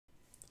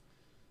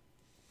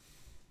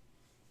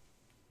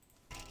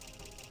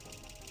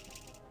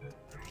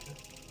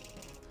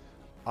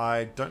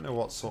I don't know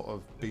what sort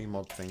of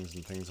BMod things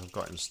and things I've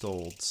got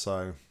installed,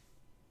 so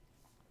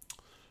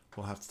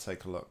we'll have to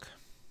take a look.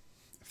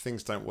 If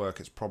things don't work,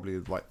 it's probably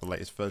like the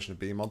latest version of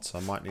BMod, so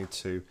I might need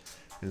to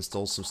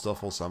install some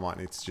stuff. Also, I might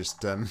need to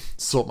just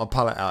sort my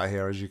palette out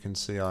here. As you can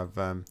see, I've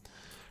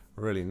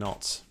really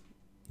not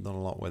done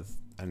a lot with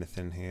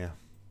anything here.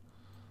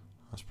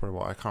 That's probably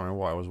what I can't remember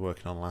what I was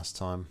working on last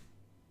time.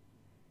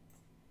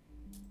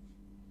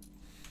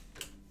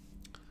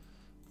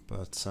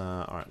 But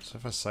alright, so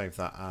if I save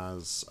that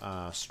as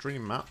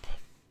stream map,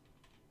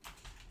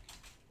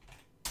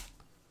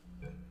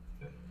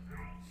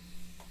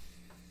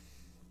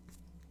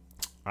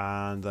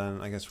 and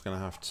then I guess we're going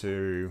to have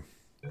to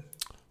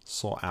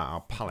sort out our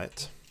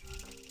palette.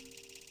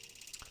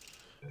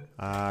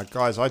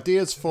 Guys,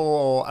 ideas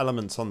for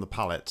elements on the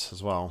palette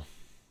as well.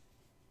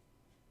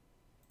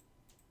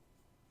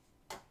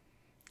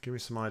 Give me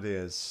some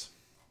ideas.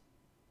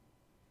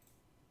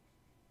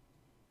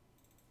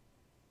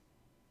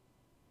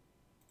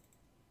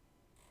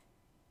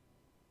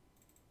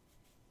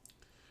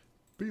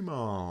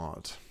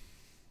 BMod.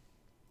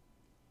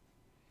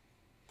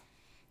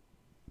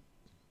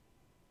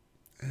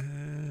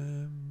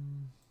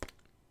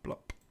 Blop.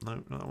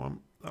 No, not that one.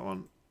 That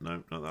one.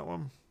 No, not that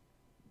one.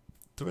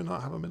 Do we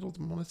not have a middle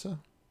monitor?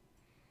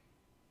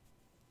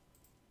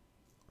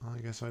 I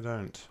guess I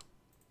don't.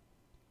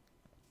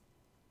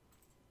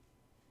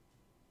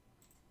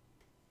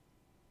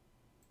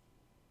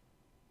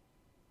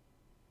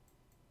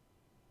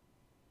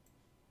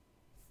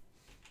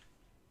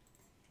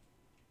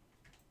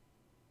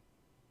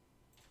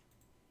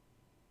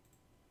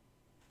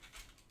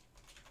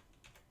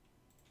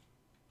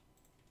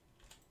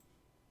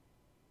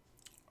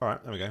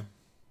 Alright, there we go.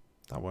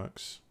 That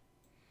works.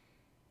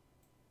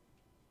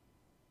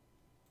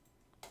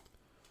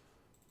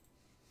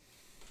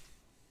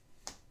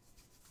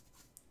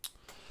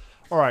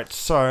 Alright,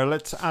 so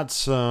let's add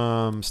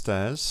some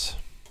stairs.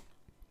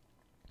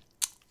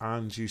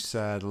 And you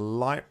said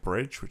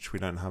lightbridge, which we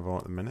don't have on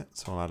at the minute,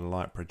 so I'll add a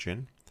lightbridge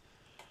in.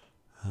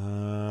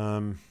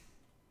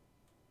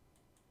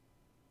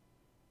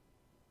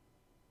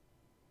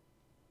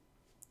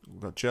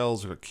 We've got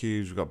gels, we've got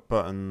cubes, we've got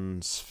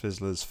buttons,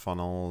 fizzlers,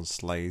 funnels,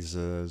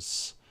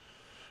 lasers.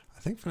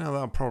 I think for now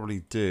that'll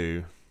probably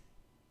do.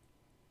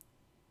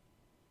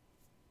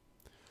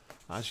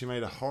 I actually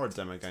made a horror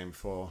demo game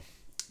before.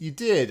 You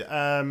did?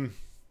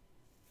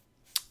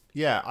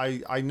 Yeah,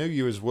 I knew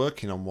you was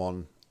working on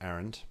one,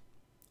 Errand.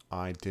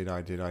 I did.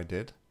 Oh,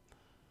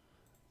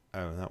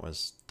 that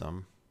was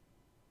dumb.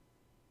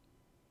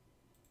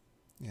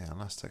 Yeah,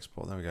 last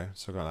export. There we go.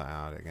 So I got that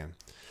out again.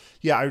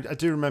 Yeah, I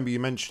do remember you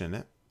mentioning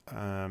it.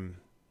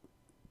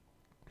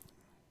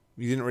 You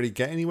didn't really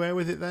get anywhere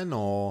with it then,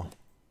 or?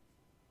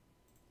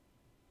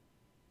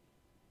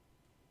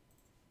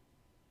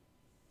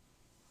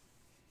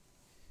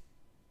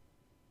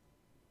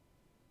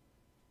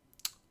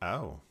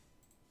 Oh.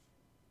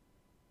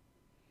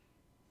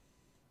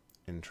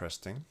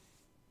 Interesting.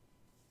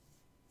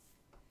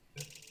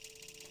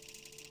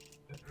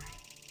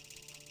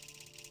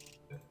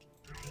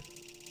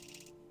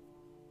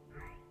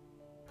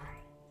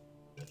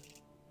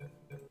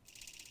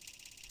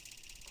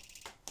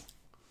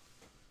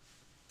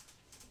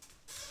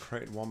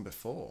 Created one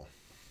before.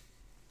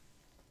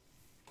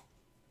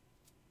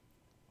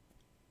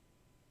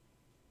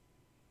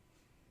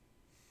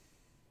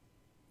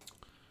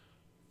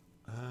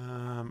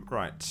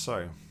 Right,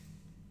 so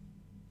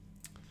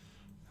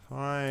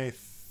I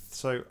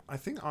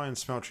think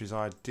IronSmeltry's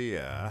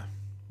idea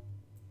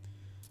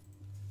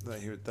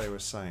that they were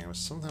saying was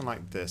something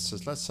like this. So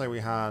let's say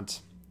we had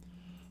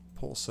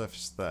portal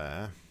surface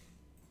there,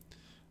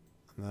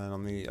 and then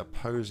on the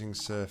opposing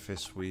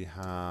surface we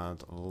had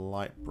a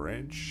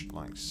lightbridge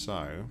like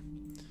so,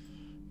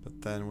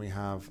 but then we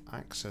have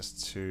access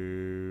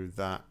to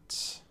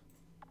that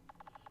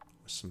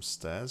with some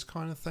stairs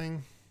kind of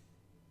thing.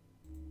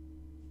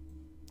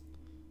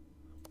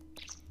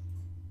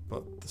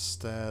 But the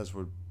stairs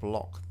would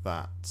block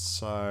that,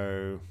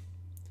 so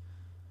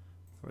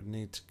I would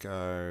need to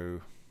go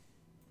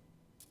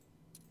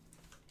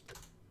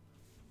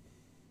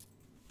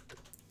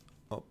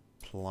up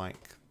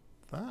like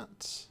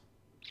that.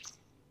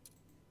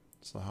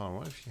 So hold on,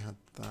 what if you had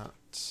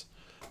that?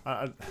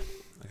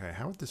 Okay,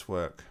 how would this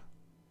work?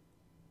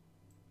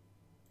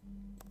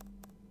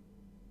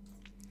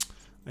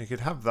 You could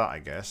have that, I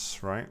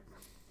guess, right?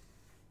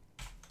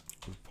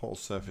 The portal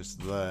surface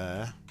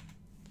there.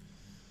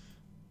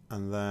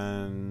 And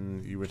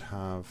then you would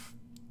have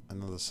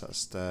another set of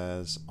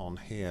stairs on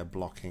here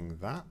blocking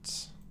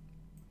that.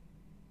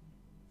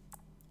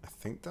 I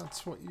think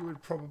that's what you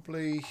would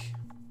probably...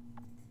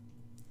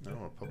 I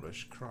don't want to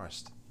publish.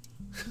 Christ.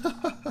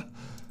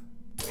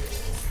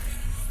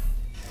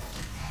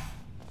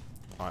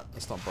 Alright,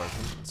 that's not broken.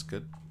 That's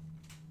good.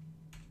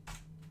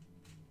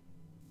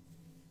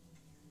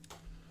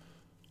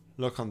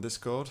 Look on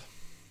Discord.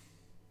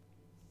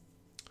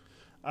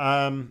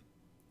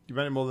 You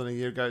made it more than a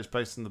year ago. It's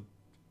based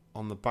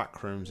on the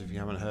back rooms. If you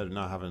haven't heard it,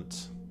 no, I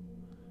haven't.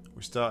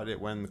 We started it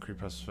when the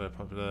creepypasta was very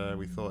popular.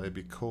 We thought it'd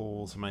be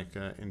cool to make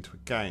it into a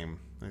game.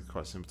 It's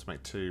quite simple to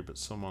make two, but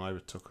someone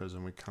overtook us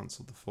and we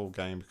cancelled the full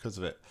game because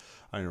of it.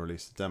 I only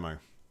released a demo.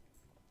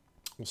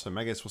 Also,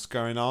 Megas, what's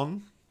going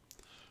on?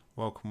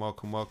 Welcome,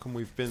 welcome, welcome.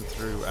 We've been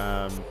through,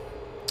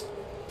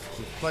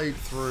 we've played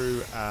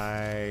through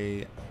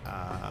a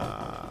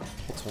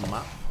portal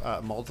map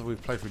mod.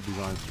 We've played through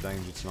Designs for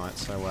Danger tonight,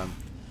 so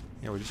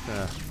yeah, we're just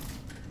gonna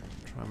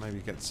try and maybe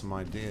get some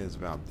ideas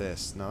about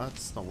this. No,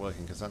 that's not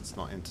working because that's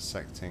not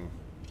intersecting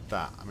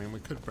that. I mean, we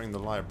could bring the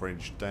light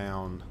bridge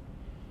down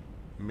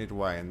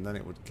midway and then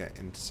it would get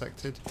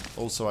intersected.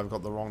 Also, I've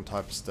got the wrong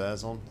type of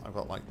stairs on. I've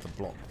got like the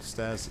block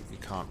stairs that you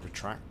can't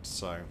retract,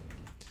 so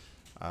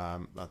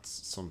that's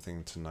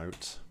something to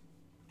note.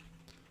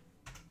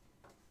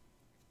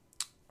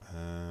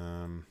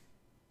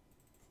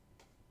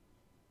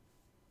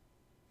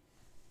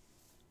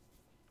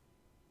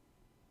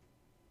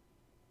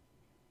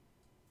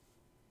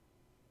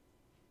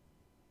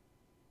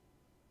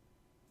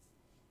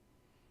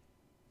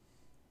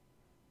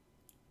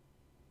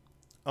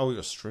 Oh,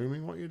 you're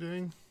streaming what you're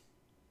doing?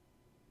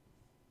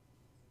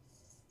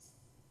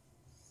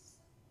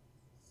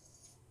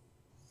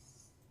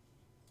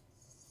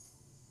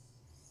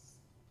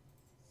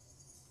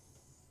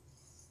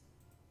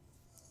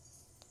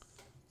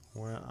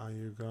 Where are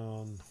you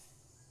gone?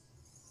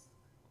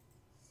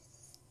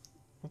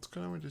 What's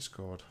going on with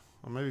Discord?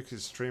 Or maybe because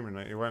it's streaming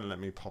it, won't let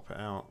me pop it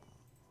out.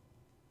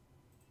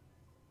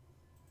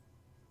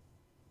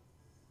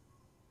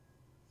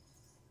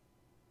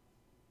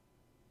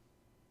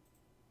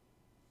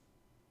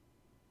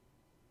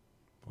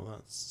 Well,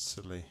 that's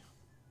silly.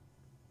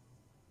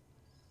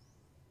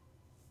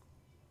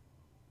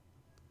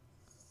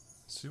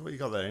 See what you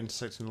got there?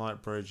 Intersecting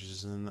light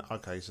bridges and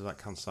okay, so that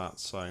cancels that.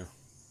 So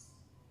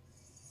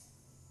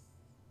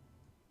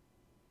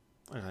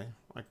okay,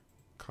 I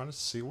kind of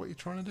see what you're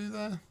trying to do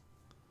there.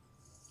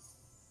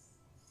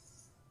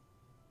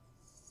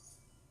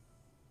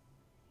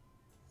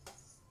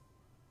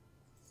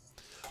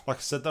 Like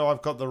I said, though,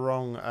 I've got the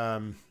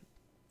wrong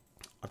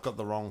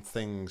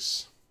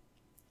things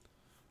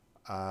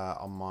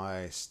on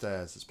my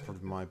stairs. It's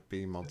probably my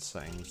B-mod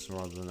settings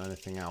rather than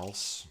anything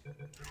else.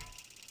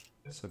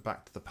 So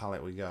back to the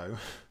palette we go.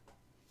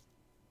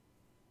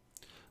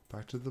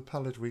 Back to the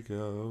palette we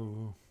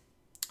go.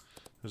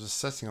 There's a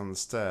setting on the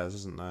stairs,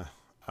 isn't there?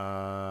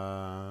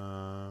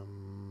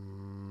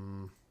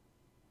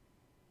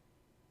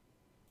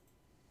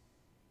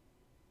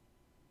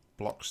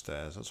 Block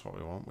stairs, that's what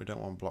we want. We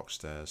don't want block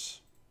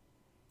stairs.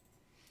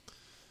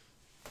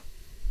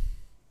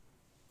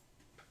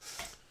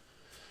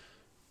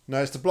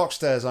 No, it's the block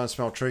stairs,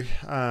 IronSmeltry.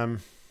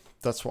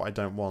 That's what I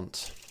don't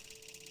want.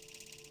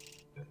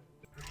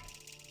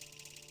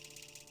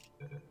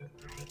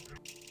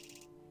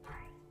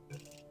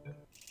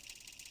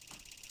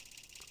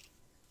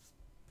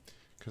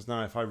 Because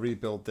now if I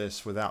rebuild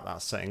this without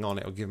that setting on,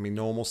 it'll give me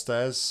normal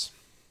stairs.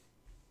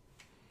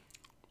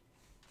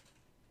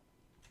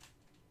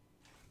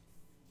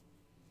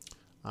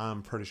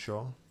 I'm pretty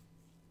sure.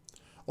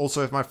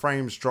 Also, if my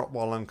frames drop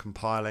while I'm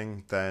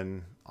compiling,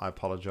 then I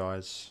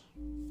apologise.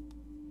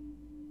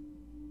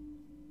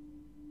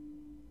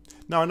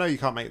 No, I know you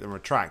can't make them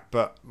retract,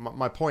 but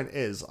my point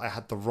is I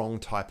had the wrong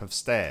type of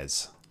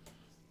stairs.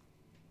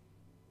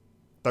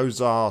 Those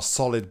are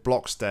solid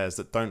block stairs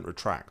that don't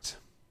retract.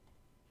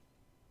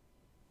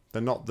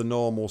 They're not the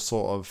normal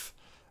sort of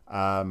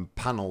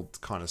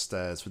panelled kind of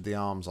stairs with the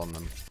arms on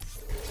them.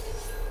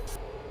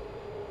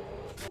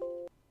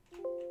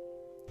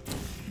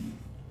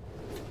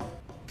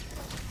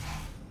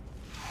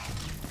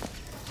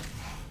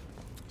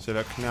 So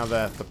look, now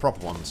they're the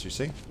proper ones, you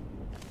see?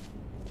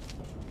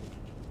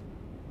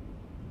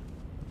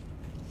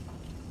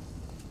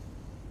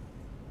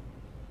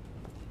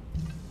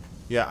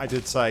 Yeah, I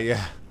did say,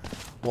 yeah,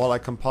 while I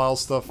compile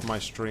stuff, my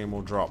stream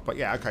will drop. But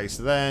yeah, okay,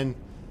 so then,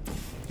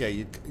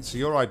 yeah, so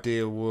your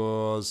idea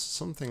was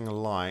something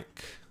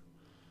like,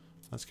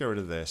 let's get rid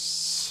of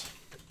this.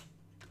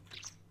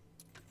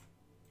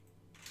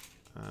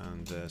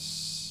 And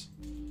this.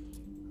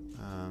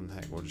 And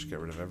heck, we'll just get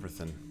rid of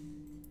everything.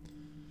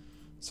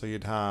 So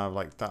you'd have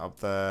like that up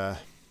there,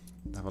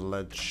 have a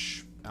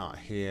ledge out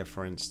here,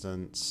 for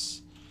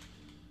instance.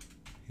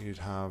 You'd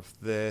have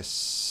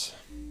this,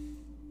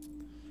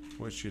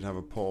 which you'd have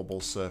a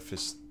portable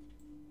surface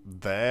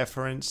there,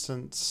 for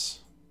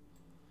instance.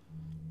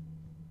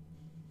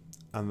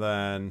 And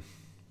then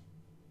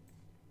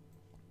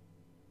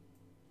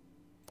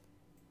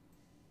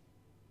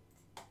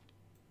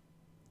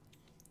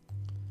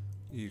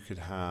you could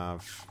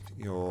have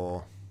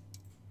your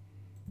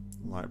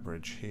light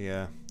bridge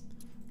here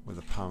with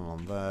a panel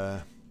on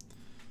there,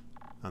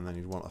 and then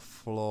you'd want a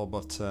floor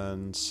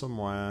button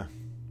somewhere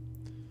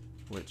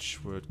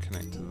which would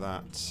connect to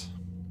that,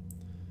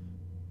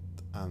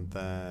 and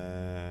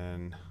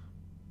then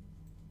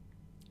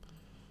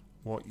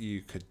what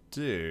you could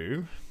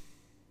do,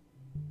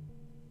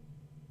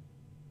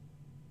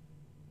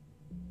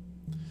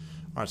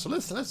 alright, so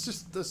let's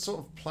sort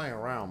of play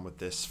around with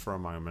this for a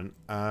moment.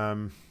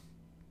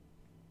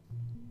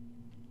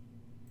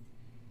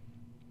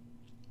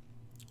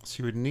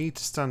 So you would need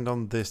to stand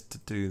on this to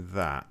do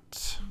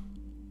that.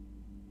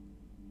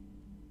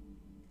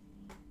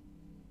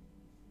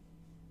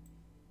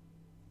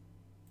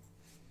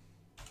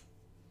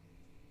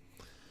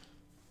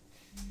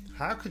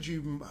 How could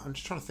you... I'm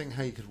just trying to think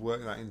how you could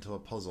work that into a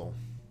puzzle.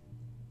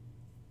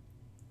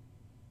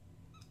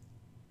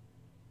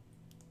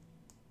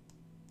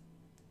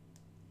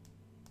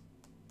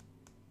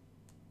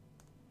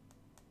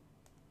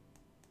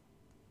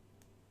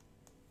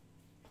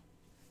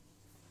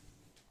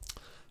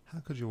 How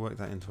could you work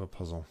that into a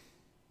puzzle?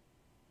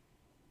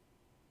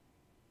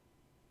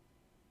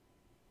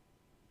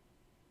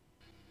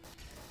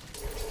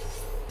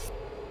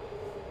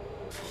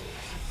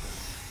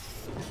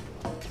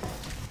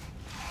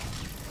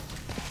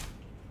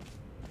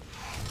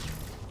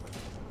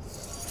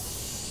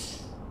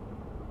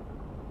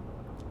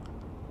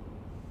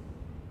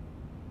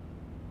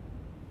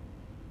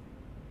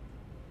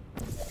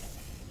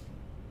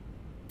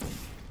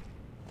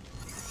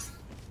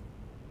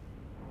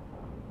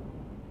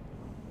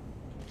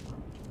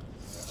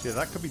 Yeah,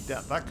 that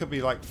could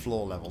be like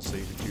floor level, so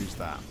you could use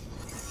that.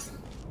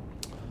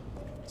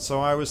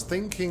 So I was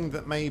thinking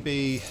that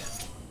maybe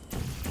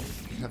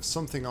you have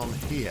something on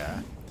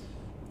here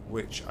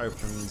which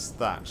opens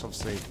that. It's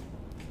obviously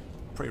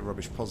a pretty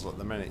rubbish puzzle at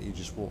the minute. You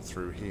just walk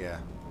through here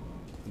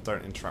and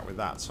don't interact with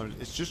that. So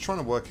it's just trying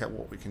to work out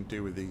what we can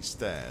do with these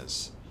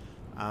stairs.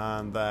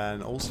 And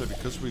then also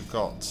because we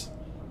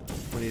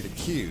need a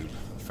cube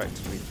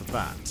effectively for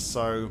that.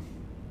 So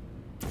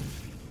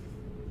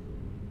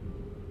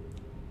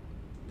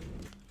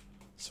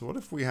what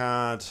if we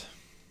had,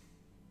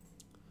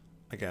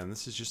 again,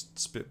 this is just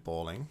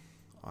spitballing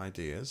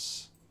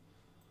ideas.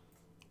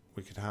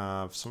 We could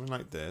have something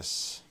like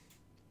this.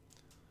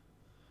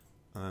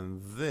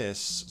 And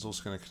this is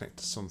also going to connect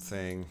to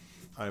something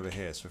over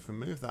here. So if we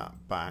move that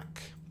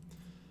back,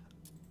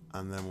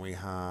 and then we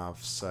have,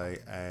 say,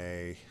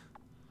 I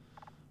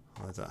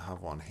don't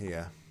have one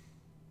here.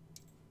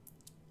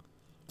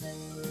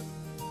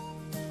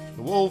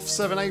 The Wolf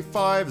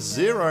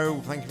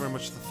 7850, thank you very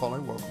much for the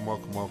follow. Welcome,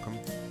 welcome, welcome.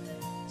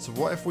 So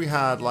what if we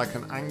had like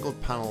an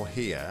angled panel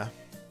here,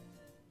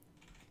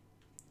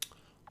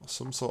 or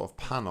some sort of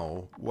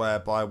panel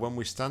whereby when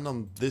we stand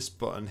on this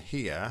button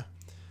here,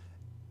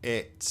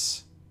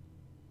 it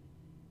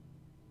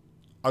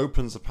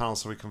opens the panel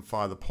so we can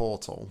fire the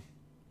portal,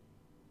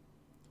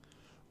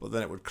 but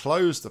then it would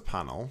close the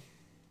panel.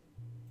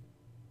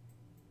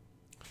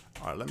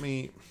 All right, let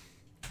me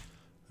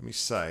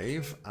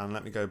save and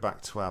let me go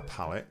back to our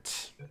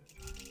palette.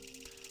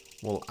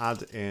 We'll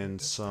add in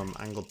some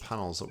angled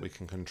panels that we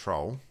can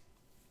control.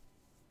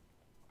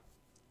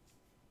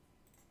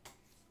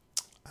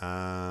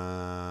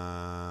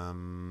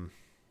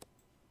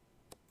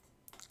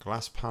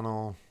 Glass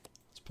panel.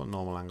 Let's put a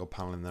normal angle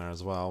panel in there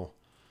as well.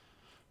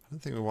 I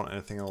don't think we want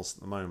anything else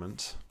at the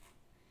moment.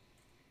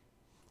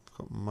 I've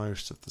got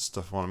most of the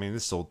stuff on. I mean,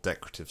 this is all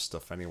decorative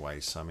stuff anyway,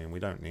 so I mean, we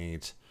don't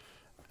need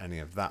any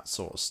of that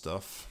sort of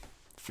stuff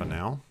for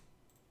now.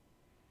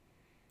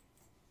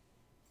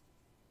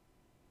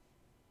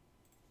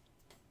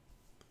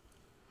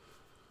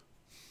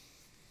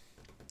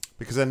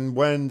 Because then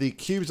when the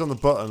cube's on the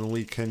button,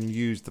 we can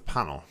use the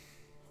panel.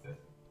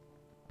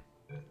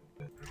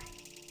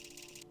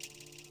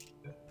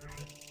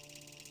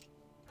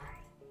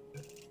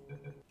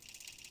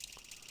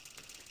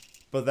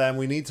 But then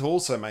we need to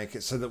also make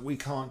it so that we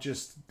can't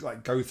just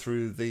like go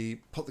through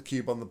put the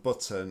cube on the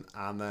button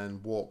and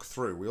then walk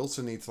through. We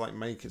also need to like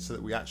make it so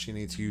that we actually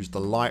need to use the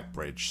light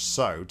bridge.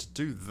 So to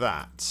do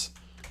that,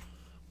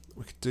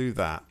 we could do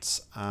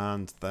that,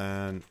 and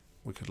then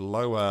we could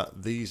lower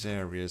these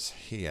areas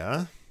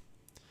here.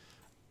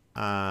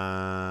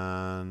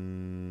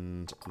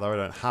 And although I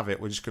don't have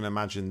it, we're just going to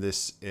imagine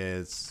this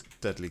is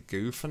deadly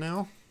goo for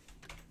now.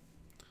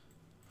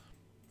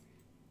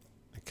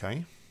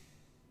 Okay.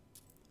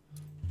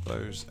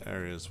 Those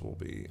areas will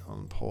be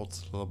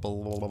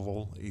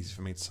unportable, easy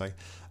for me to say.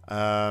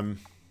 So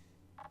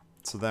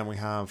then we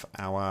have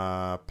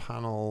our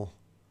panel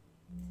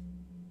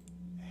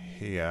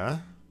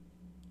here,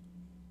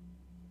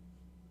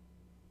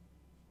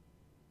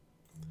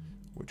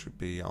 which would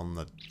be on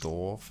the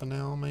door for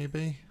now,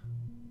 maybe.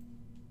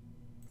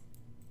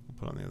 We'll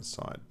put it on the other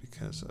side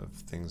because of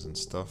things and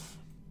stuff.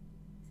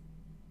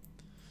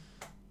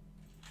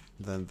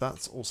 Then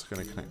that's also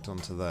going to connect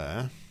onto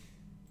there.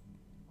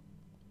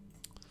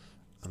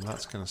 And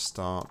that's going to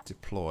start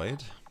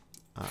deployed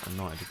at a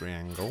 90-degree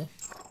angle.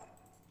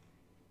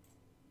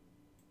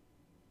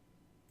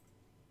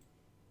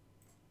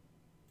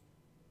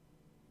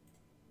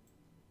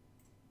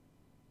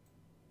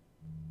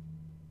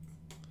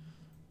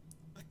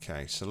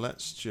 Okay, so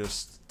let's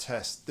just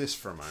test this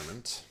for a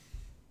moment.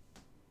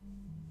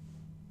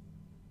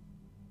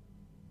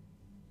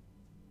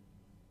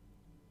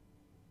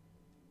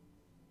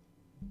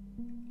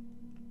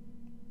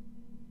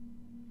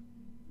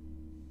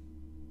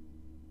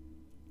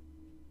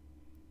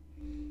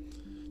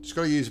 Just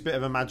got to use a bit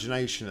of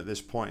imagination at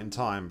this point in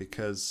time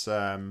because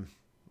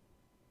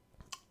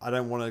I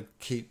don't want to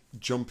keep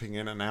jumping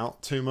in and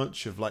out too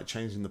much of like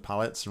changing the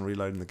palettes and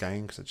reloading the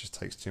game because it just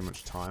takes too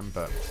much time,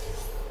 but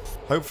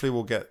hopefully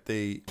we'll get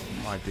the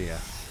idea.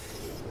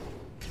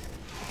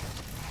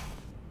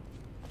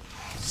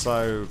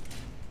 So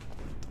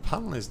the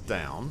panel is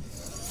down,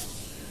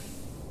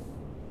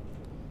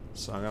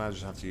 so I'm going to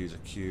just have to use a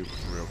cube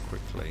real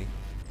quickly.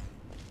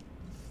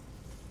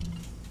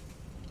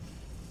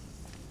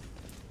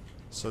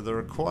 So the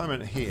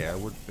requirement here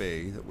would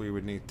be that we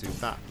would need to do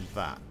that and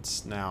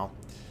that. Now,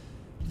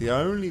 the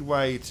only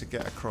way to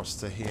get across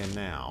to here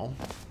now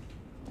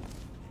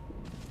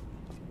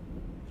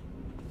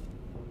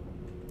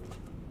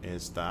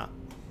is that.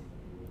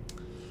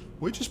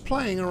 We're just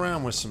playing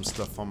around with some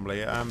stuff,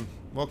 Humbly.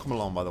 Welcome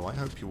along, by the way.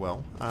 Hope you're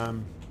well.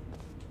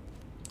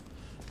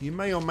 You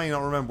may or may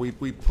not remember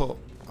we put...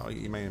 Oh,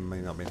 you may or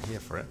may not have been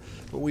here for it.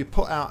 But we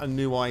put out a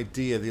new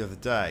idea the other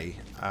day.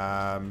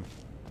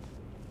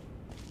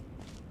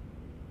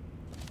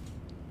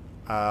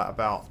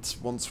 About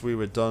once we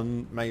were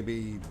done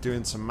maybe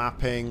doing some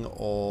mapping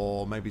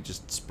or maybe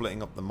just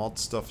splitting up the mod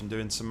stuff and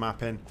doing some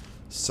mapping.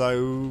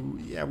 So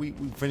yeah, we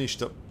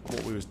finished up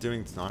what we was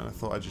doing tonight. I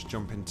thought I'd just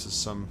jump into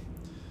some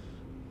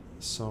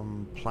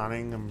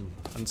planning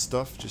and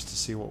stuff just to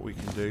see what we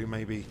can do.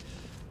 Maybe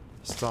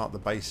start the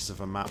basis of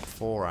a map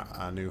for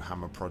our new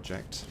hammer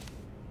project.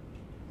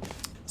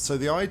 So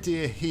the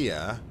idea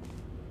here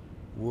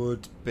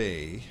would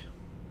be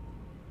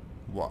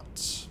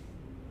what?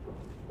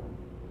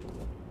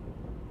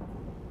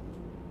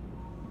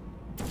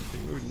 I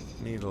think we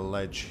would need a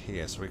ledge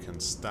here so we can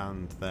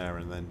stand there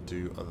and then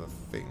do other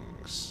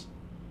things,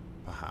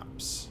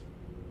 perhaps.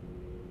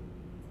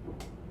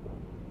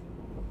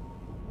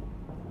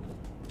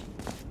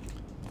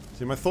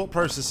 See, my thought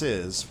process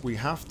is we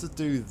have to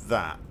do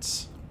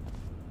that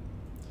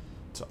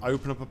to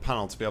open up a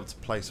panel to be able to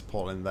place a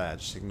portal in there.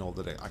 Just ignore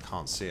that I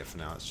can't see it for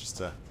now. It's just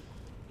a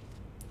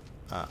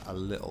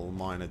little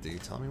minor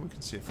detail. I mean, we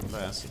can see it from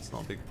there, so it's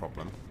not a big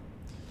problem.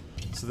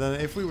 So then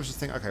if we were to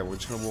think, okay, we're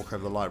just going to walk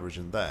over the light bridge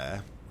in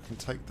there, we can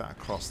take that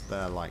across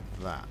there like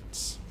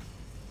that.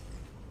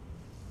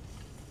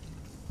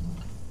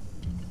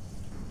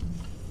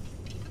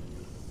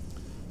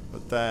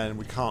 But then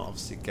we can't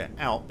obviously get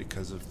out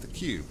because of the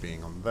cube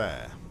being on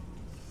there.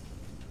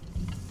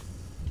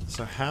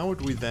 So how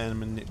would we then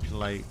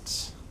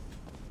manipulate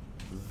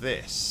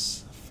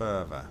this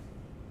further?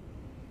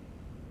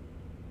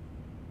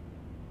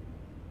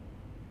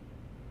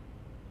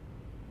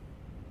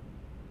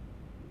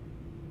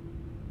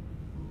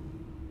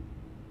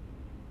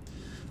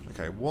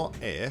 Okay, what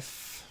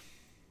if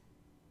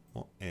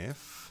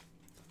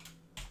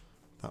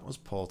that was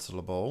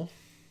portable?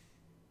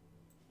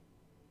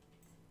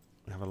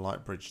 We have a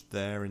light bridge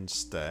there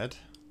instead.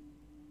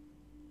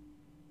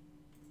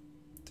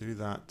 Do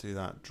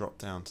that, drop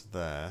down to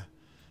there.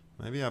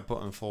 Maybe our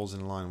button falls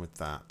in line with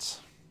that.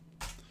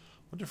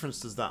 What difference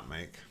does that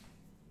make?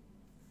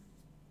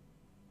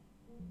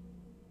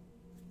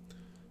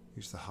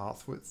 Use the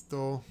hearth width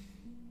door.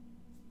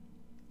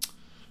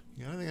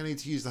 Yeah, I don't think I need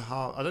to use the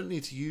half. I don't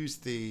need to use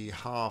the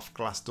half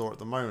glass door at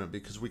the moment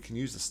because we can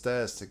use the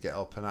stairs to get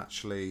up and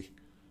actually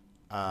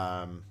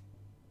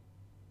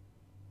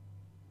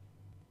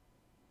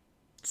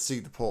see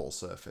the portal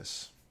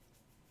surface,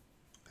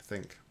 I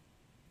think.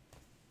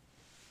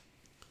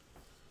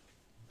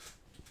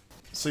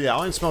 So yeah,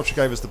 IronSmeltry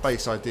gave us the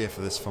base idea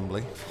for this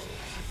fumbly.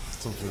 It's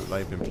something that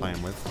they've been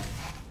playing with.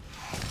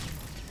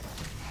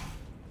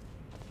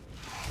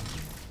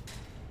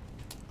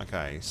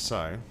 Okay,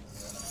 so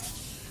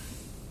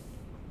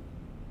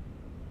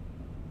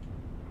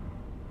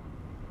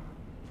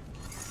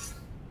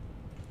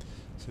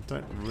I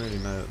don't really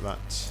know that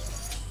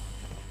that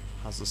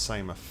has the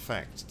same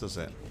effect, does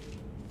it?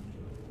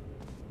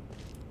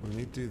 We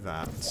need to do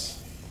that.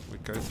 We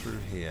go through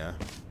here.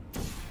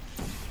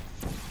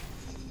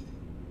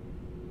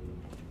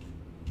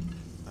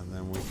 And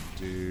then we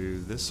do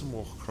this and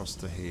walk across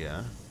to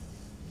here.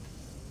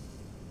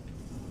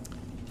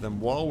 Then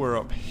while we're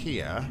up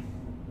here,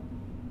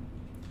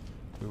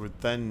 we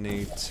would then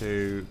need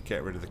to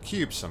get rid of the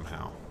cube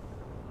somehow.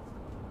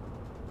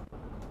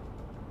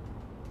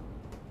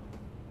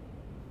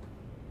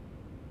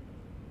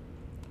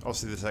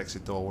 Obviously this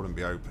exit door wouldn't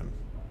be open.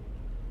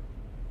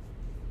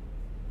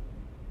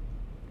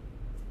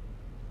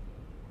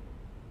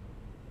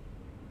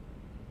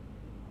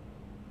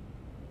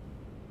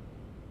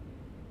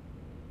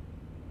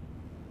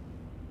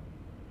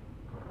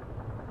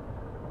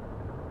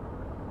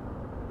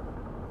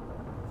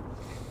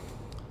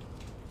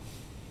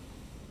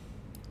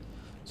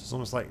 So it's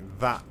almost like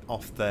that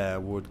off there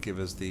would give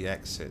us the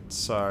exit.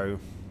 So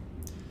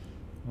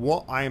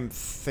what I'm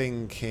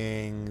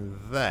thinking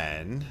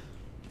then,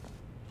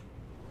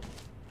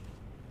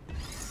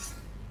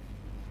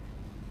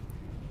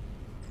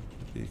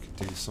 you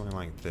could do something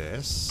like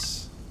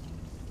this.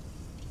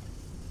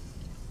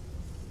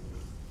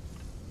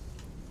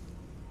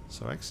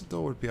 So exit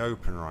door would be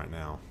open right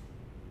now.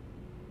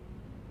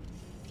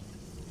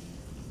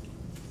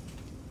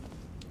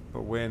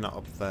 But we're not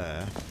up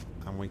there,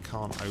 and we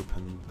can't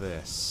open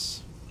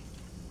this.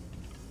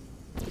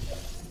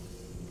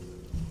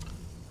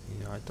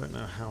 don't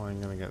know how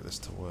I'm going to get this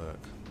to work.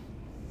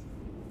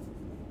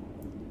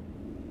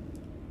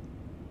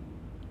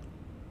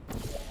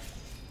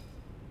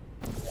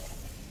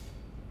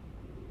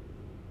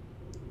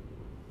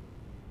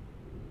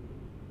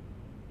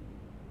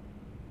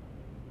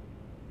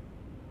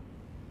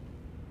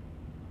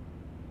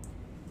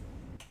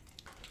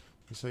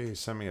 So you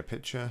send me a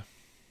picture,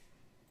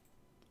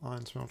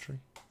 IronSmeltry.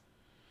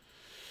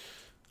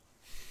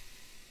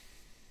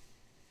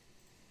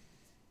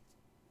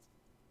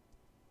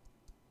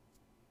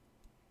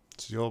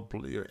 So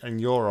in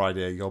your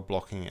idea, you're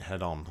blocking it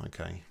head on,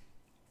 okay.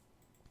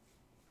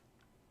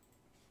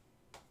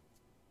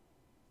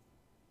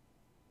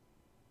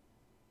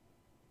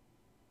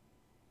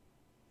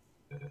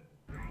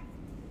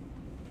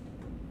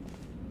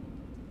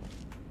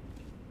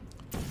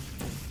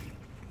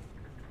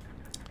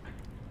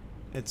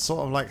 It's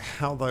sort of like,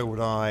 how though would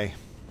I...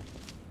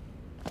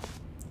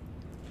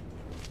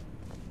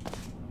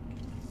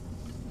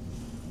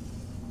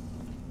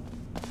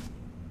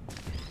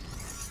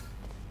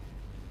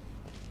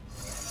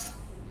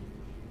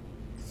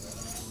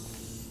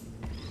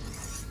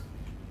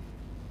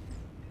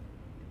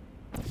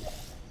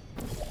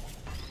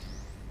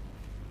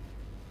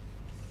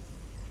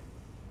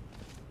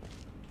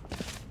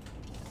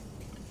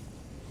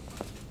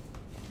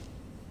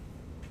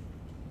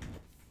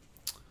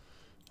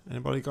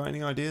 Anybody got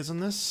any ideas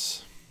on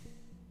this?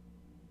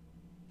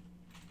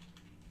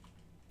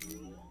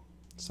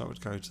 So that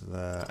would go to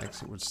there,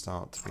 exit would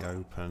start to be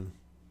open.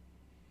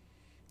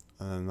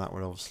 And then that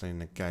would obviously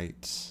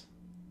negate.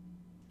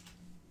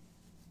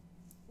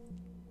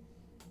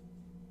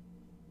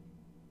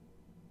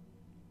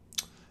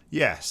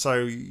 Yeah,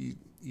 so you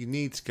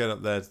need to get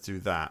up there to do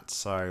that.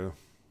 So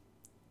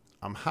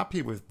I'm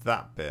happy with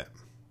that bit.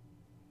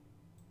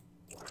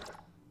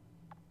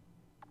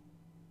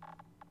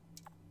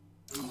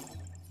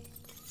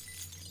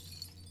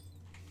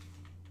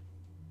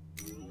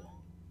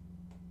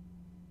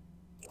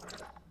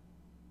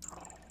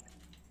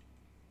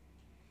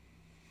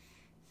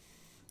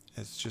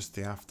 It's just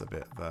the after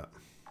bit that...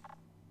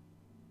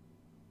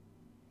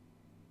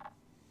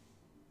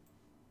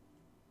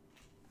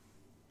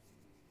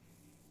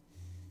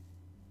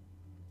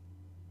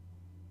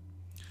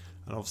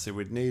 And obviously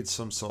we'd need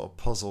some sort of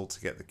puzzle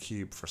to get the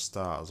cube for a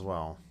start as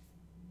well.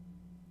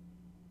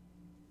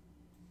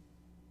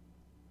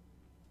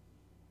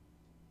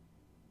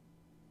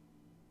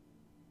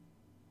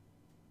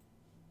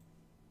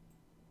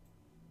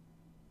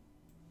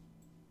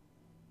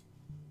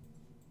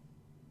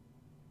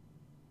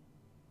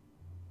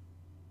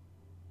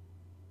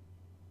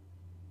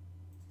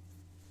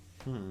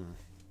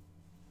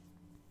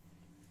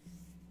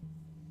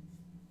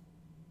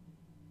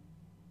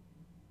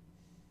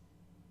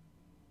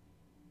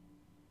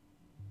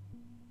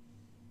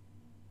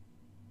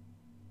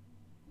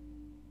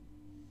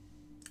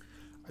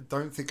 I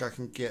don't think I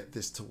can get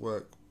this to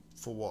work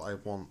for what I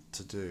want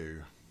to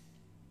do.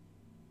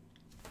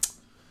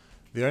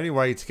 The only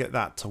way to get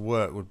that to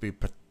work would be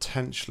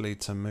potentially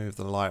to move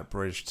the light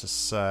bridge to,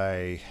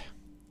 say,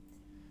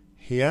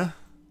 here.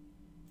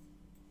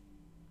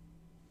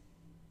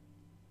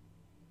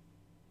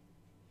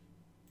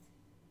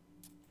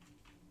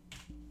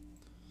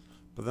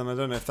 But then I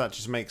don't know if that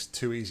just makes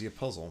too easy a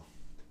puzzle.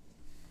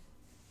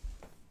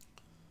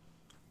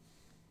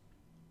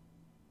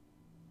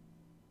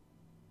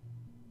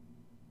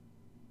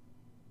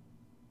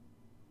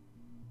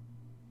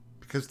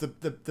 Because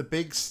the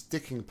big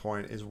sticking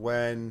point is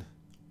when...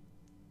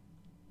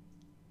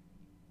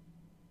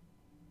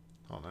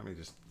 Oh, let me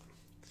just...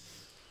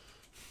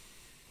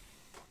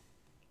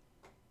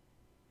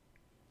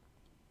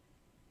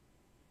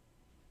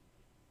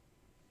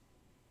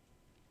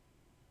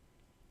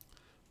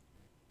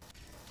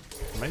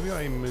 Maybe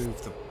I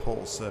move the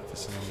portal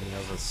surface on the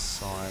other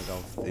side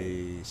of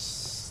the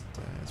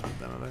stairs, but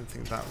then I don't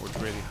think that would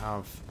really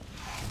have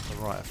the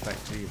right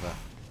effect either.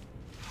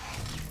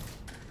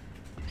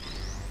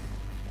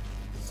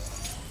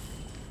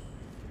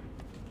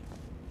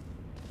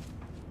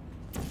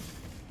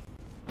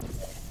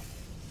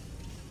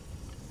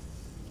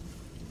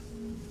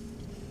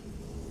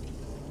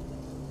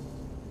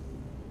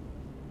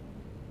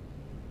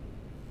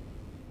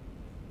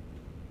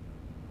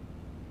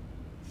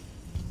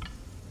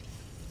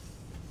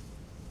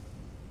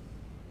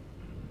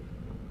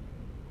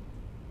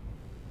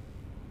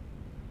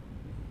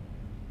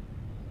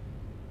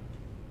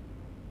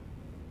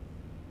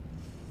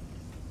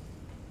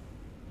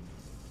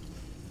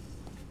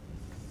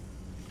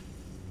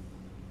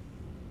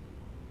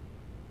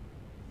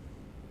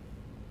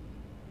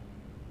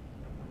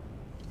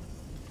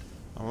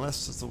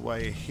 Unless there's a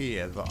way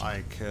here that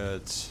I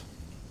could...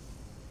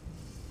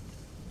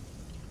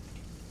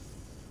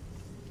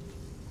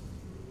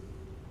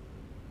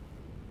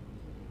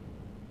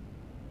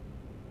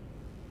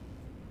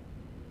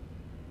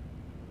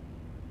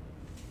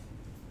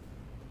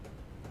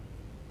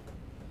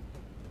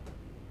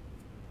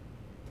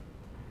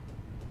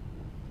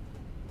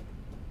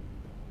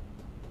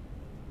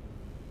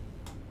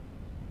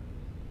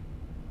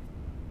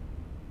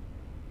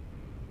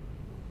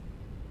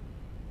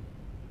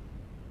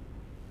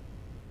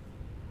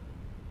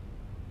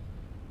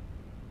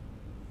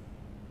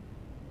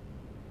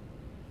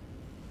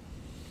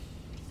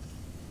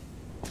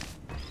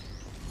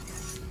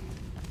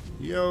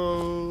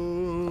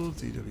 Yo,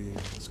 DW,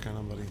 what's going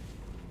on, buddy?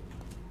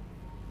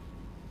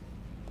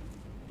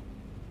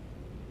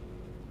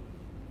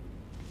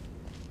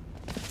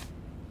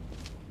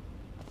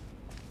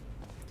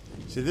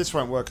 See, this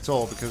won't work at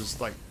all because,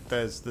 like,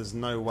 there's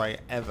no way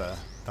ever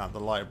that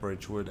the light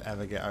bridge would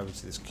ever get over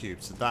to this cube.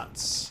 So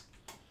that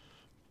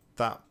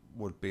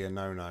would be a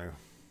no-no.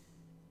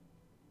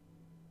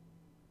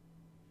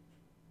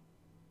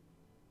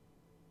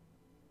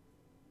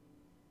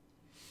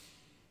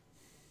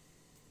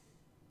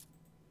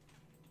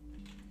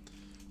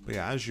 But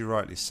yeah, as you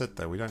rightly said,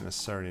 though, we don't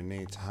necessarily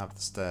need to have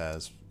the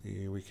stairs.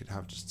 We could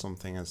have just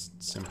something as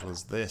simple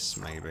as this,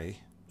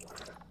 maybe.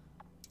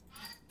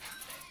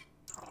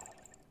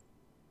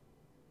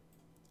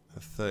 A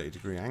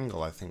 30-degree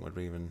angle, I think, would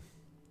even,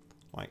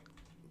 like,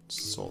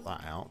 sort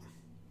that out.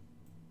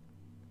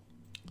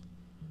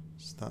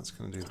 So that's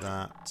going to do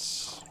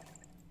that.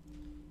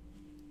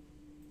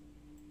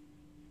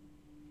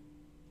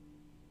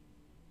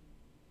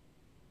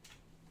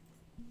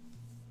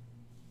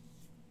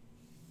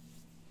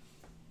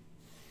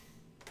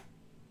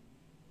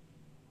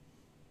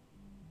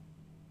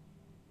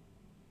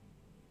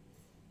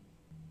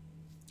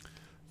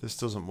 This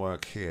doesn't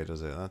work here,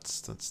 does it? That's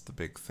the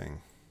big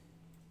thing.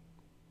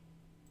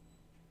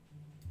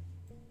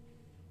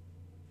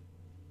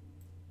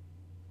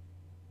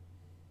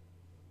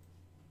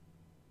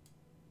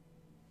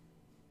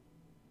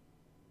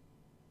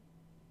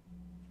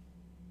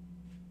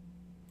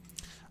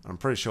 I'm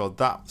pretty sure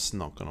that's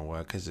not going to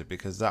work, is it?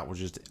 Because that will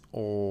just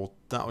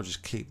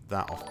keep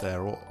that off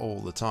there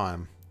all the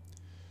time.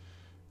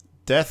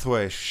 Death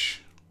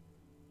Wish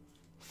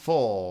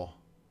for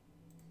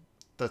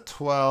the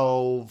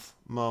 12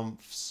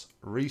 months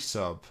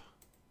resub.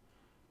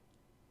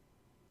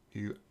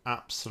 You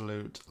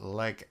absolute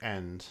leg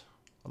end.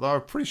 Although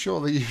I'm pretty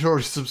sure that you've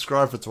already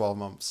subscribed for 12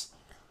 months.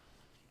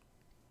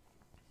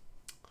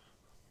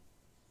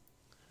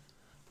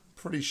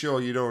 Pretty sure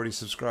you'd already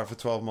subscribed for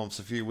 12 months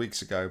a few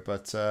weeks ago,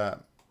 but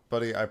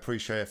buddy, I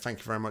appreciate it. Thank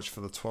you very much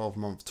for the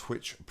 12-month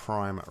Twitch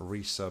Prime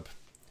resub.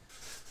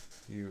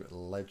 You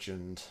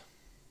legend.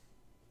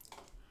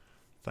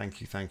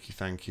 Thank you, thank you,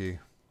 thank you.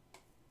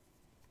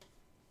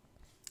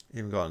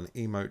 Even got an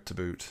emote to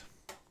boot.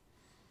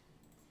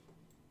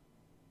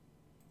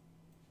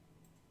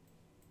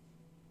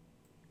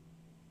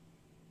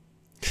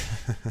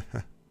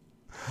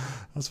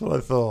 That's what I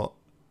thought.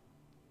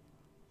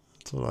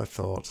 That's what I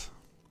thought.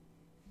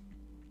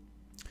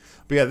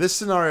 But yeah, this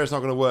scenario is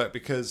not going to work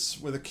because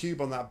with a cube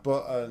on that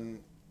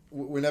button,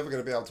 we're never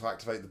going to be able to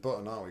activate the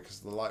button, are we? Because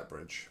of the light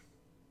bridge.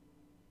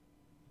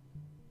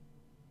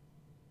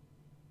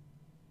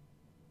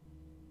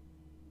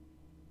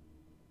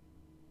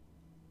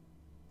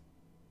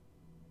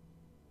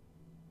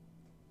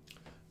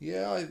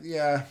 Yeah,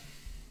 yeah.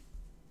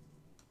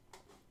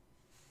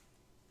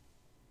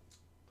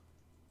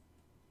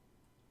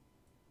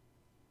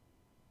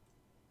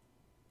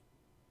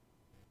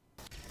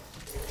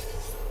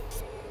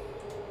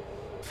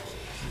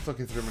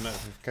 Looking through my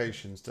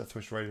notifications. Death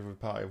Wish raided with a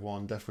party of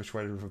 1. Death Wish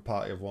raided with a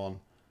party of 1.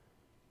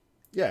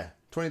 Yeah,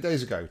 20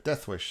 days ago.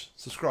 Death Wish.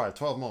 Subscribe.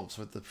 12 months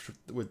with the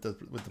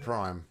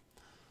Prime.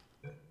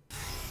 What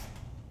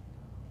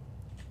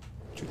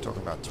are you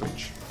talking about,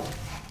 Twitch?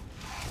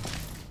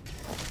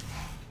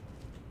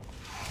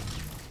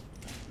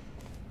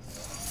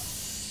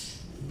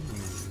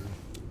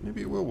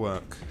 Maybe it will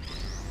work.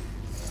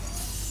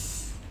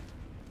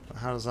 But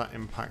how does that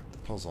impact the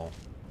puzzle?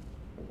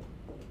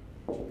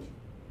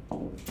 I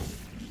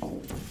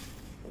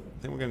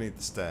think we're going to need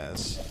the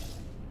stairs.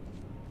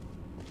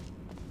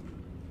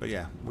 But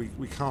yeah,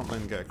 we can't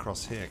then get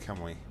across here,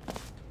 can we?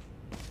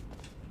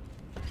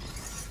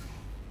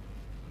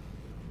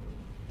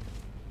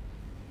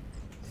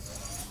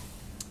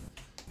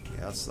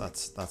 Yeah,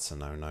 that's a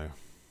no-no.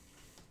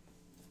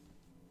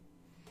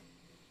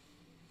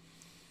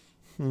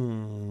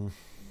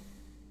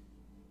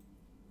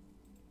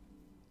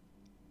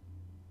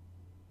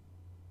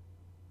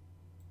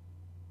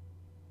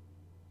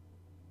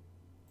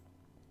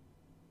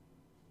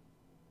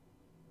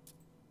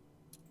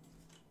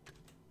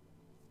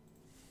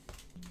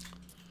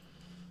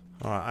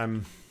 Alright,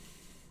 I'm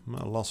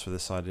at a loss for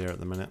this idea at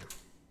the minute.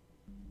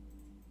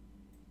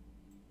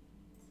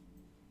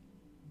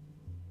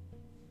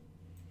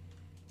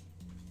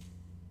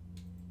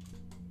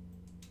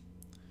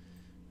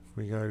 If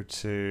we go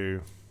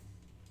to...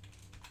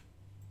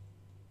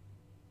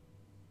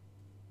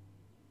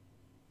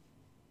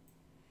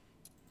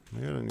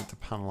 Maybe I don't need the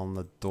panel on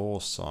the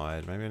door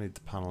side. Maybe I need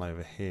the panel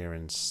over here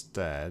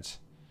instead.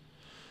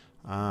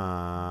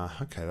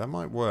 Okay, that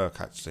might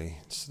work actually.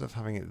 Instead of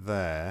having it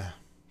there...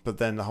 But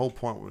then the whole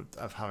point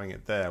of having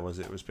it there was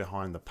it was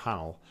behind the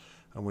panel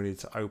and we need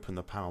to open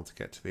the panel to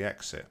get to the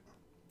exit.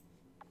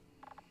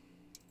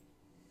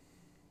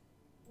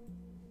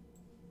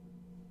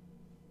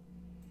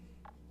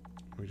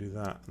 We do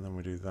that and then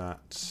we do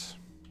that.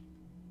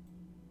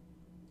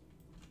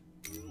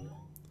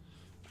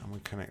 And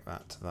we connect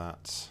that to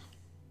that.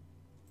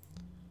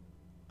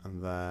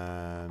 And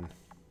then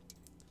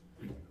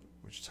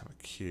we we just have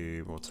a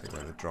cube. We'll take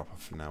away the dropper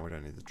for now. We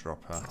don't need the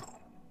dropper.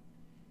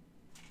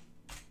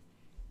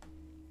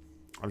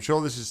 I'm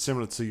sure this is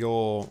similar to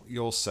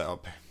your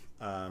setup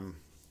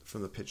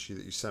from the picture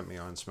that you sent me,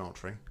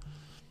 IronSmeltry.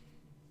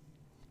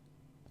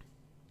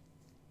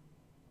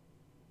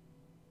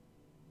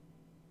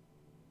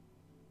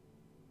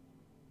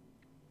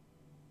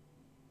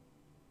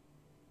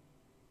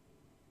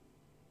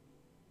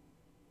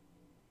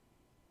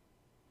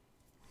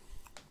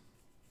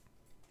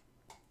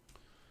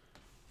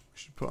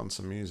 Should put on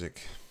some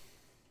music.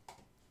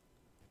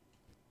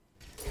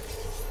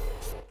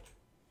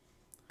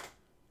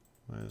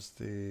 Where's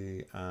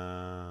the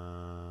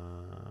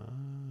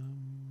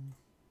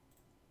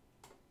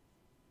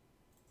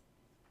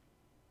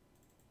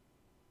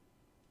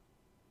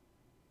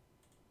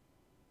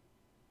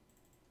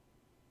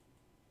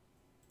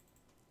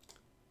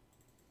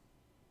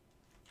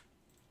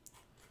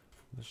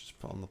let's just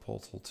put on the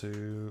portal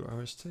to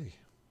OST.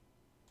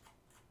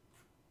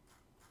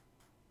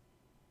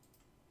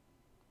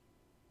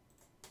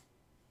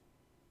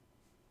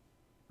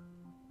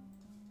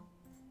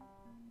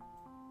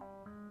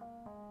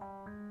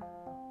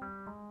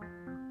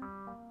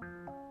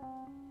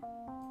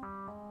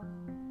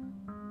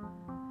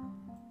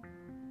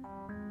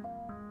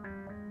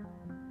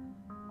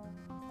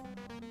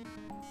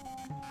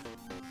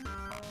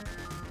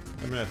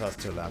 Let me know if that's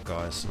too loud,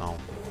 guys, and I'll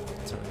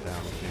turn it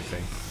down if need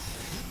be.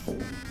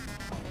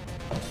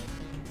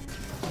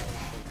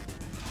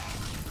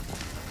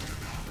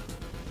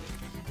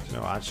 You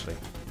know what, actually,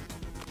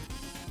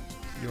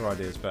 your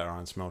idea is better,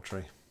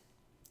 IronSmeltry.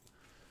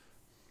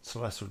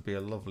 Celeste would be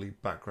a lovely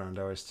background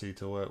OST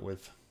to work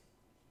with.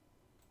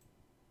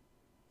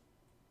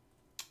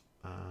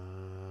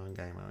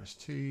 Game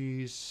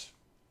OSTs.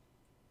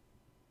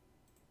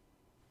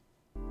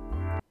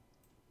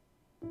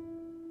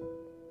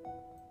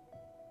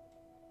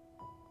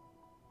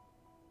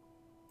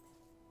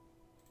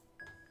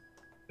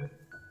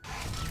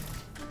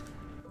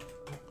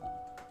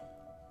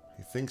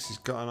 He thinks he's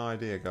got an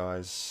idea,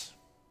 guys.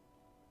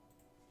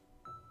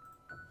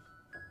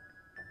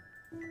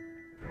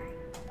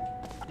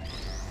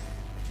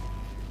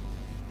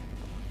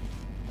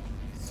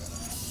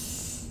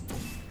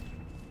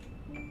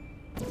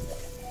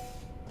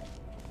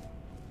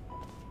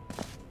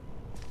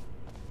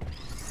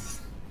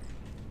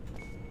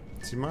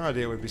 See, my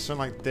idea would be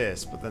something like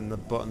this, but then the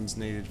buttons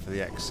needed for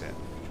the exit.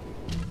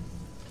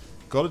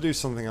 Got to do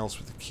something else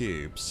with the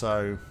cube,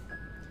 so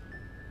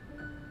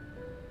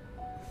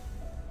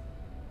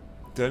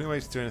the only way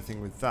to do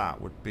anything with that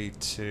would be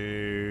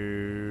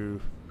to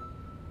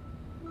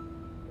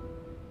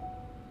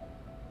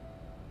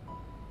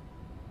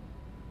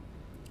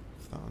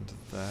put that under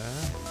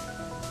there.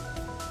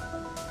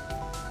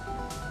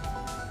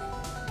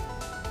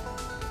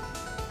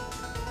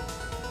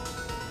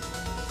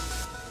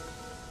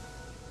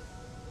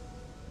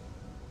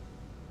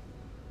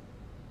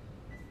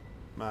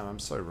 Man, I'm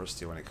so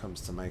rusty when it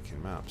comes to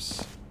making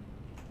maps.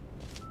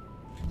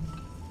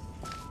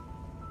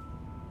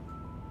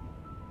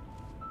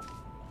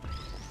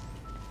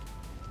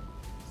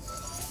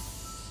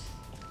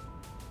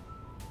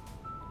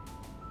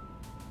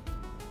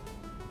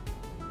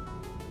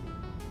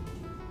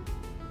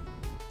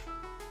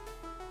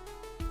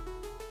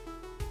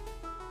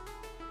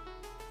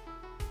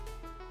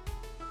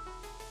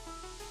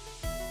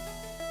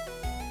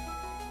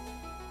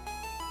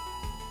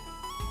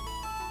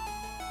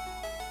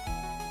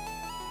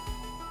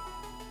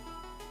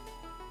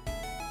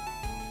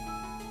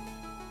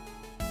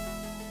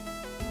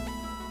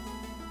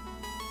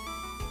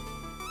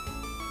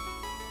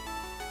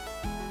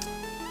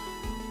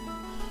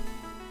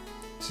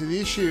 See,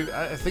 the issue,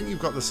 I think you've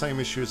got the same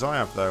issue as I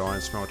have though,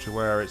 IronSmeltry,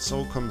 where it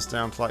all comes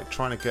down to like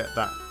trying to get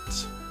that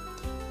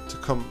to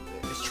come,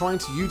 it's trying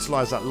to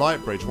utilise that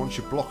light bridge once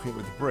you're blocking it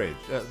with the bridge,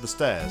 the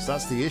stairs.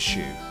 That's the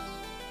issue.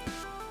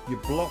 You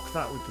block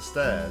that with the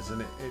stairs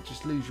and it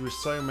just leaves you with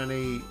so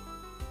many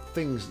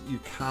things that you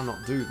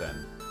cannot do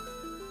then.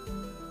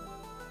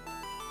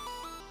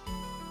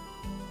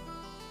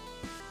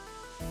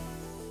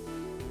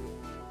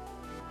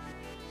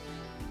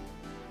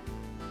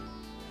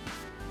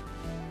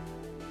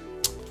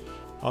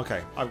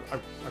 Okay, I've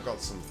got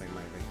something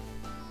maybe.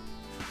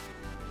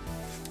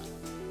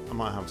 I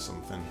might have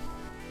something.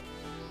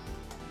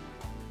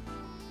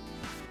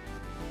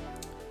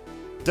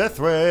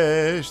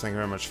 Deathwish! Thank you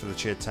very much for the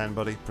cheer 10,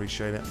 buddy.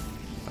 Appreciate it.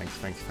 Thank you,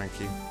 thank you, thank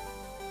you.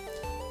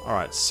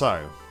 Alright,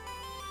 so.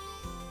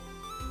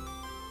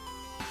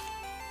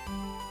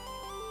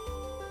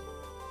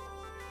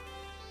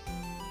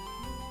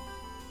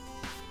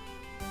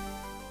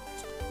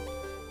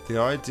 The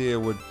idea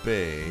would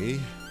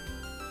be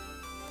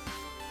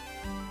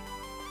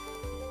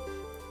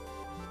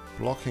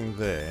blocking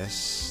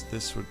this.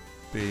 This would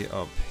be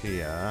up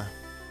here.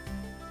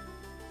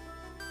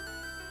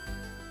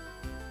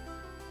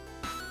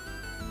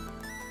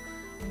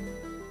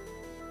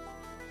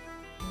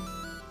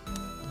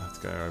 I'll have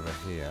to go over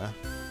here.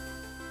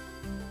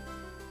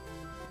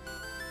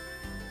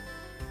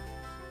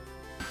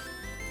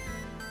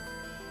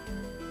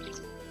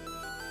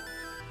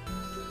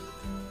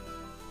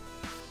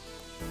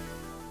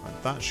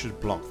 that should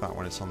block that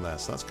when it's on there.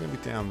 So that's going to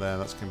be down there,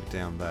 that's going to be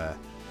down there.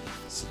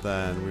 So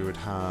then we would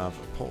have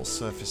a portal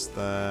surface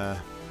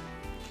there,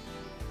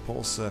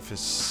 portal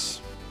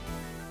surface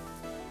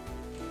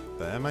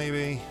there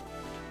maybe.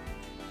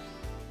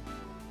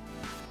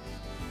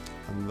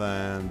 And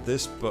then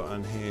this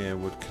button here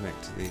would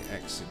connect to the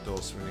exit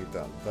door, so we need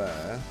that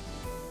there.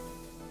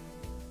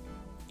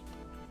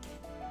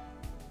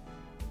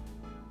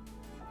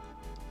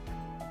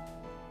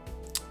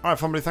 Alright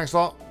family, thanks a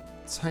lot.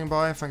 Let's hang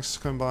by. Thanks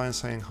for coming by and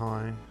saying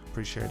hi.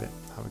 Appreciate it.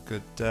 Have a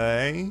good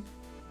day.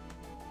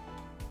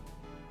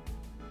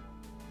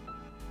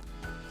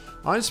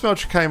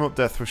 IronSmeltry came up,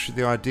 Deathwish, with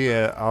the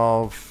idea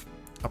of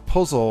a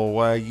puzzle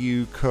where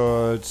you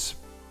could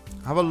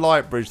have a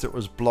light bridge that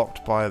was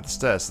blocked by the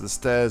stairs. So the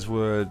stairs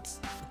would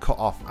cut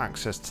off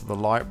access to the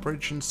light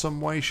bridge in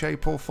some way,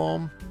 shape or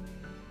form.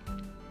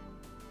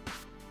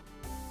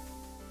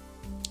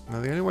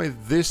 Now the only way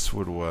this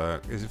would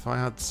work is if I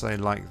had to say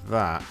like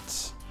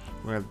that.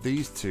 We have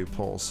these two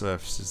portal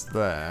surfaces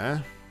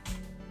there.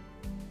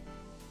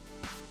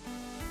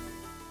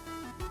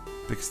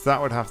 Because that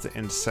would have to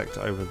intersect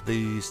over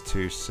these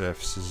two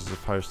surfaces as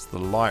opposed to the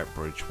light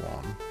bridge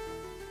one.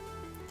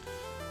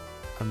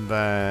 And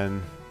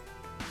then...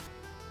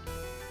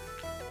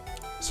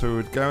 so we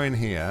would go in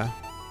here.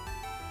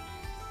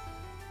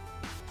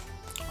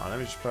 Alright, let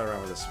me just play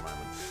around with this a moment.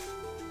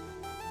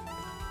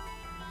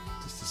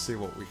 Just to see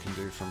what we can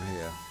do from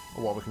here.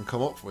 Or what we can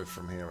come up with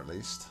from here at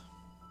least.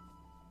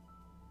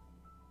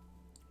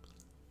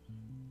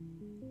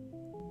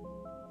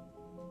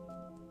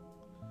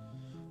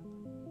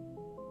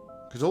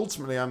 Because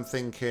ultimately I'm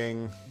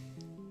thinking...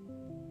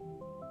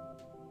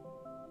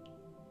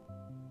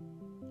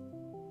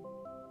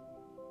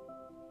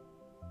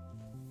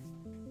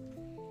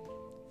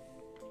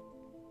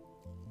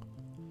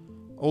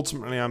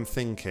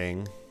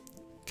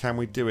 can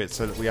we do it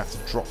so that we have to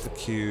drop the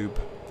cube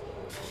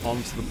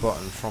onto the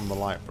button from the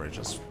light bridge?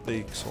 That's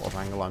the sort of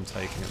angle I'm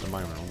taking at the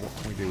moment. And what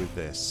can we do with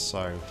this?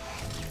 So...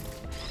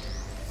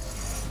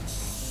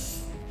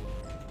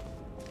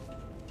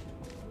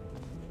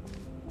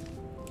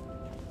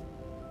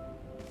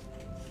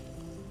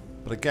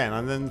 but again,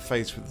 I'm then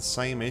faced with the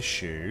same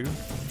issue.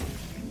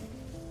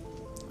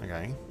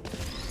 Okay.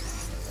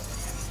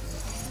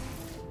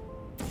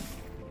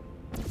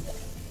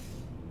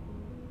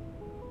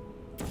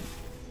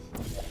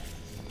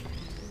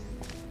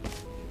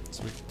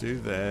 So we could do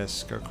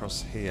this, go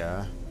across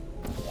here.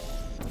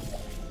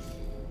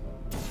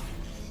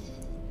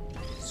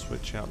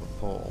 Switch out the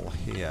portal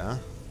here.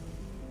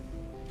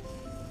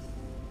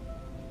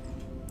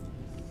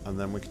 And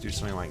then we could do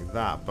something like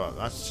that, but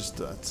that's just,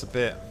 it's a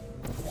bit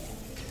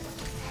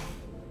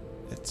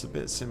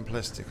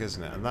simplistic,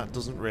 isn't it? And that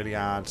doesn't really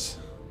add... it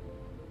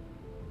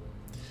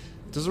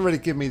doesn't really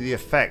give me the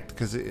effect,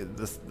 because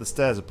the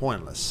stairs are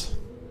pointless.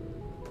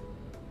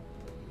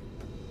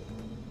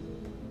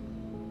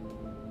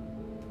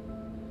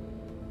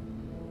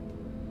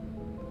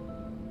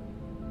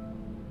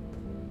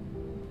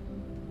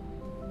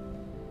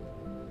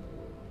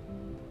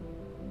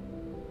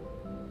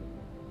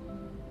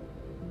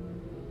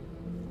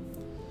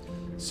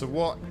 So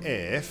what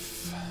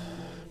if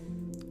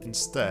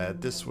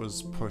instead this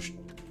was pushed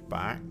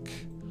back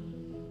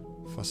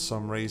for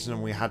some reason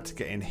and we had to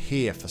get in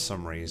here for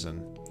some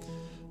reason?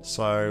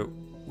 So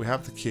we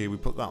have the cube, we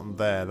put that on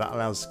there, that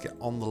allows us to get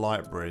on the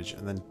light bridge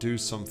and then do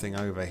something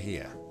over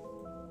here.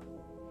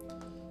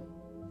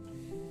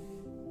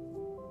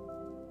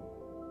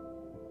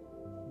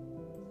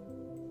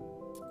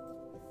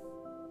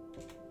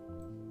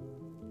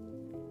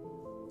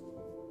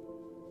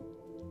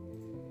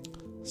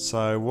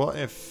 So what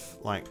if,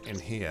 like, in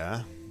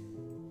here,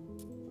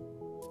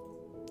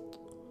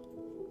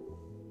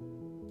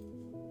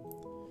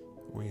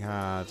 we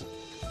had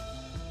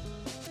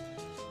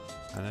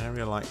an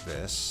area like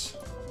this.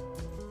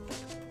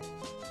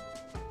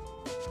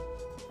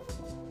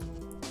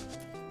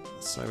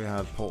 So we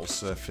had portal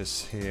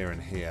surface here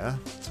and here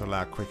to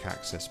allow quick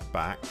access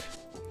back.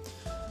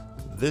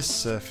 This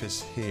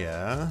surface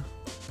here,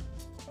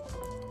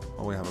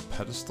 or we have a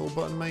pedestal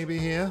button maybe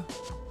here,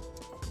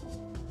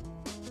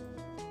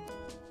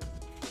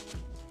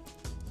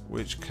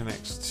 which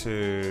connects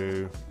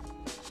to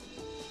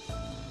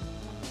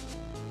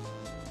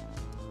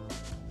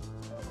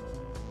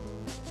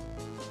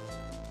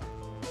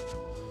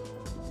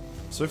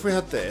so if we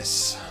had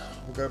this,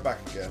 we'll go back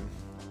again.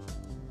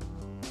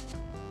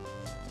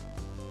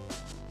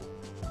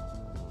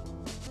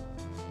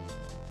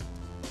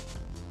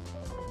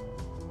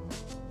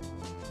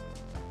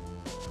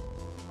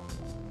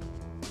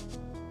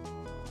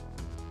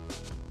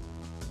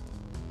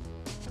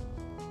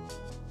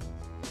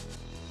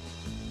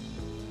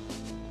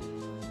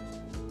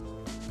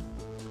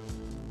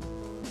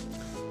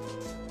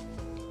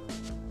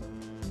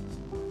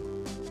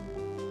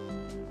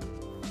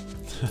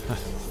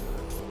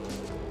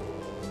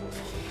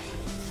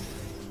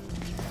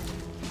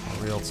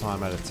 A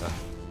real-time editor.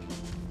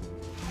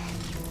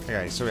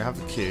 Okay, so we have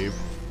the cube.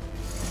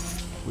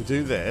 We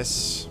do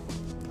this,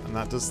 and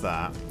that does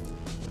that.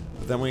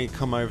 But then we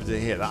come over to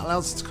here. That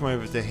allows us to come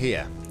over to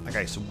here.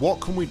 Okay, so what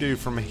can we do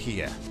from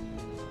here?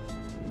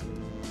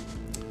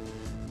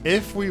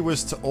 If we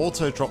was to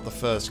auto drop the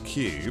first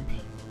cube,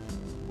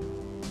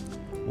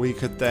 we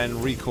could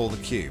then recall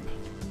the cube.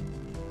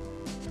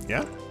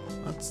 Yeah,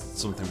 that's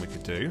something we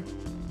could do.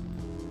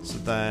 So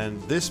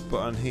then this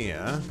button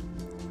here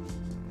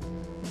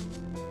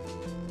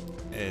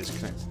is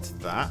connected to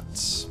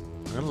that.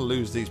 I'm going to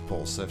lose these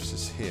portal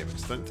surfaces here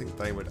because I don't think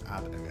they would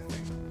add anything.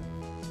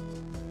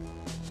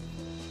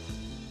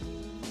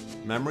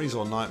 Memories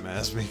or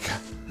nightmares, Mika?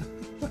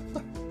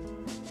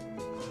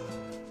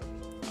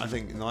 I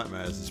think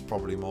nightmares is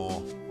probably more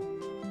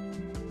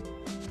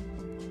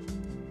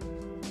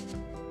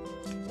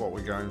what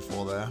we're going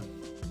for there.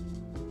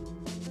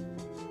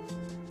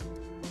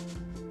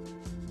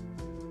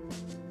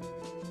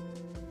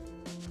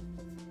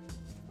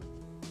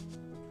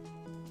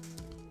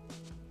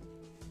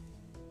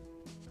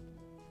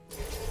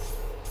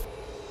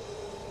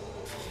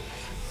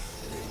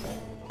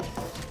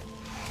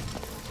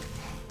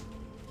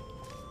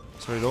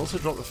 So we'd also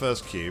drop the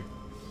first cube.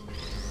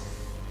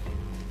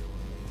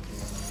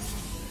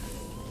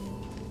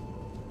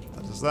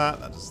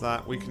 That does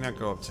that. We can now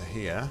go up to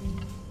here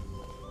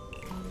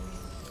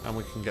and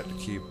we can get the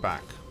cube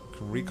back. We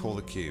can recall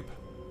the cube.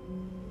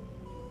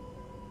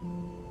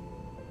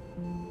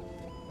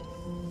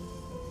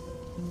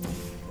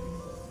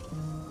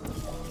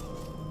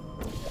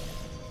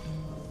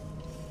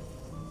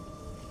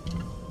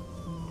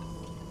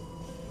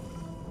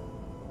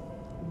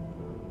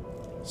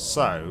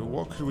 So,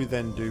 what could we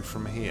then do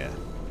from here?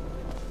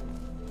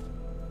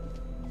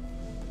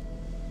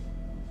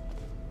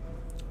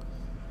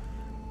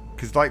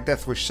 Because like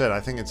Deathwish said,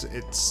 I think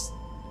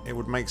it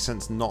would make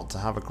sense not to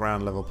have a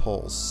ground level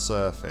portal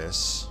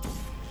surface. You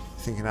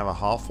think you can have a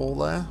half wall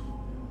there?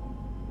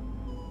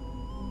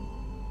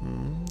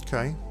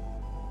 Okay.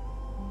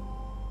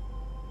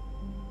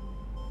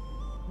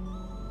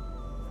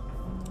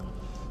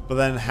 But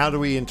then how do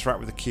we interact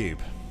with the cube?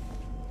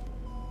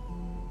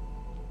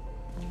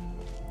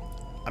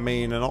 I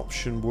mean, an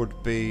option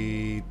would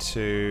be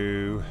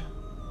to...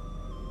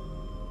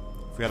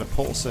 If we had a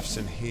portal surface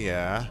in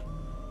here,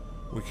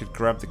 we could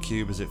grab the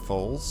cube as it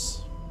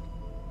falls,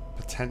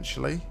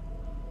 potentially.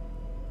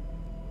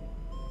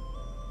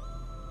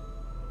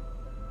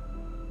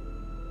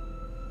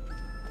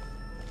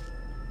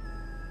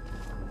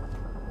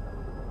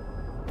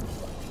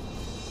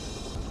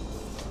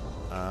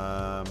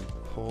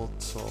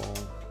 Portal.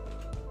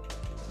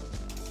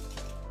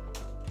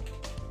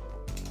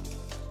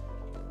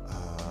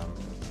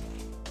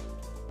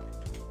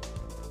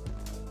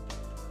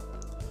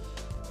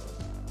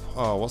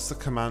 Oh, what's the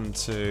command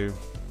to...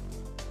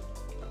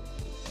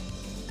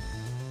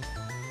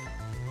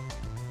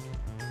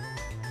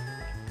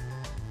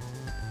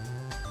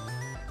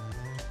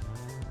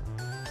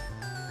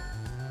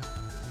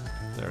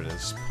 There it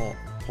is.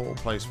 Portal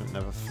placement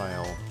never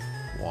fail.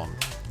 1.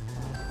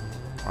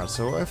 Alright,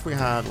 so what if we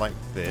had like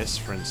this,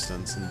 for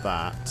instance, and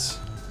that?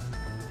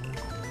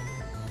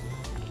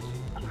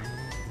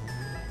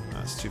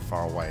 That's too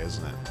far away,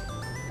 isn't it?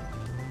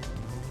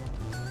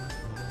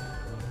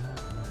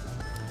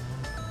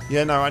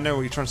 Yeah, no, I know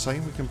what you're trying to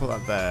say. We can put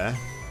that there.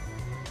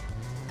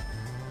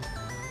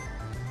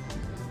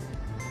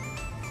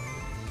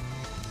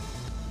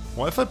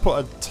 What if I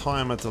put a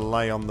timer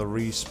delay on the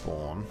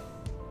respawn?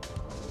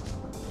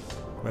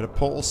 We had a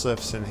portal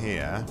surface in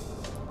here,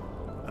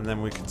 and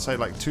then we could say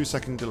like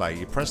 2-second delay.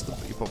 You put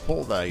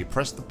portal there, you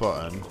press the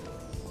button,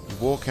 you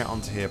walk out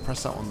onto here,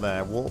 press that one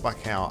there, walk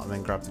back out, and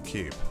then grab the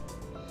cube.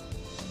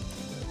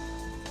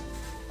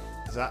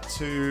 Is that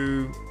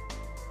too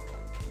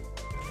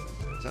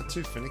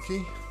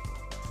finicky?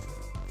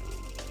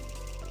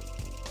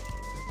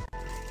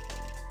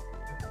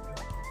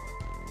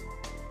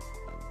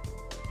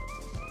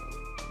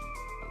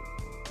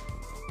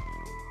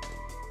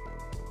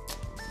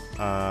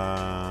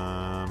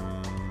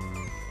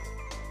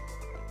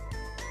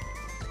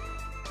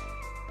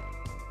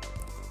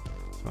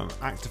 So an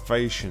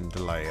activation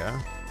delayer,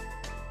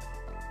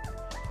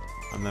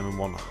 and then we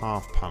want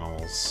half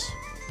panels.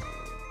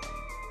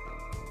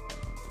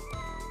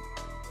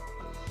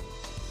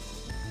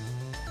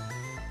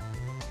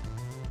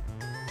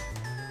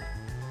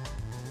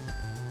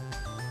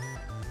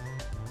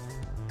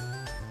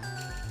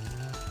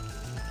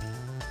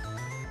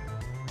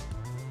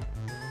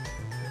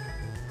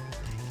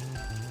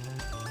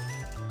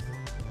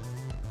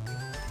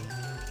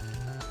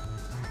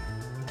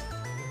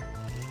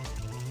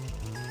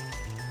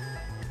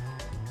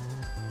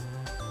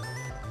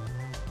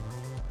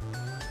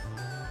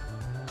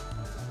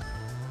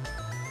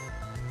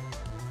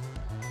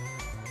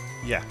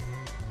 Yeah.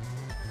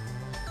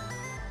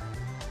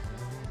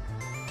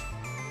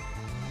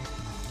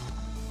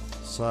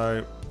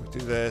 So we do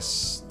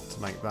this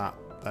to make that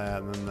there,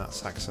 and then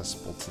that's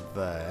accessible to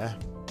there.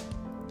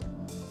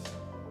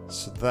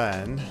 So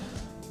then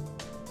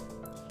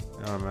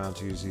we are allowed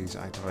to use these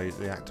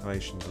the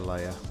activation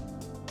delayer.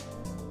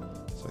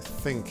 So I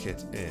think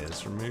it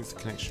is remove the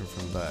connection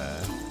from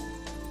there.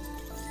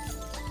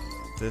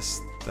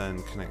 This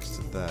then connects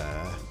to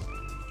there,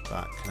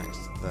 that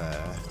connects to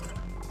there,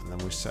 and then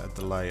we set a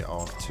delay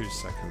of 2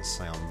 seconds,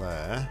 say on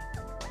there.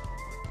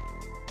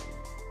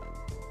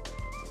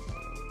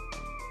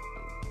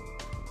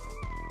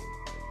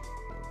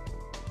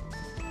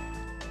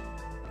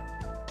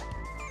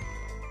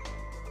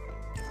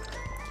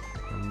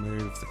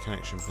 Remove the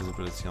connection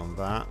visibility on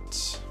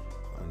that,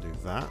 and do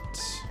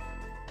that.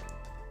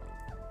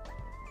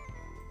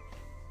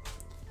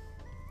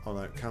 Oh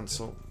no,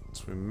 cancel.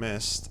 So we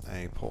missed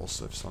a portal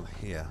surface on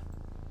here.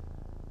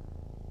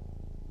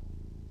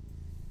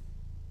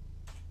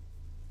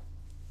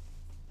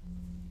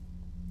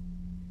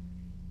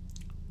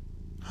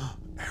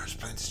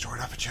 Aerosplane destroyed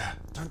aperture.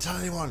 Don't tell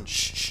anyone.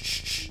 Shh, shh,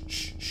 shh,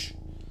 shh, shh.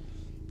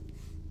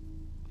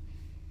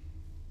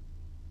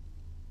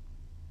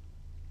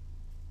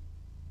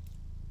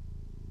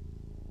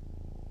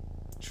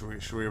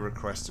 Should we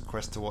request a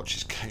quest to watch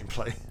his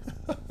gameplay?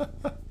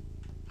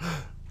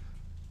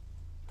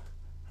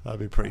 That'd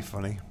be pretty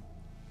funny.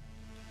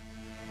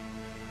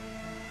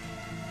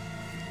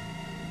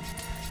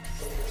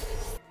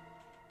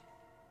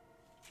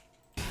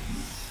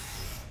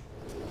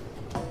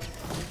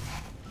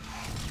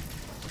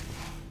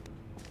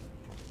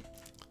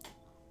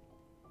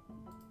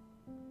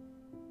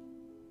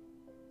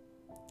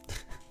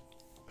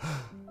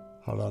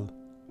 Hold on.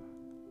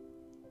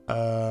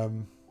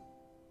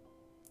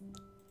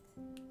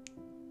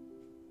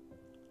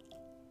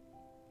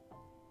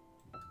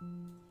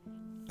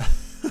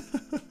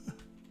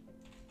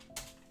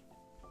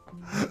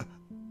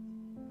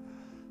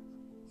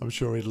 I'm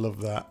sure he'd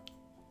love that.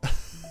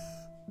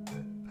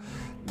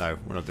 No,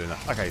 we're not doing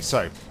that. Okay,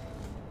 so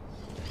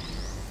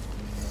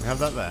we have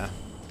that there.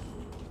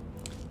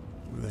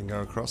 We then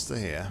go across to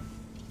here.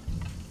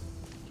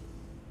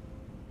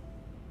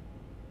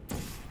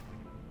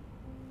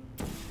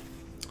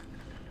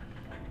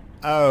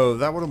 Oh,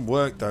 that wouldn't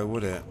work though,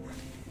 would it?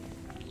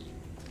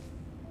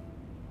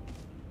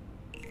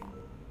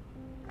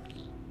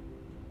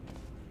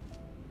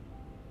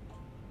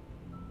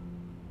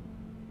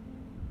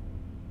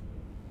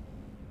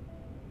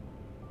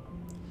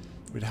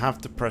 We'd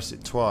have to press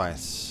it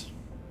twice.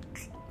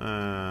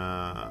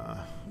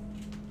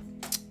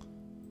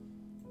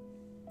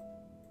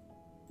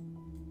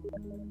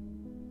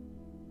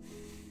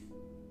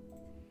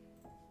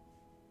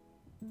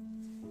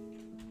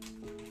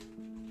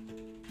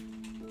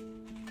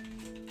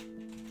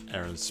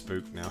 Aaron's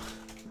spooked now.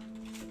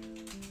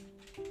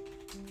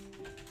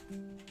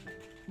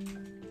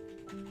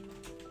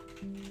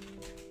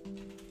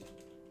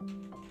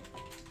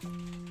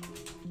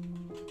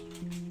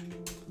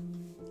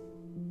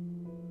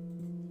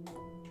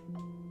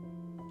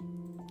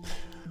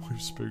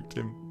 We've spooked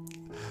him.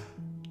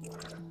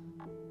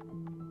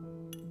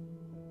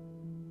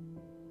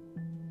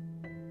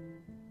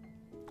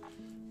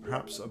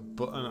 Perhaps a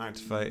button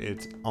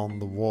activated on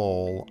the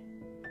wall.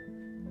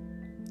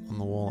 On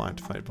the wall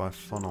activated by a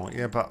funnel.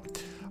 Yeah,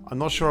 but I'm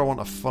not sure I want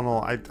a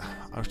funnel. I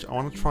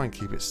want to try and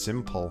keep it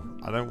simple.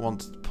 I don't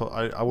want to put...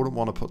 I wouldn't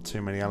want to put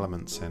too many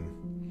elements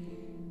in.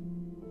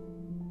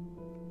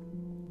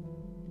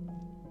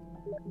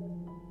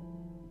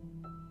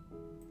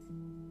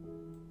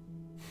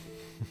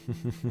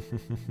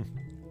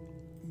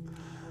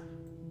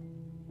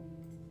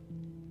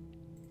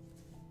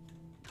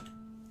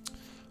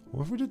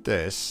 What if we did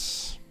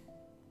this?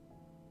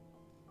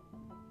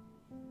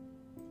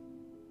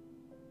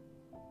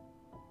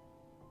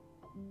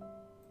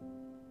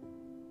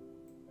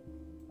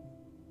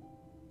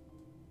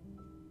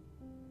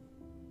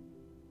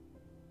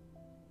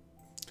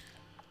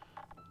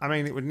 I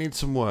mean, it would need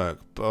some work,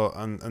 but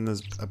and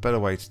there's a better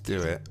way to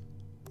do it,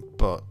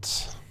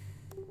 but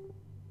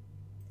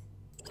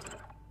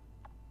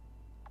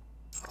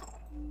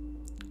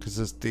because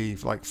there's the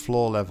like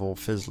floor level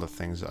fizzler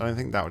things. I don't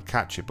think that would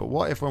catch it. But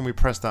what if when we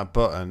press that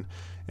button,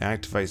 it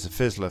activates the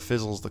fizzler,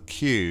 fizzles the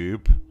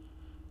cube,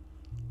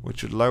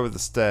 which would lower the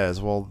stairs.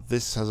 Well,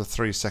 this has a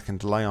 3-second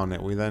delay on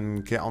it. We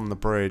then get on the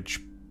bridge,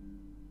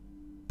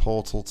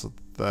 portal to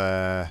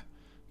there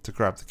to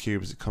grab the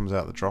cube as it comes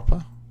out the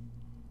dropper.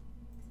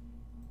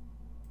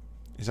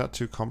 Is that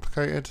too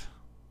complicated?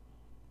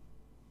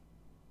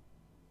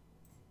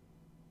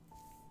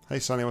 Hey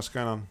Sonny, what's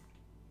going on?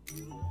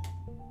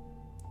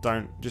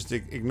 Don't, just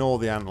ignore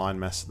the antline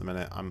mess at the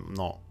minute. I'm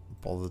not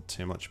bothered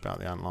too much about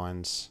the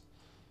antlines.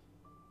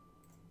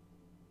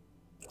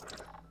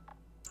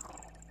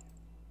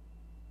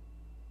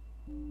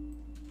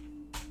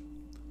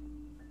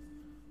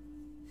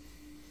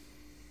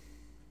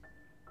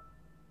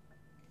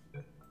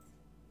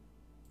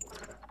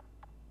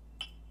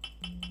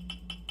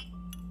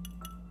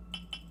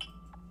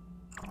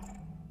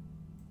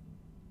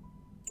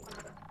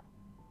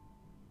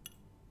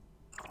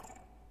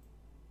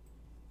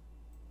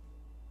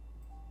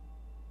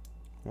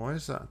 Why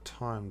is that a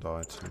timed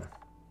item?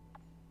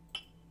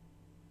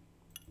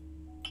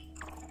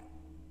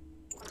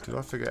 Did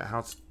I forget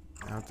how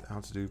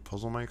to do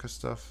Puzzlemaker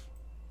stuff?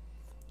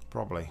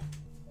 Probably.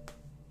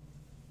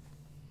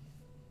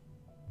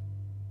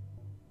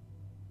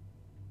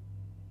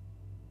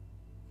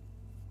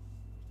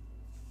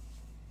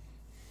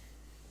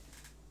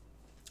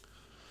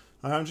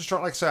 I'm just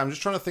trying, like I say, I'm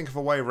just trying to think of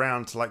a way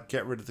around to like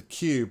get rid of the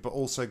cube, but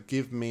also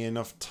give me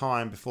enough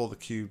time before the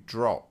cube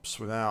drops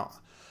without.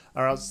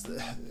 Or else,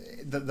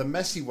 the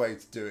messy way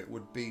to do it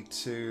would be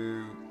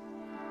to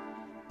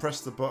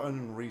press the button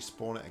and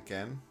respawn it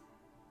again.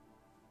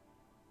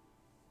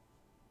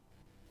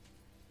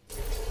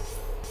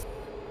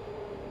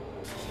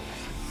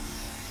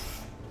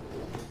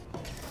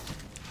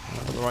 Have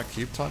I got the right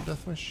cube type,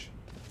 Deathwish?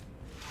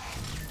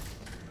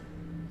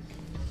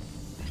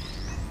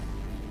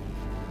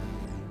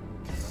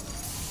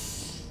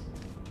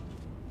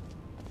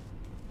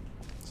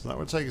 So that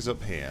would take us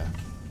up here.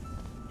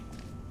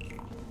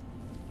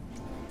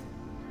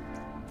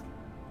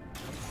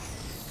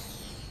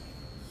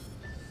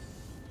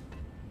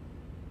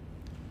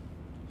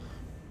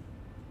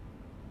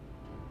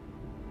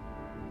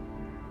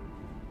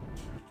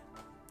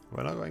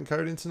 We're not going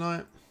coding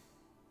tonight?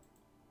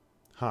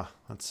 Huh,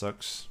 that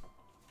sucks.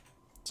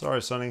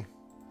 Sorry, Sonny.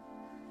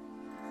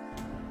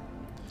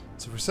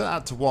 So if we set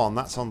that to 1,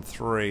 that's on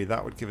 3.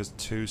 That would give us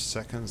 2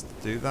 seconds to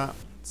do that.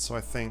 So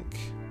I think...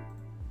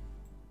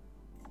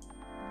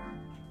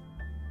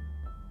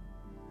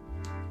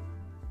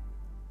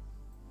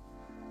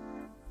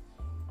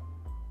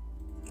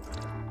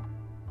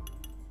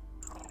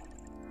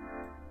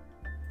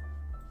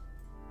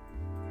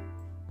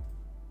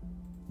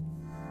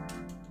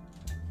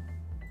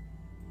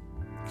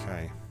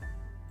 Okay.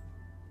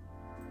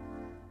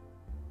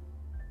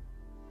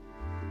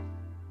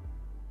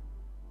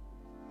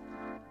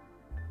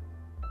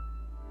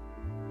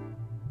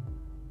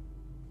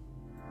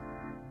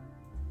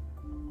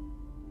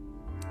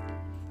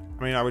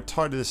 I mean, I would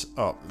tidy this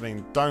up. I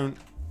mean, don't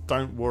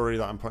worry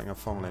that I'm putting a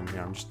funnel in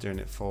here. I'm just doing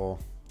it for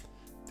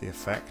the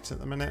effect at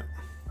the minute.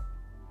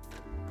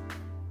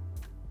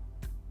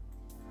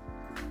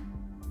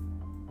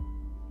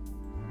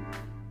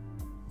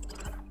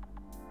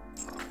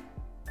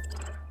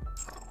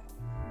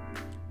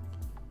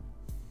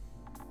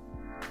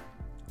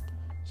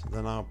 So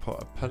then I'll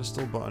put a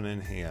pedestal button in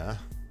here.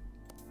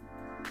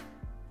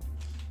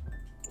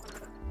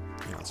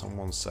 Yeah, it's on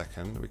 1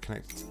 second. We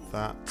connect to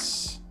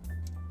that.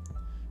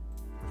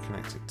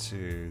 Connect it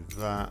to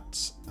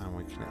that, and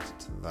we connect it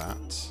to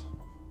that. So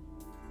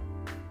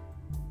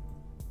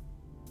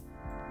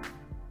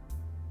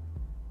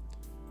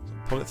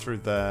pull it through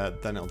there,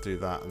 then it'll do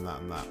that and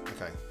that and that.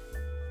 Okay.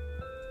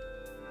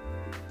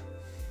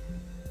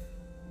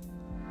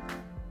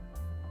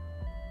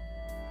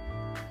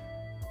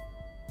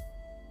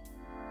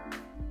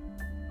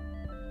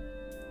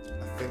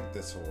 I think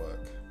this will work.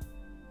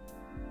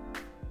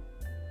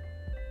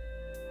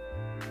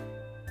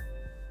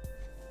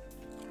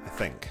 I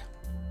think.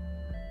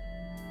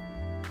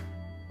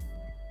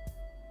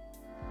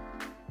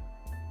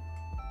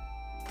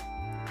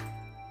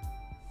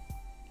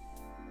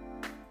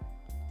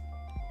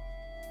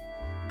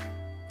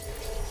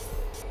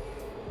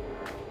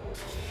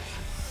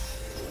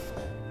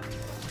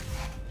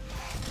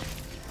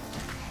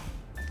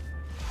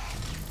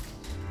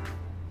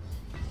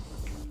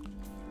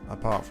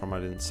 Apart from I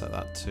didn't set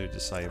that to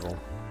disable.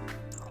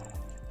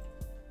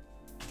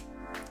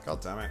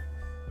 God damn it.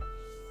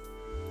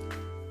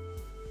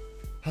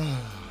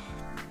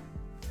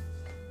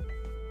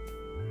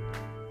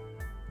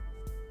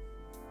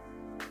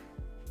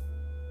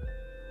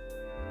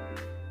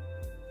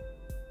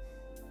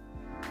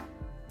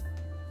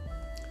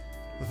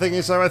 The thing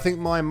is though, I think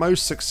my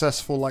most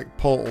successful like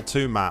Portal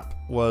 2 map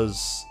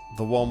was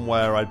the one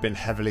where I'd been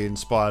heavily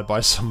inspired by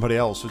somebody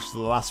else, which is the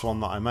last one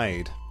that I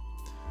made.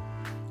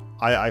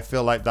 I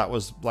feel like that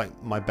was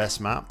like my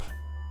best map.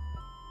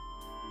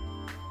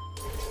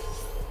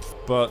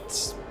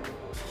 But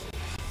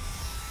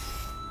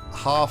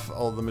half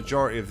or the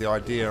majority of the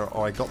idea,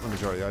 or I got the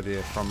majority of the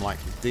idea from like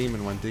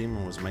Demon when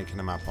Demon was making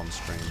a map on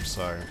stream,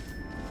 so.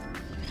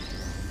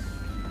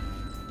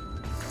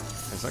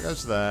 Okay, so that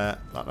goes there,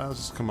 that allows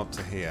us to come up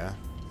to here.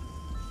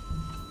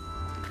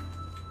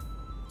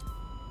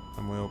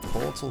 And we'll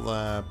portal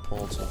there,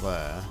 portal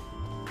there.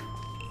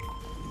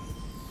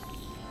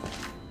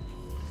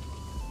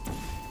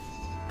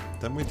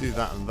 Then we do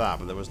that and that,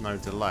 but there was no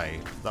delay.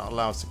 That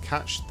allows us to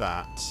catch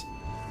that,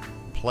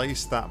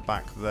 place that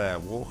back there,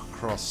 walk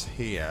across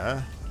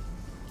here,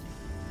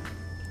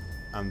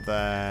 and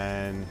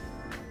then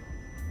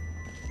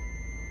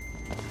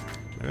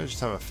maybe I just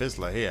have a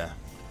fizzler here.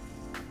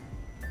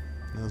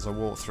 And as I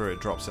walk through,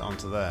 it drops it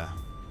onto there.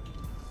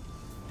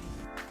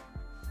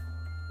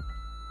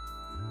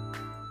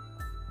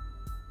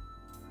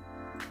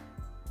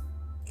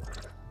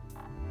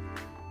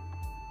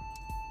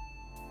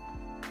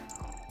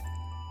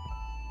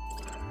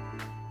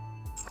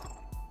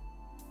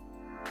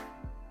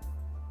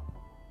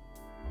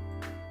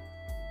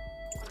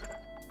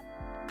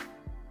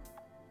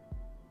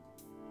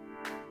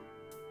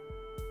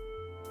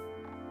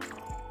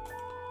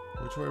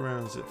 Which way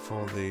around is it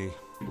for the...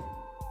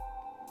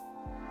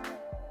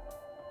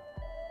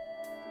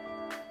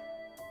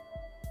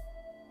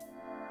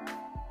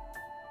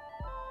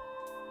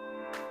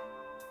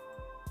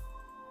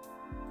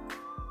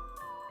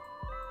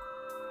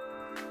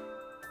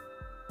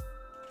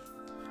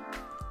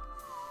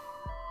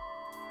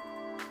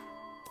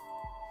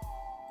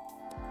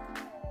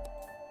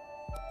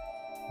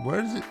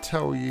 Where does it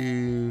tell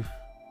you?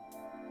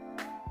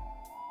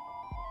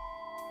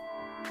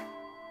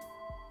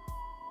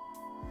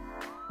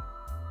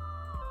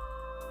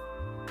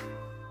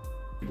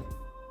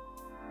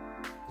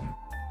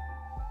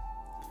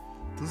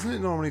 Doesn't it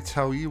normally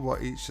tell you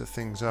what each of the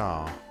things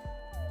are?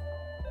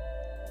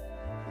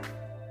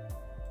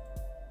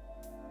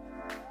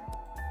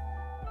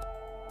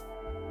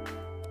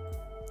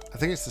 I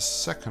think it's the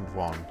second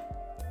one.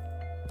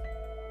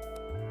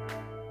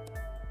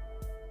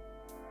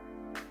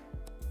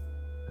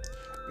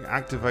 The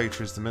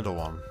activator is the middle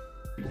one.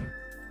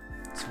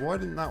 So why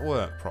didn't that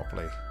work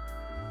properly?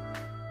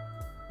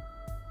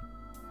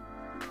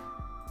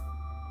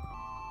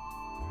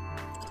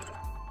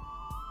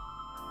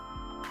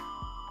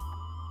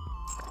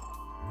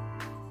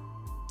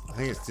 I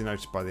think it's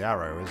denoted by the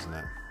arrow, isn't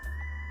it?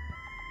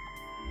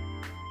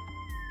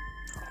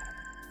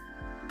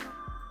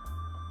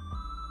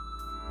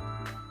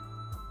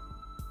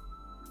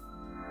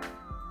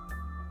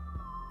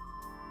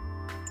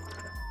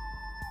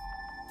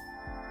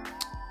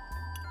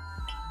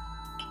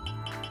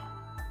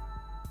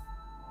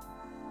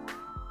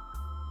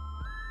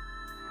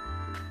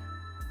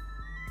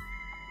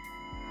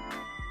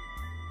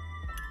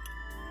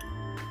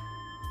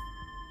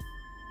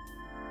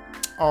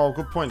 Oh,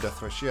 good point,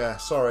 Deathwish. Yeah,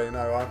 sorry,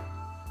 no,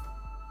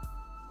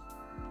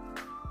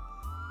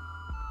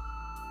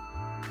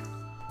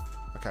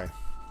 Okay,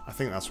 I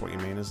think that's what you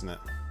mean, isn't it?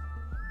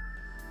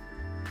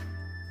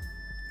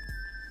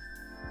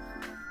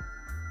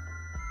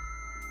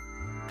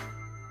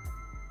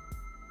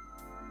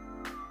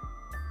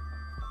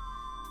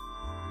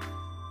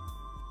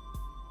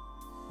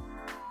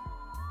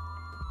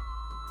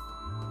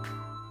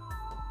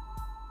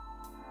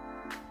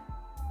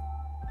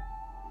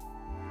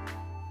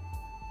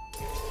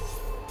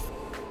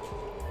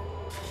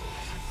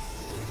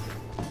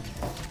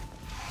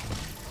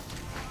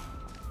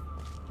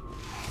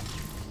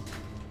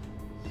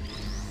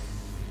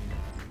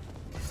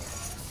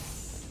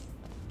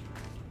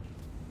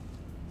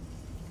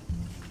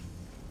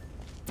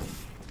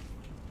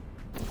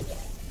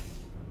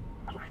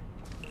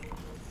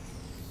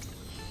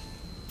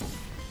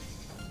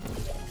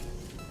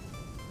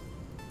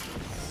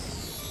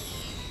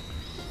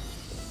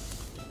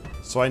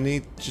 So I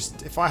need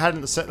just... If I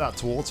hadn't set that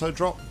to auto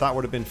drop, that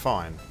would have been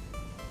fine.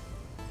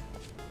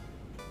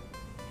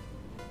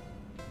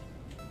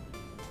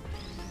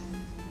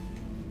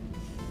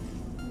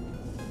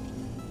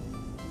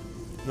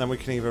 And then we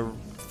can either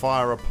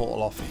fire a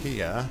portal off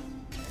here.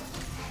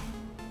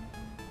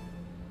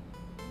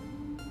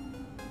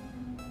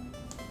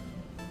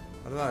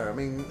 I don't know, I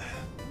mean...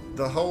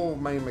 The whole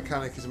main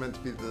mechanic is meant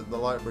to be the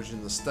light bridge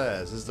and the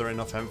stairs. Is there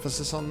enough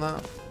emphasis on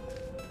that?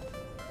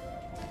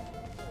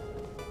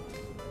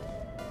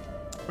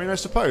 I mean, I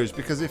suppose,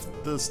 because if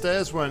the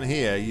stairs weren't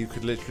here, you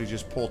could literally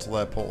just portal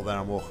there,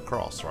 and walk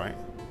across, right?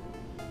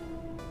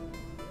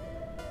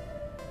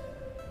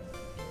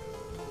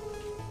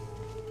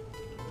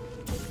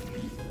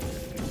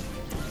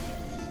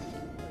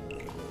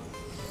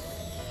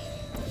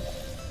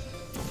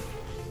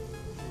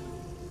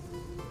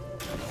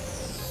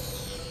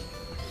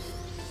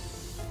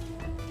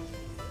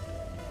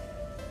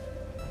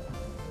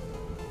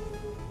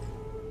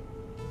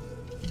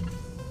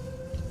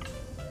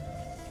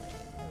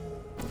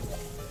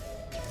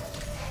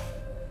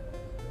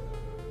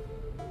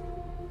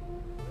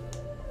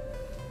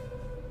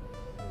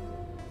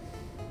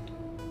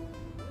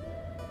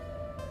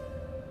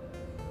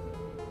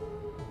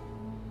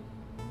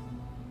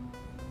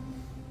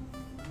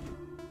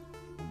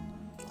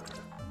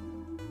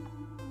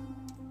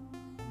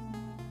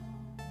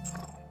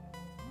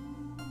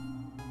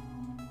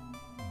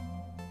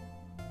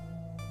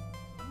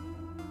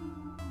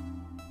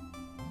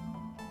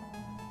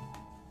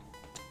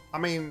 I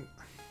mean,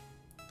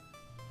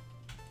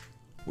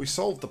 we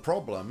solved the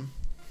problem.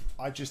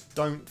 I just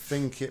don't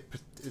think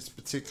it's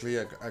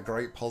particularly a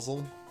great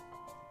puzzle.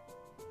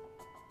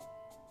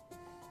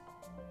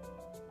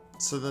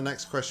 So the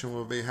next question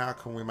will be, how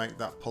can we make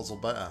that puzzle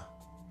better?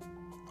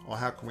 Or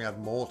how can we add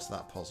more to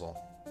that puzzle?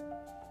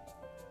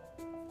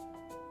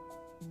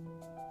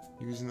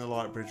 Using the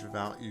light bridge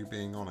without you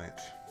being on it.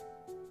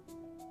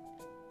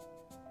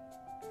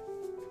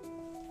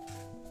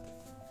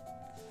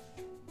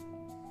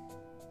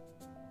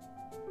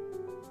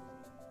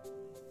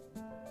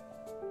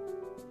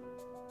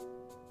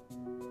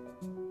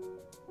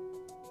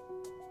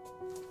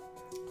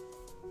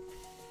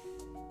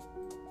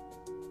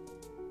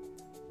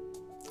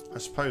 I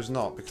suppose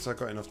not, because I've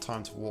got enough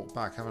time to walk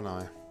back, haven't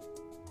I?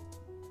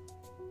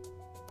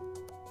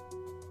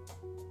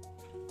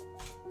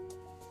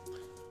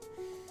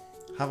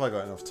 Have I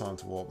got enough time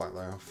to walk back though?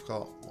 I've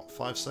got, what,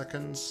 5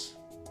 seconds?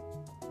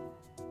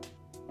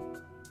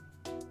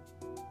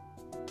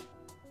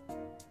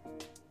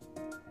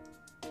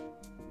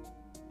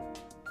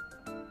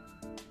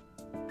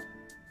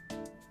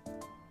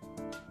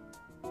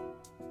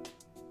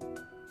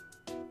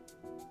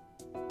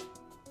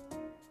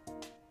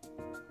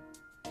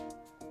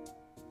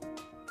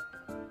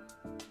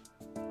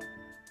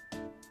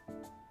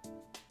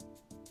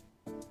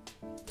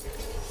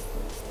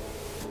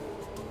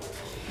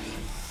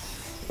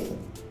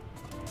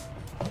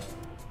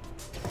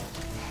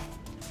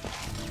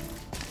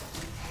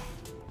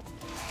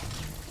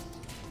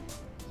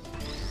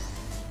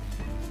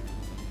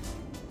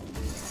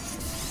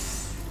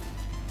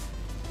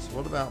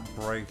 about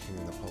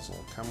breaking the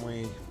puzzle? Can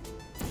we...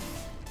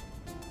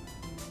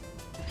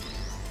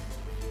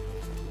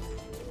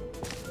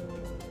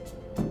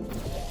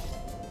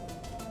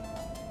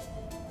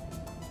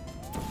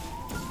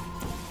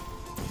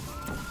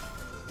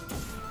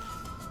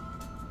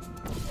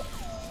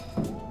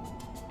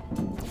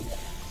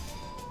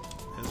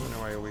 Is there any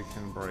way we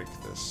can break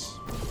this?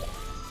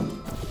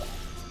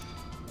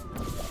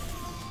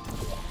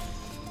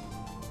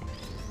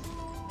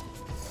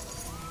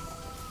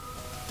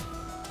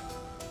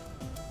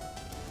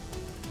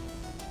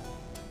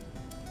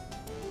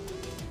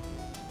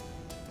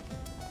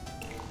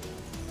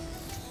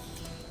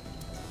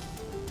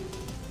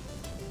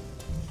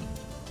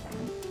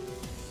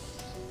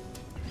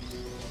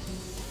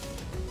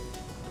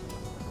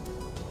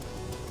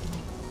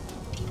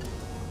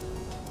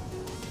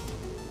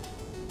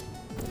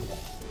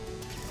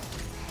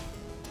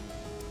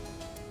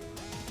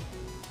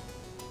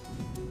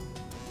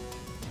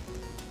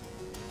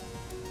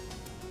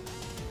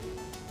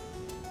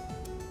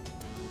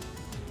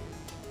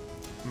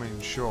 I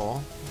mean,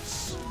 sure,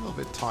 it's a little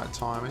bit tight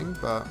timing,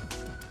 but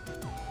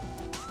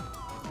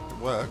it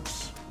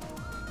works.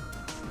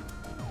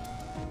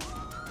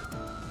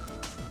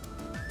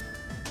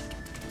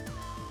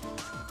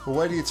 Well,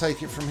 where do you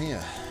take it from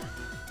here?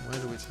 Where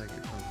do we take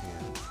it from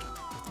here?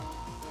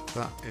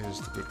 That is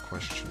the good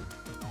question.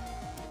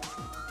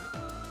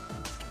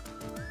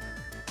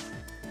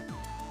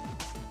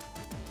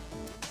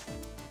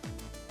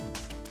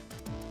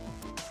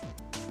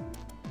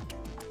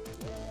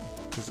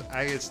 Because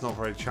A, it's not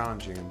very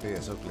challenging, and B,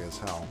 it's ugly as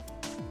hell.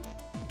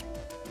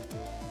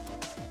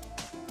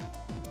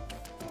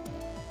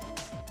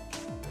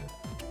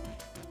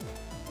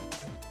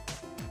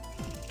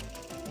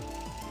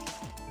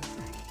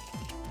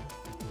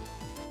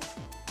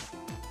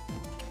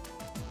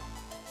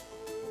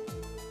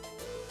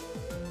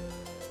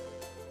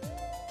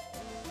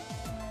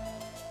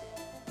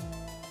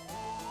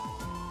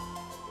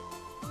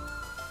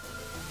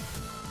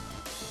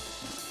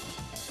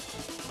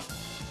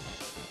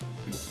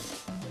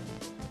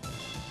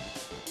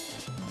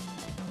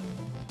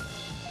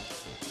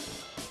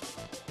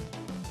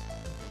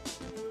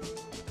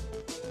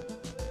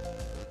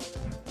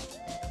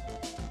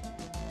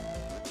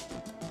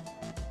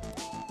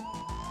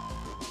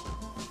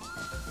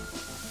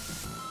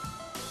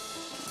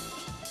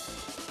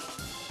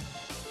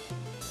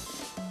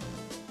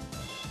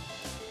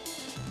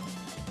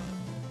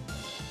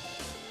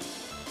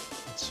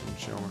 Some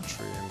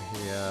geometry in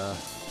here.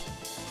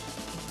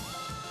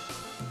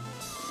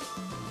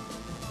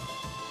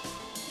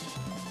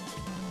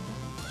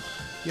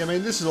 Yeah, I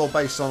mean, this is all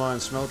based on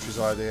IronSmeltry's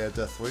idea,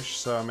 Deathwish,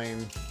 so I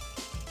mean...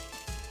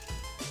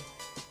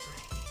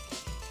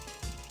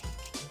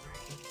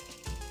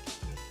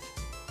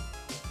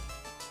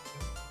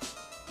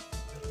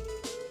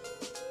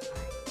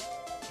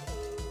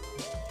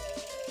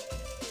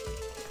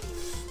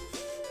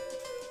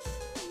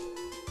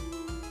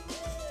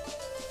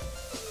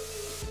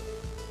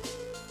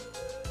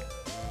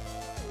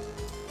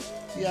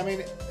 Yeah, I mean,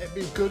 it'd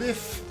be good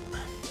if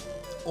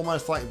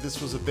almost like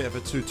this was a bit of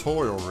a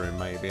tutorial room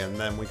maybe, and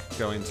then we could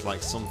go into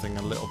like something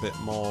a little bit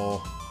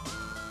more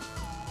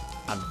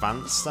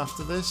advanced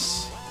after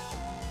this.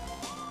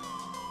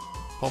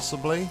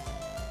 Possibly.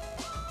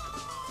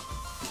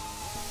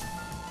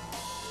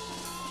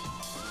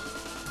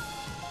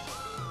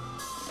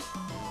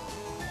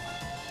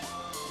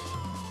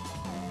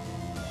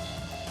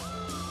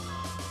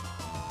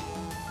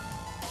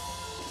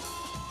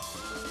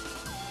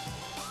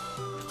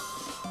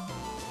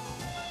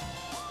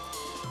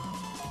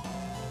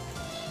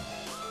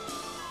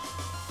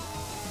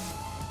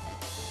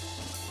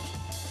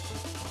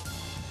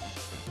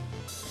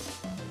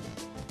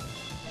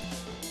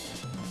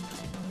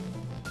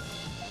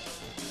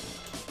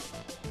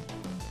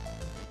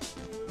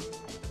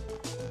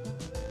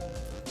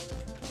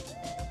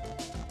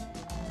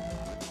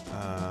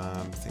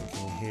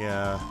 Thinking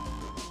here.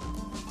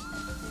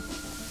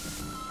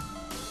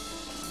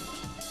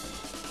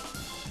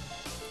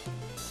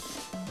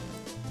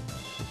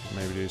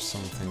 Maybe do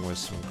something with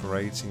some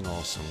grating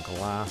or some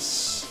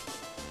glass.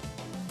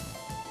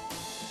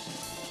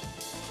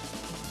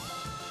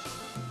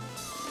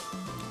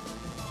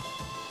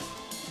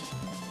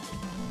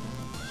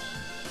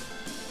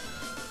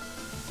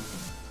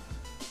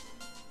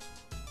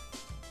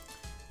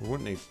 We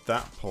wouldn't need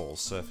that pole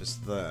surface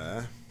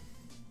there.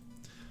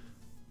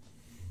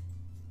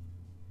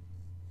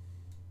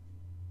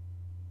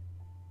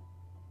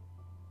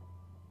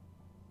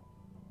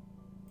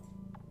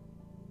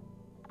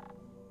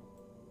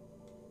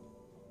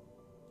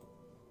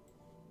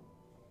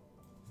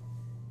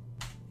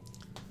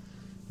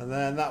 And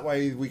then that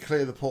way we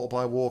clear the portal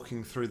by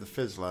walking through the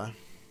fizzler.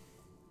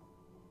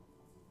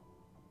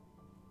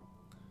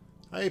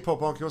 Hey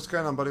Pop Monkey, what's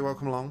going on, buddy?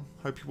 Welcome along.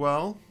 Hope you're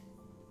well.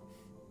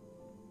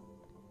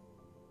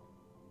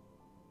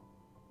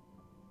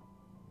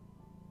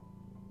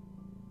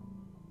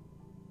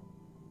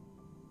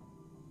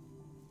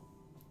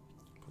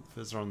 Put the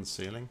fizzler on the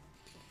ceiling.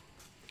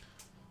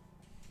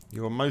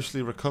 You're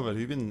mostly recovered.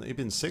 You've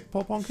been sick,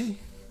 poor Ponky?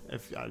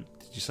 If did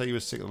you say you were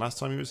sick the last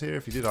time you was here?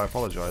 If you did, I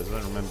apologise. I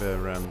don't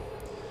remember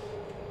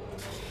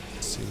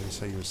seeing you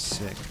say you were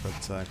sick, but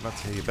glad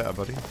to hear you're better,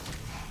 buddy.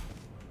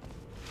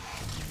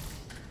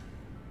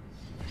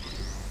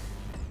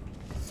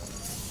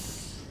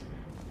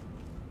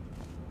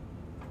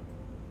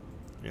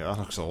 Yeah, that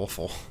looks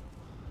awful.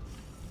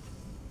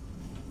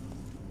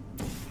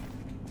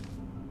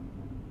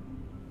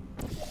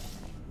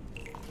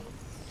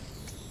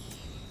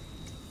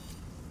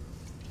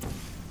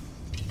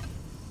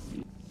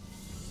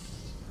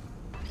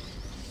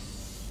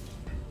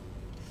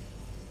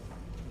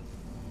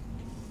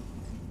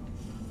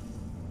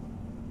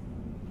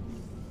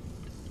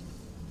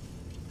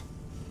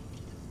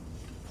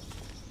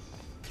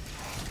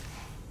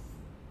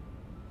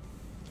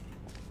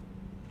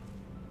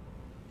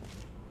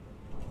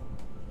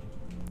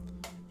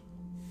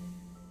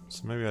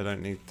 So maybe I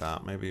don't need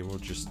that. Maybe we'll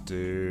just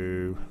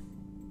do...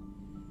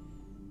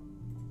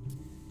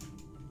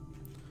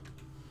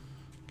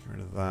 Get rid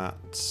of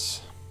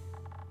that.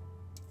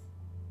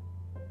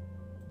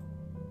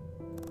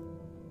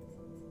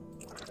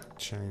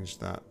 Change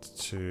that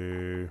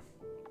to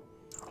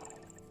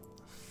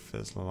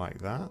fizzler like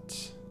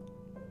that.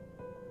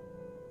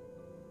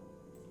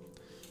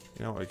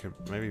 You know what, we could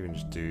maybe even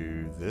just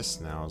do this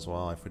now as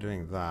well. If we're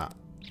doing that,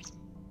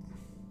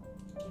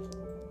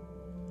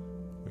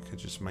 we could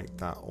just make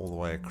that all the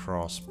way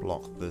across,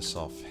 block this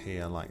off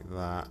here like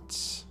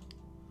that.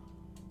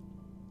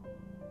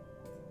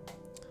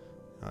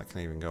 That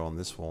can even go on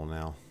this wall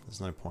now. There's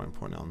no point in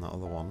putting it on that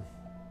other one.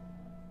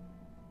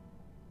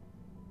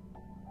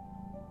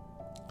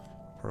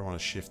 Probably want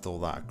to shift all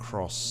that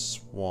across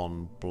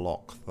one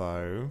block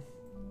though.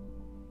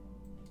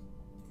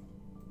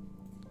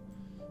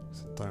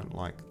 I don't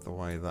like the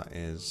way that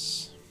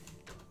is.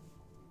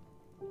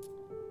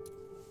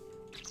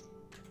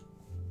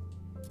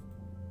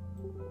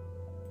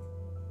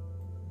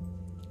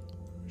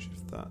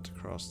 Shift that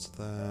across to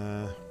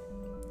there.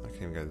 I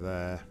can even go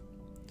there.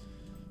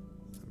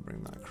 And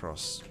bring that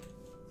across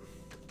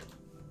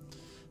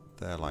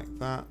there like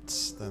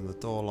that. Then the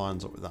door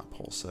lines up with that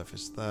pole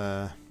surface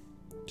there.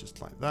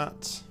 Just like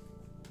that.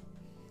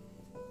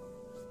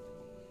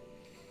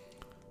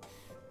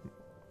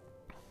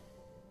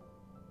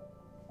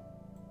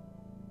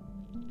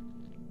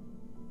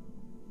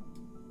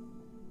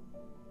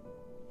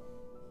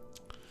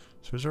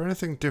 So is there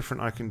anything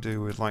different I can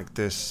do with like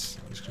this?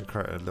 I'm just going to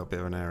create a little bit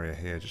of an area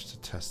here just to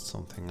test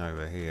something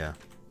over here.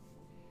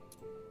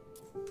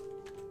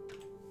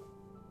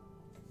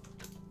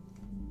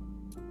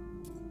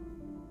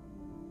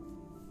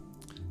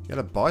 You had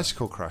a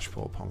bicycle crash,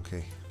 poor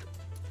Ponky.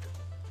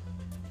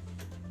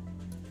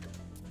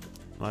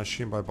 And I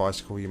assume by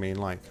bicycle you mean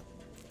like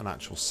an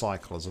actual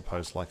cycle as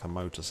opposed to like a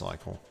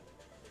motorcycle.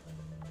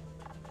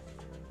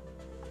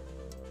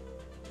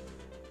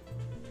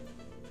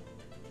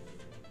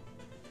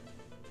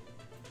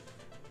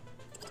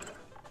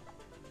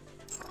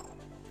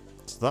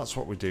 So that's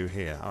what we do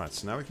here. Alright,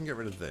 so now we can get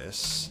rid of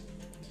this.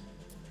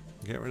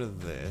 Get rid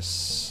of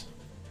this.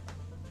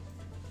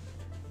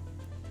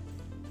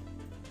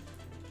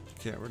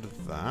 Get rid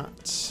of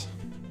that.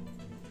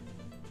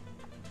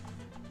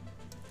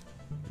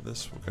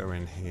 This will go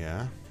in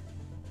here.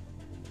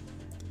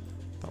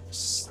 That will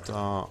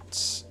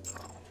start...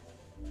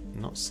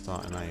 Not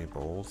start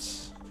enabled.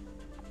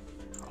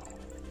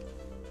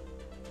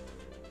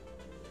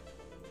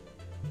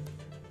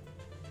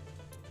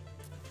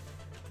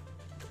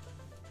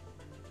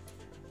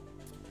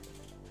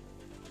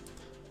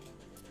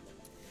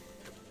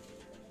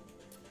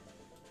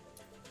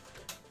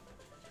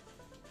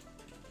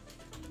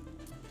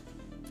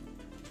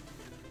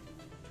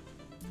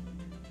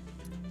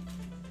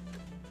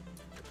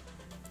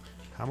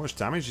 How much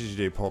damage did you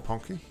do, poor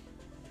Ponky?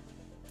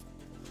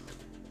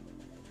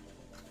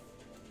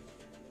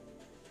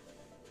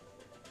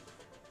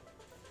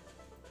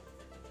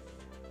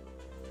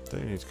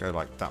 Don't need to go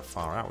like that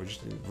far out. We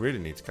just really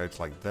need to go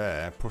to like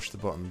there. Push the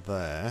button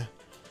there.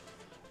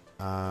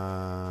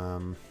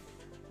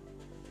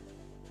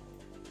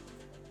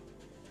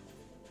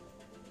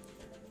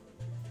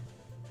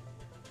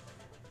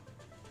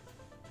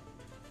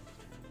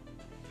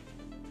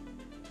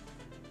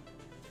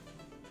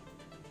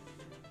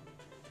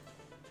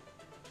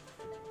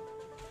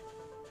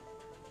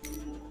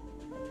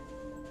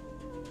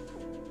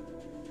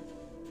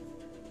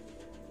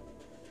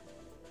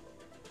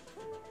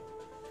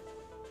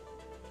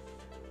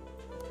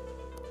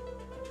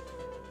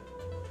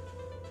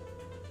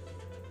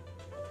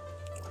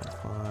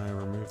 I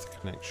remove the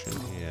connection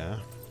here.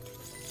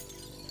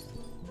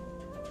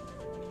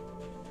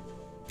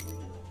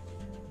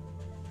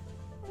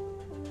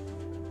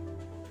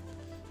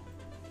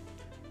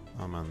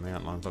 Oh man, the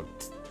outlines look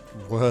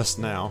worse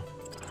now.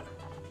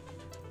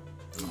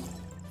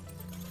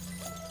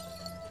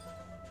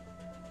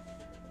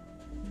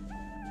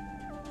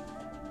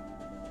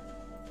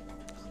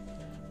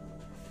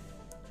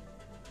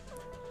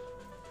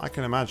 I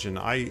can imagine.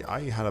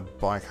 I had a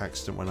bike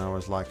accident when I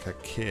was like a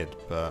kid,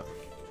 but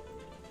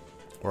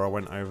where I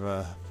went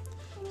over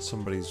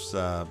somebody's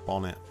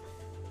bonnet.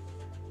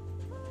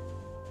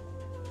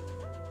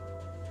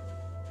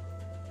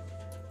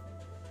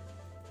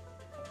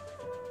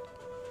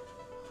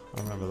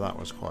 I remember that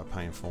was quite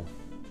painful.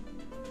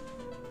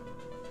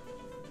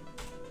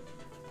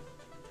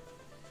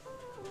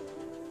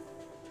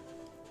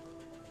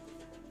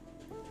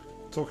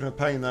 Talking of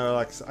pain though,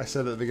 like I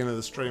said at the beginning of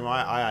the stream,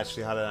 I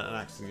actually had an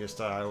accident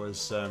yesterday. I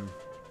was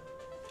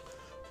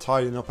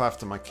tidying up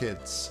after my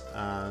kids,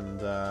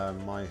 and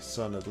my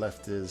son had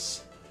left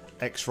his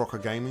X-Rocker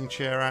gaming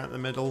chair out in the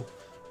middle,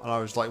 and I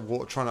was like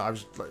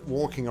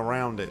walking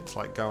around it to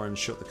like go and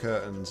shut the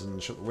curtains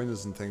and shut the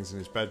windows and things in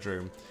his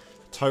bedroom.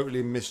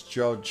 Totally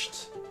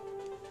misjudged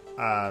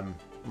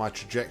my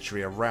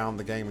trajectory around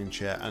the gaming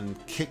chair and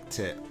kicked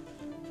it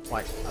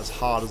like as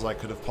hard as I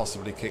could have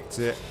possibly kicked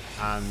it,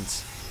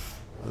 and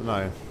I don't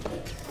know,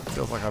 it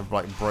feels like I've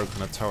like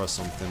broken a toe or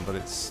something, but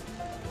it's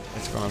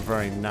got a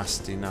very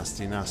nasty,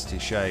 nasty, nasty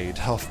shade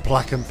of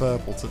black and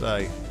purple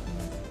today.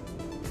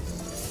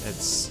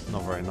 It's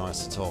not very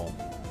nice at all.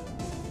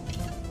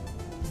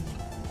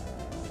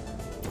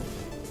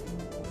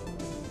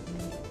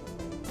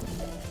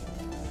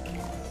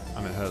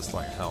 And it hurts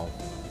like hell.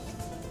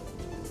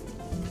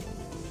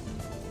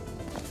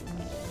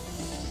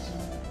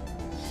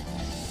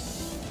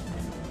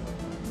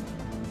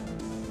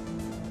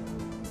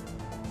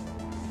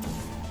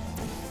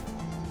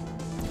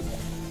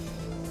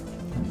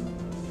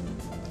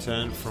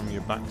 Turned from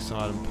your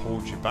backside and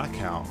pulled you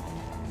back out.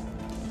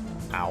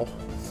 Ow.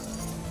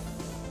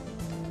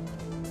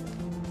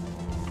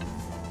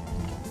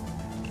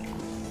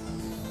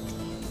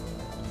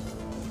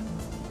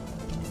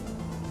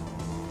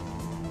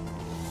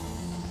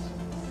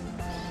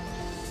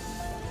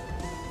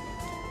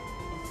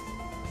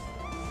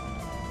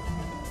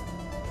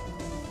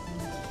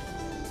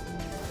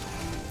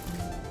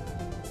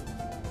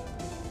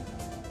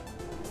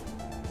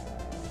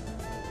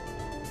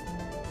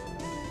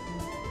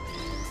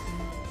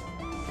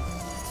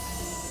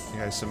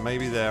 Okay, so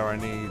maybe there I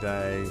need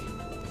a...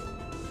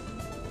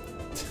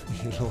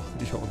 you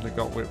only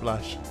got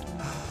whiplash.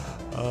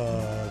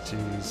 Oh,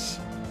 jeez.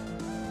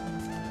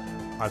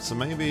 Alright, so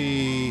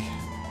maybe...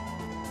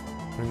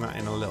 bring that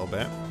in a little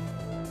bit.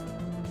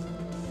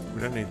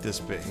 We don't need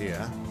this bit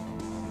here.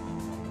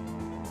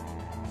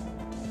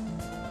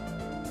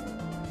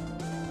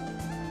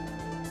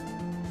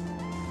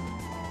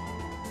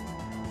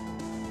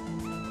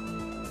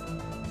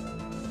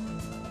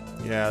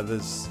 Yeah,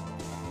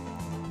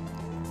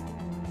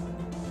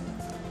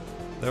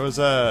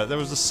 There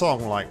was a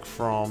song like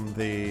from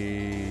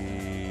the...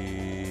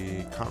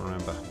 can't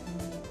remember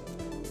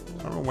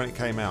when it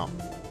came out.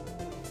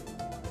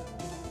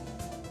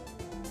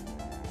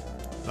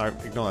 No,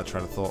 ignore that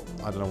train of thought.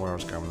 I don't know where I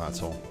was going with that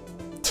at all.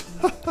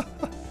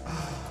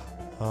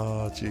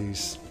 Oh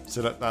jeez.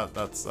 So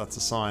that's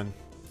a sign.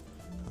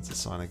 That's a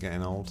sign of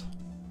getting old.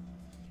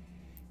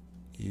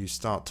 You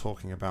start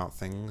talking about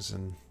things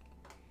and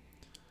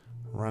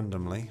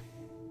randomly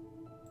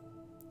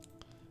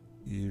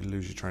you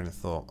lose your train of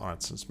thought.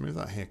 Alright, so let's move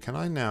that here. Can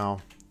I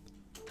now...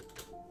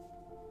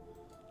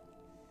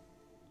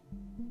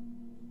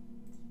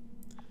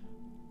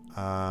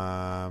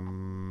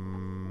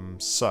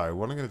 so,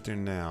 what I'm going to do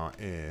now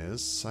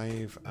is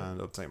save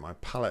and update my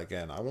palette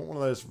again. I want one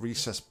of those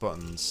recess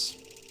buttons.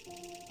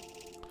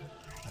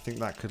 I think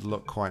that could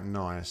look quite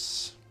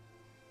nice.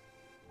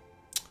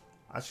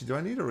 Actually, do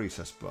I need a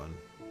recess button?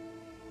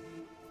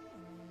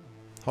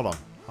 Hold on.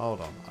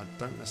 Hold on, I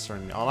don't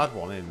necessarily... I'll add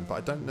one in, but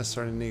I don't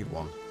necessarily need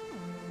one.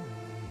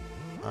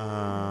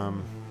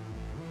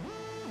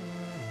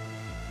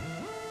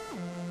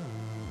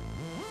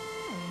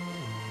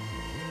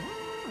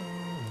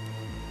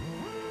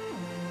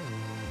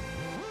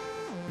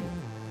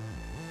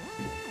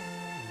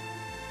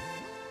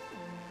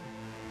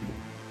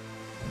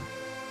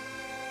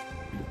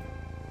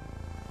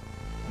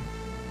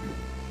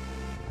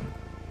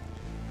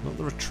 Not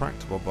the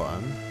retractable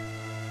button.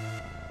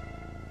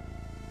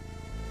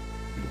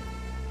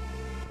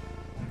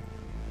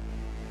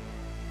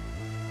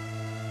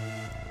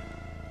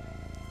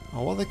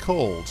 Oh, what are they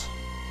called?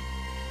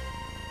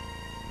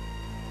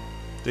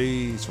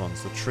 These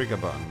ones, the trigger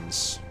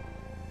buttons.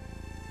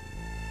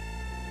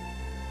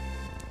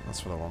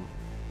 That's what I want.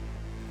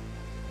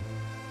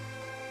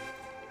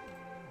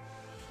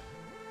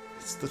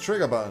 It's the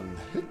trigger button.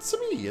 It's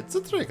me, it's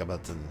a trigger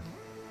button.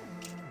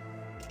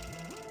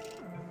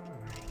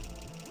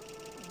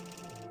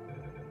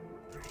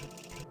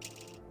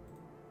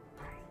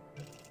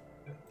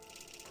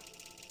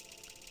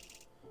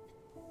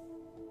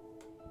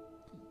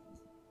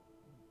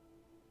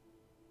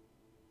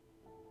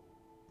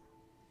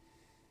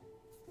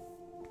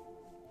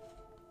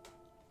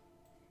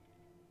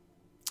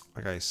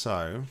 Okay,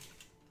 so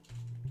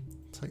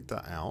take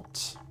that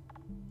out,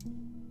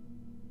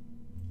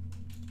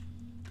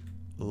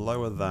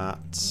 lower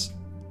that,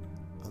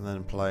 and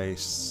then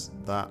place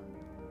that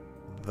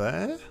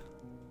there,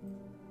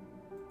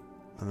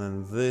 and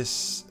then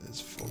this is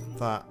for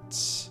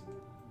that,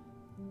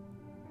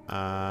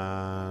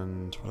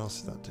 And what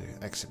else did that do?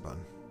 Exit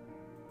button.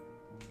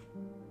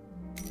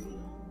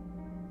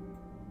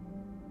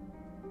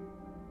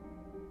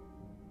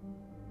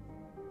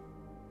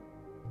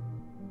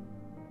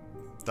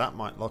 That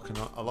might look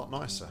a lot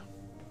nicer.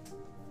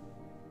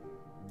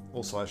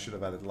 Also, I should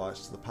have added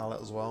lights to the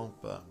palette as well,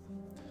 but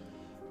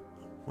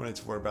we don't need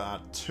to worry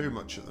about that too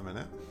much at the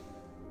minute.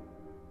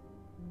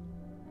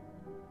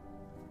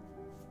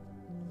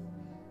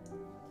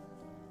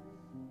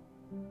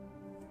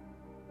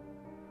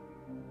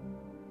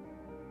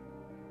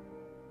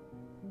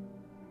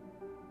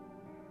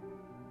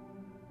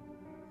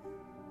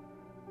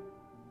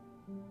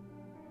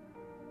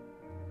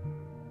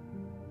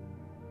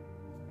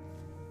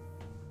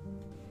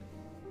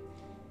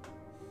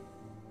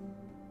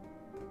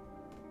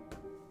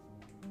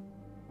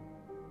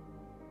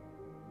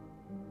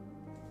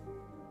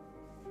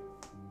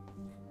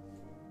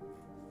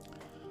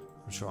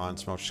 I'm sure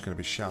IronSmeltry is going to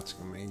be shouting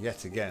at me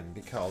yet again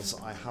because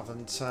I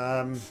haven't,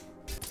 I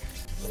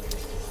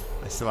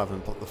still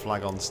haven't put the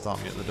flag on start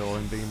me at the door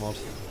in BMod.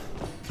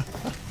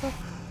 Oh,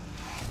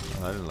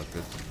 that didn't look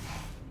good.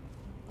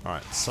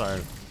 Alright, so...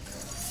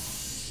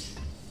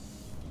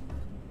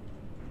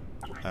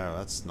 Oh,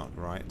 that's not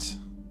right.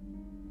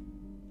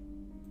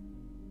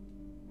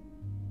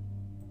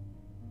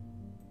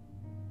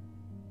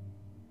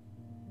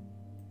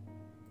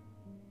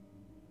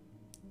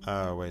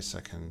 Oh, wait a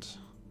second.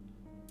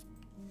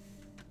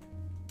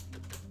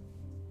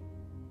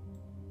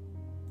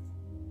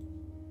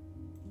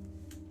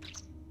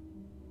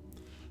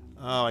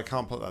 Oh, I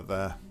can't put that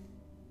there.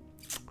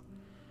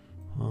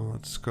 Well,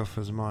 that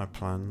scuffers my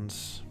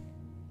plans.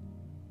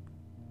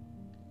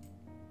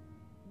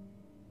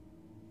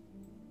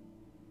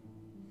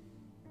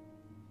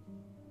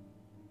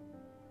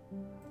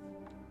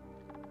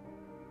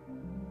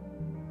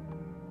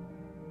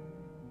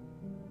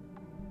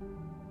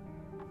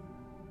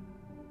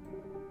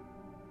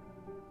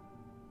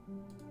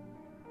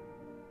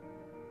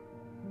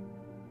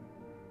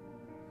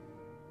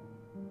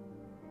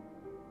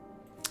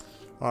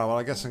 Alright, well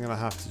I guess I'm going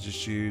to have to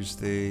just use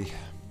a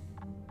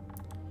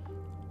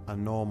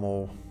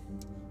normal...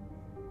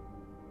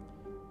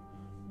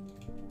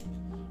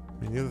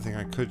 I mean, the other thing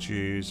I could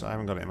use, I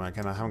haven't got it in my,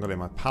 again, I haven't got it in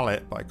my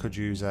palette, but I could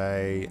use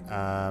a...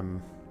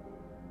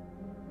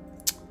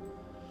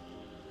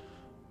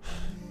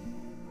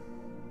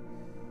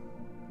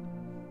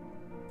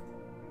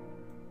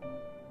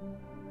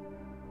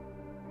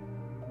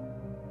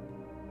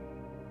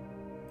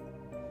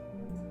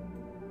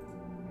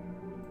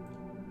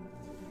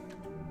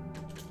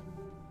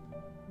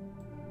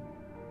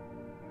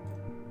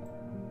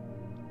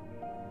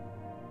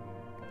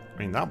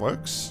 I mean, that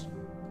works.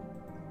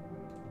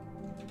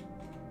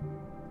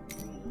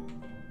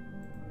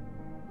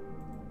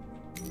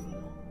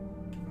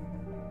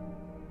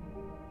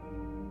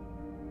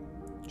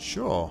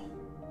 Sure.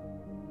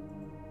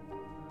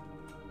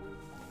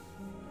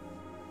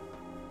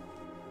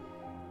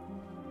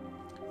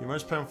 Your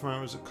most painful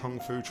moment was at Kung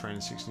Fu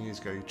training 16 years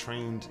ago. You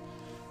trained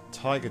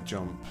tiger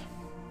jump.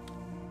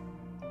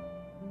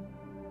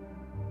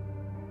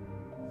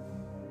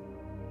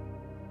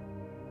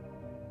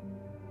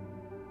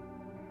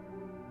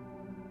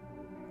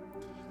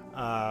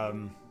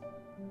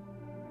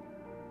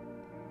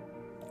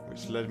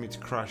 Which led me to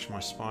crash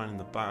my spine in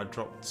the back. I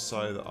dropped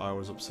so that I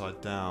was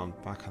upside down.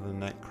 Back of the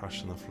neck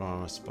crashed on the floor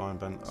and my spine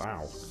bent.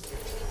 Ow.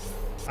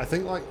 I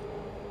think like...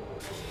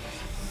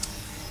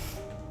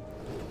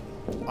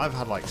 I've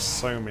had like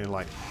so many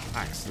like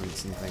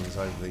accidents and things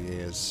over the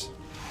years.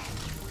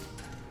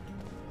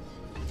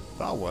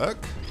 That'll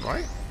work,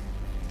 right?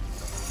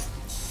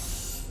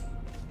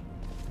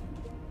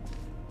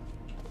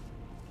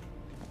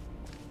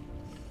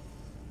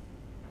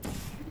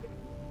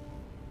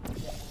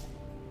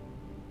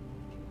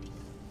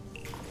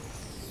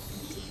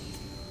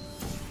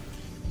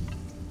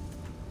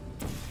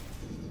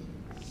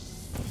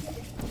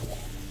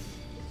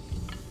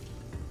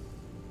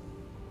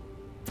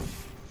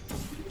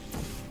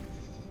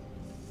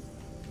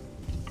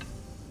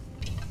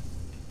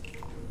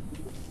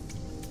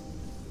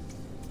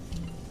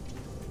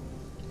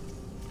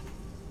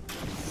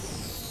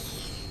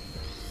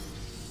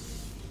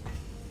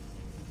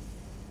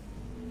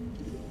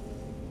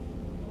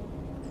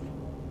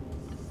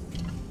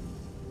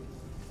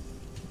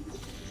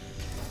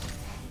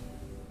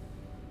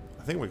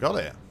 I think we got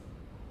it.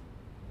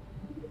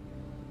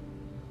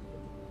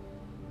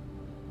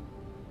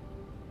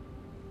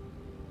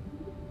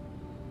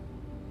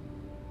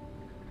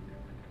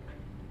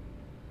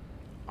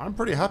 I'm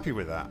pretty happy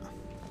with that.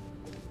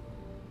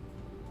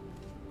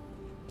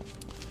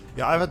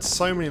 Yeah, I've had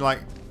so many like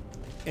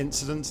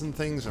incidents and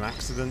things and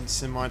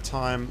accidents in my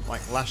time.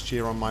 Like last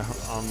year on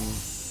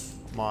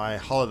my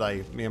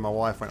holiday, me and my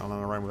wife went on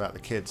our own without the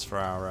kids for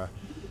our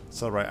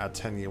celebrate our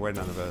 10-year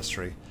wedding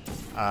anniversary.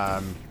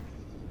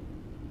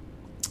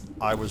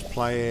 I was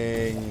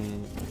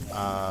playing,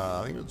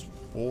 I think it was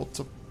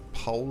water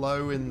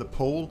polo in the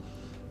pool,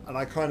 and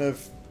I kind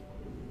of,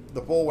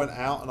 the ball went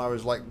out and I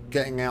was like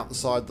getting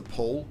outside the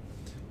pool,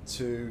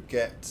 to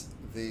get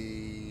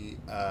the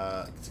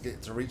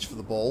to reach for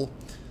the ball.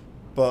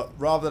 But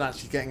rather than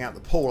actually getting out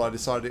the pool, I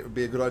decided it would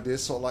be a good idea to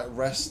sort of like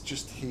rest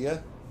just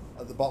here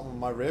at the bottom of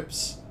my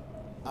ribs.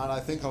 And I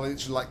think I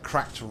literally like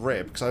cracked a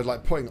rib because I was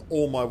like putting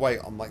all my weight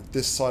on like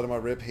this side of my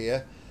rib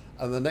here.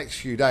 And the next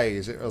few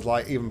days it was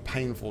like even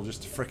painful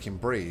just to freaking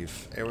breathe.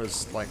 It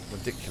was like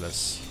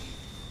ridiculous.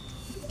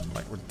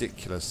 Like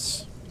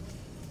ridiculous.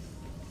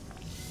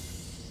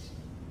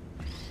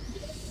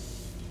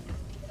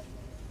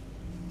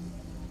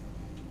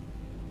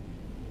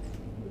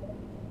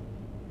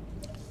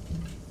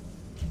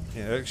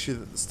 Yeah, actually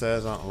that the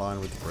stairs aren't aligned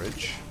with the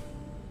bridge.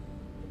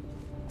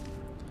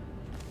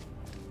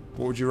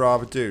 What would you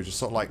rather do? Just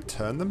sort of like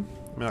turn them?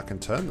 I mean, I can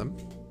turn them.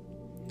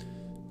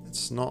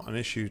 It's not an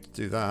issue to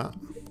do that.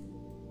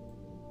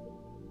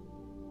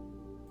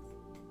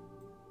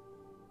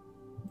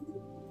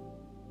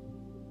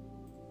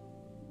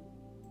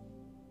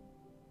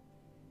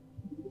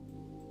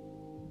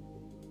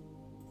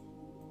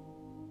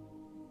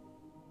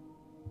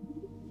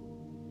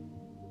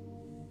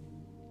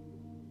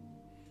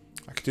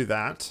 I could do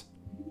that.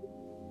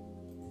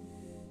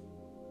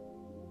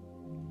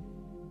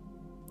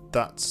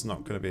 That's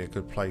not going to be a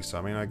good place.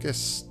 I mean, I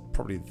guess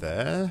probably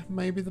there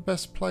may be the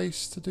best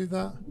place to do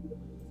that.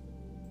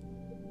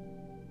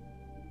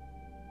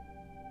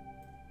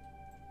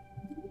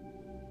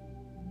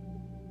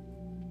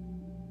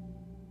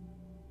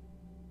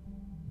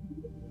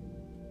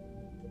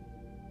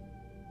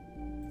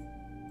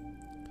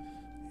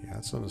 Yeah,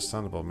 that's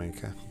understandable,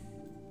 Mika.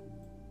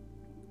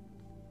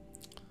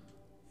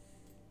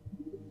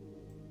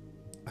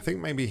 I think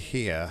maybe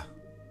here.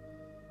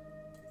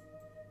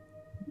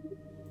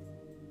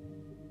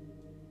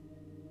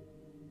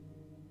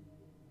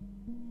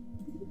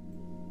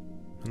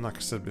 And like I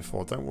said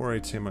before, don't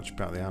worry too much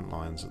about the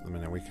antlines at the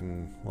minute.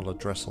 We'll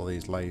address all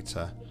these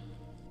later.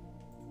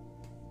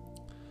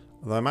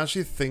 Although I'm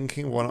actually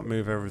thinking, why not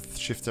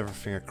shift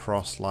everything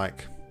across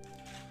like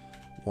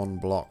one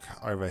block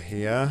over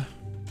here.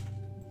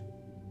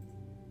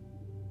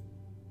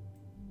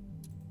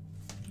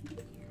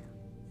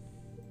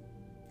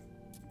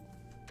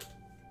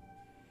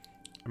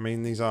 I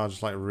mean, these are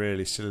just like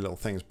really silly little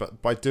things,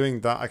 but by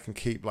doing that I can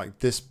keep like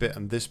this bit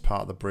and this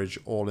part of the bridge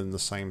all in the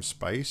same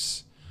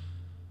space.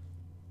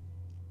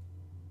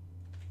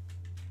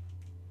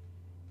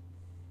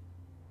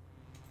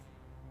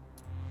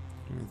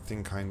 I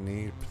think I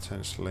need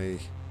potentially...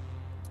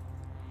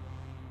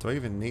 Do I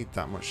even need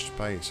that much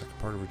space? I could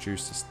probably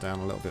reduce this down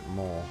a little bit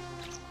more.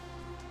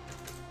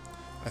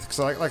 I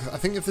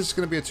think if this is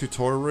going to be a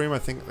tutorial room, I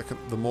think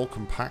the more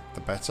compact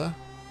the better.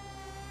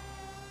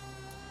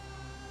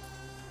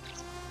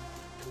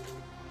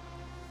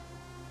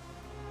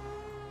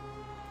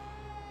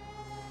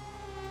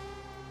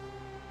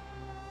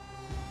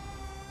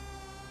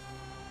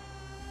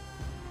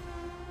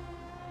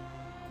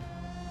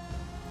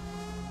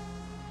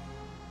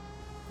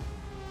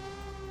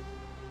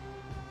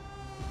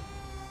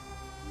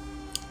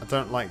 I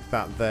don't like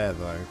that there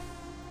though.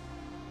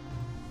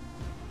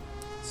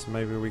 So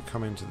maybe we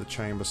come into the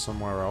chamber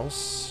somewhere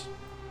else.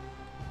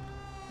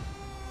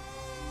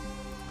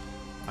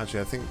 Actually,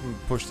 I think we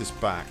push this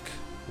back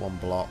one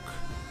block.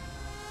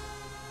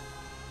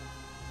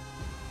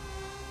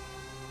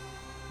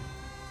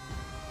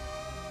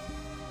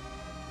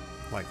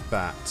 Like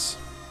that.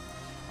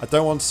 I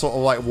don't want to sort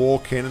of like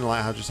walk in and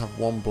like just have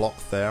one block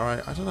there.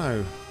 I don't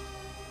know.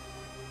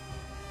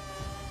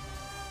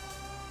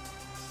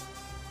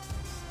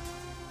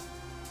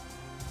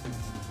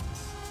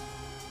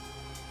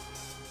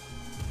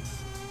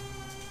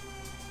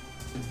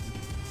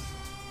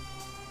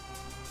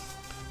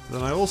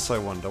 Then I also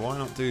wonder, why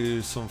not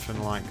do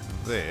something like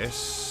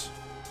this?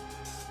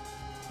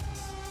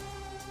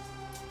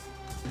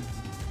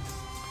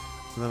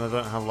 And then I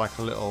don't have like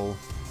a little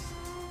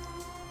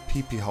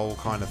peepee hole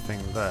kind of thing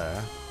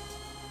there.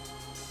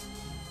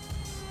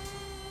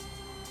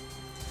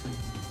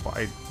 But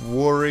I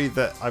worry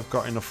that I've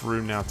got enough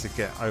room now to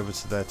get over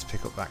to there to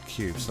pick up that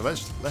cube. So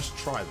let's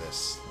try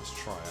this. Let's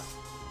try it.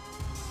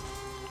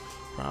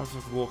 Perhaps I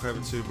could walk over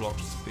 2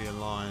 blocks to be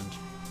aligned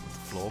with the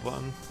floor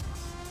button.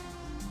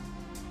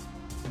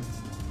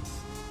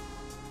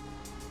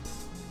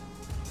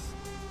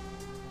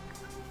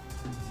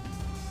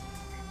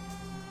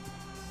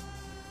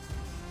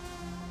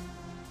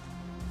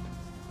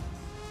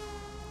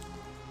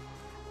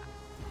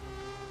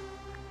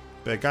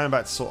 But going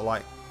back to sort of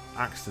like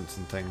accidents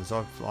and things,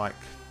 I've like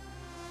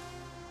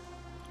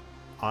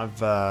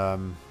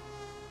done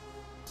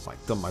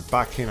my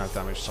back in, I've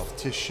damaged soft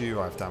tissue,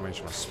 I've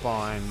damaged my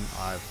spine,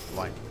 I've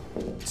like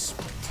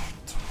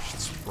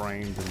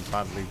sprained and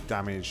badly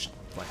damaged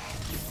like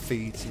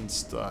feet and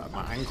stuff,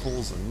 my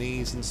ankles and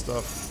knees and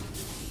stuff.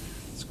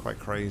 It's quite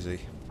crazy.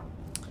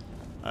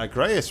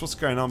 Greyus, what's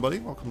going on, buddy?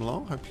 Welcome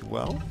along. Hope you're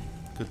well.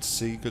 Good to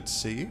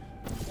see you.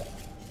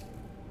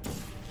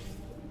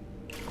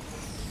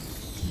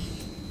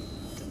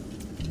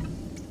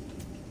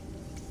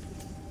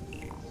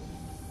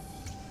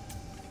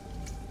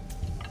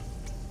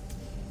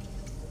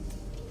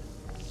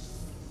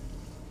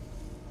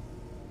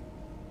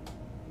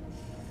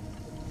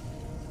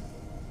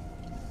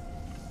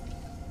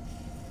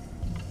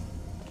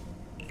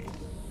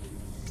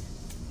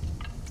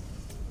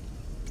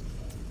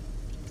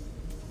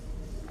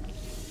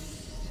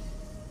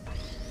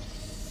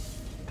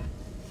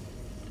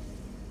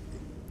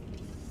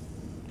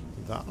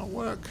 Would that not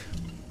work?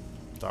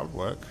 That would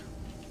work.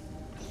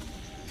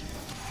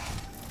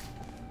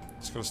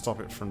 Just got to stop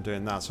it from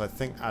doing that. So I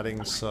think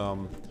adding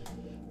some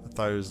of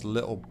those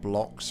little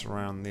blocks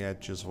around the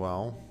edge as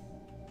well.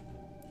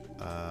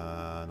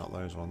 Not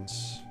those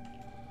ones.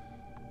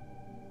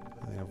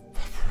 I think I've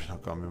probably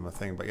not got them in my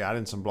thing. But yeah,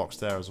 adding some blocks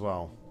there as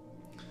well.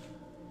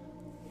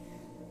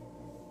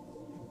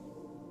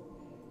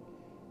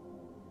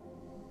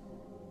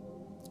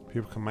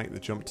 People can make the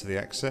jump to the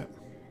exit.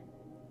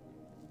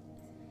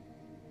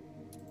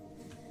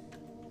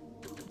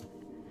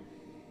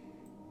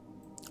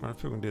 Well, if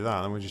people can do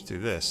that, then we just do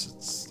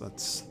this.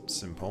 That's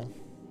simple.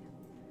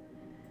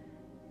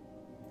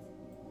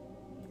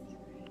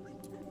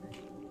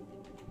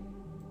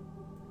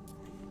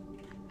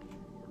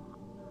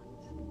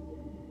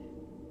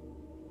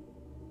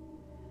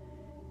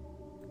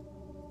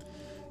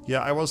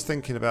 Yeah, I was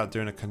thinking about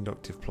doing a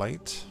conductive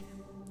plate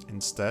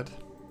instead.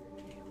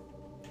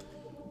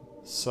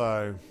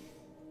 So,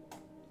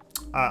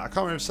 I can't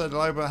remember if I said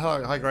hello, but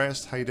hello, hi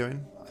Grace, how you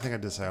doing? I think I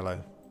did say hello.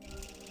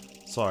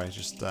 Sorry,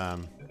 just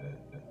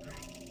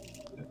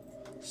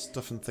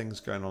stuff and things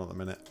going on at the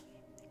minute.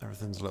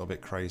 Everything's a little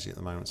bit crazy at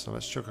the moment, so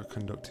let's chuck a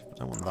conductive, I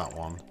don't want that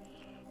one.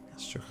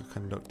 Let's chuck a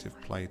conductive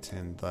plate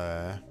in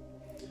there.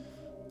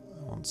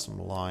 I want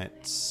some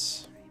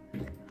lights.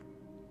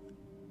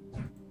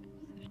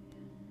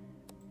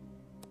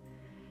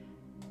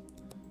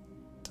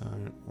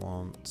 Don't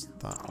want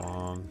that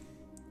one.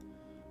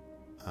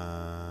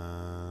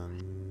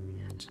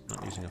 And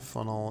not using a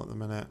funnel at the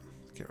minute.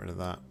 Get rid of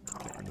that.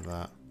 Get rid of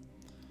that.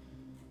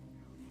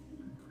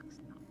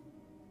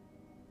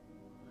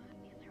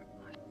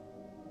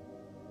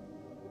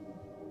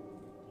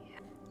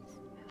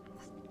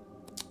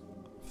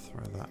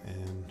 Throw that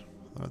in.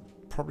 I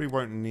probably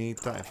won't need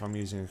that if I'm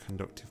using a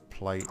conductive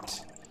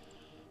plate.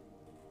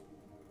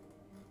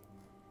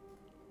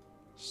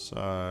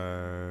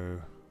 So...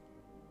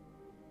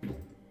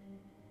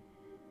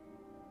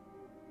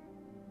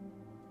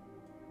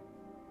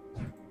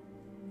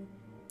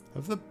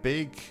 Of the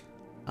big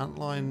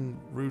antline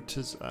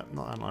routers,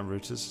 not antline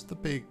routers, the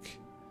big...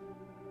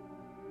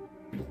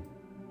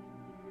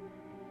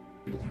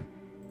 I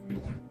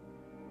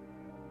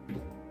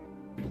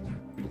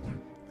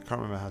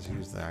can't remember how to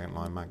use the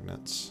antline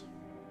magnets.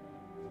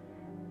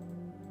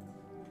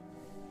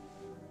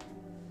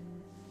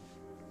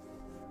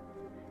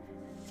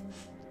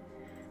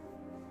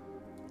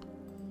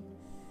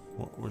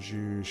 What was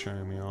you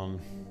showing me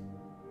on?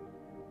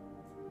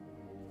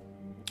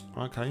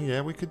 Okay,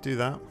 yeah, we could do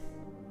that.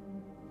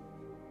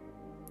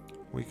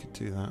 We could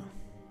do that.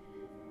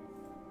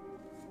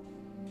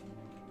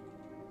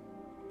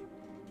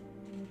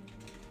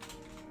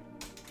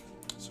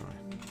 Sorry.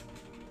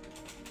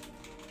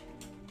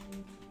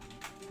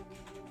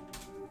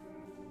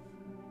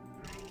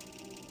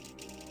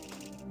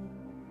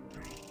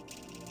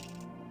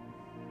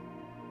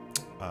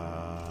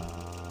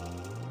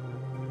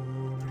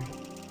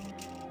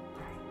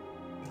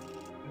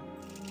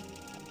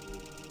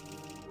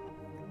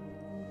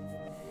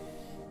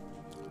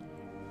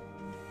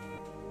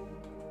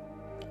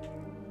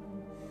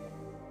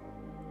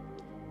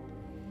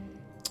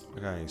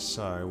 Okay,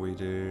 so we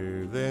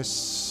do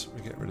this,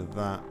 we get rid of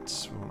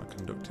that, we want a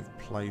conductive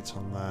plate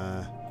on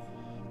there.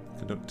 The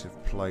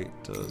conductive plate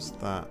does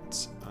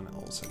that, and it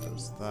also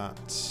does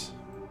that.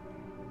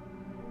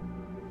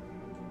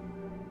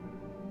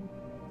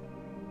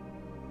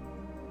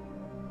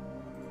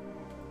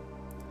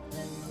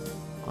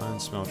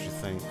 IronSmeltry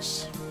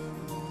thinks.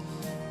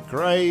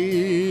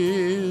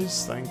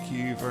 Grace, thank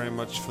you very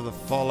much for the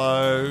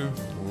follow.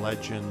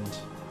 Legend.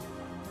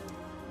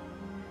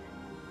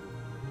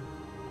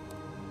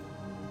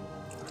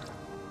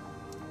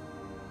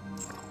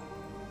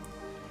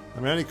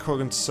 My only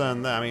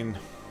concern there, I mean,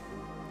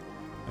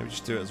 maybe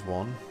just do it as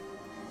one.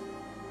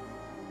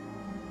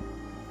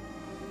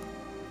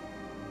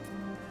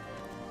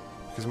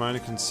 Because my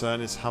only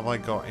concern is, have I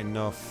got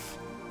enough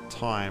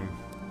time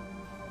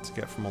to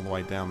get from all the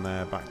way down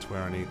there back to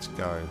where I need to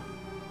go?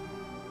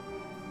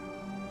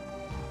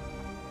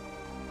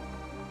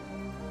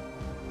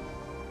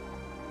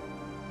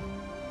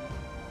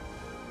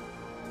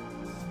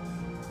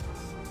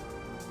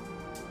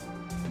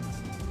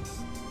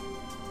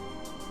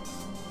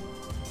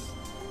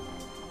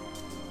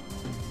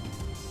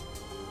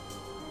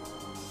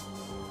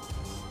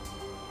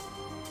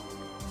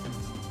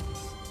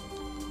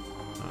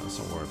 Let's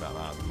not worry about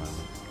that at the moment.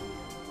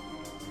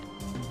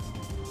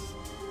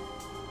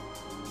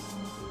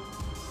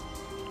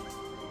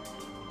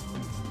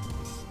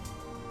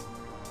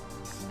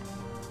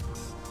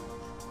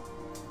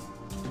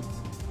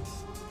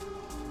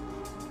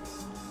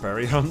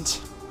 Berry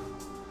hunt.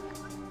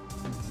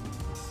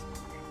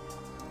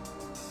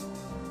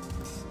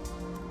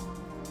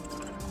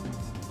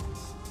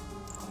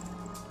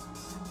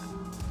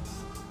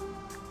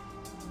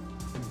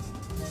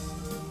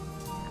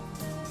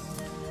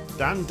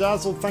 Dan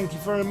Dazzle, thank you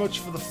very much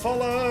for the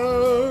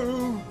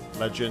follow.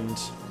 Legend.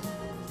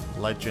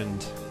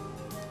 Legend.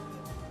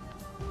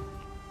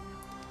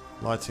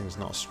 Lighting's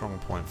not a strong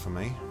point for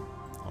me.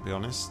 I'll be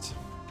honest.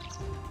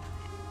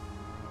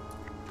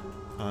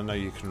 And I know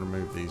you can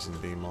remove these in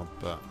Bmod,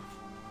 but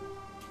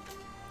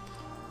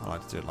I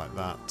like to do it like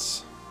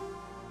that.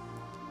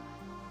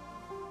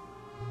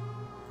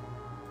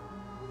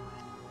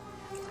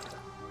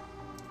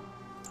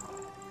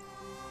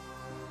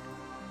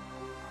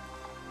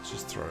 Let's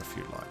just throw a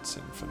few lights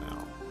in for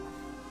now.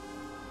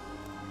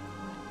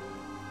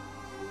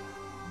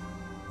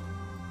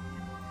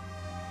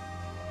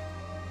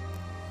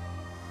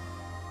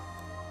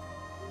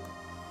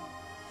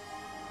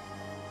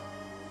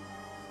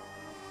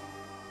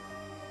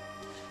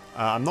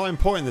 I'm not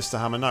importing this to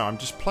Hammer, no, I'm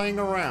just playing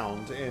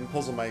around in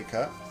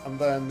Puzzlemaker, and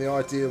then the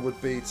idea would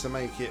be to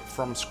make it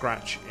from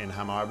scratch in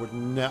Hammer. I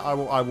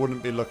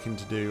wouldn't be looking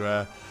to do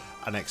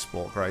an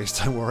export, Grace,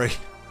 don't worry.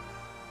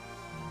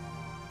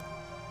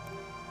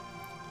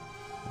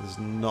 This is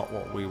not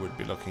what we would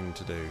be looking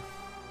to do.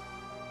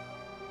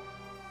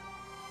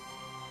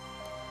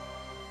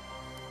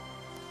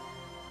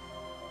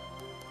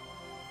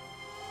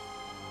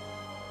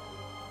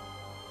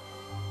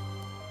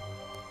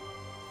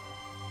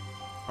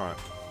 Alright.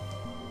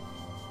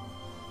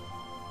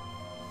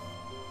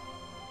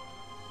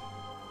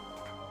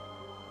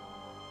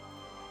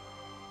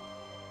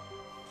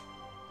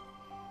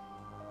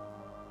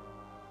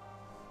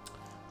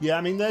 Yeah,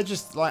 I mean, they're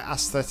just like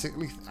aesthetic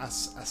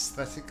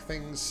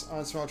things.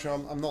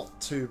 I'm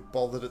not too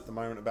bothered at the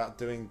moment about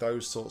doing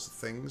those sorts of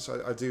things.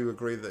 I do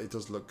agree that it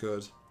does look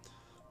good,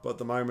 but at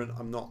the moment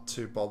I'm not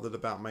too bothered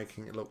about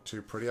making it look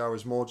too pretty. I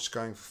was more just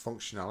going for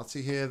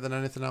functionality here than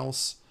anything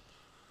else.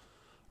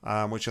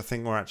 Which I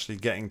think we're actually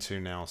getting to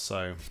now,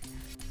 so...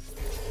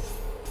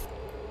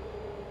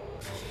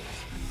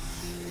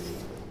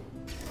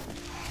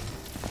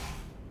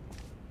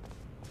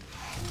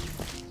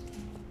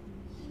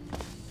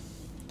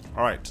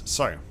 Alright,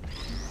 so...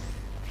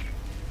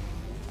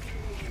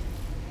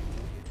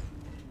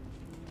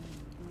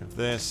 With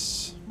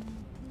this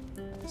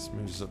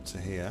moves up to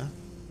here.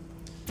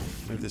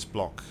 Move this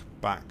block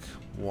back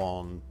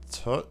one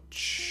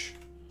touch.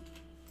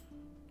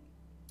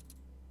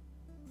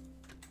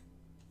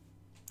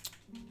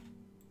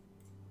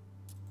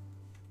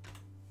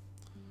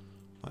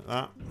 Like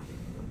that.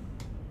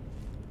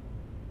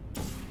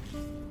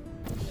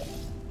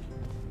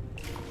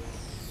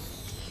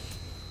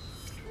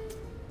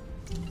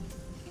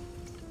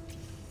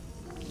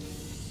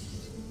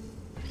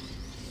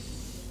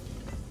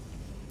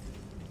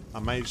 I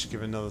may just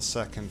give another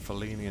second for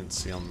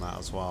leniency on that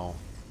as well,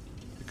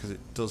 because it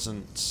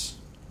doesn't...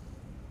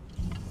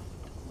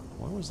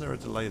 Why was there a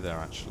delay there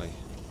actually?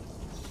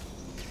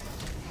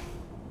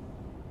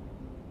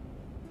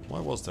 Why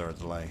was there a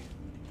delay?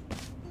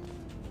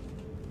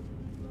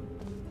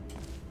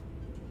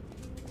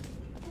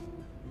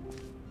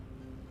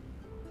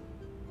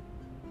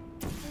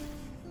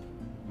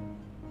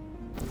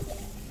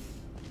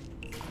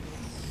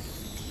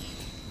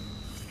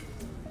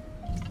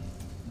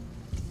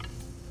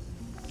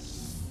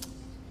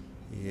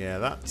 Yeah,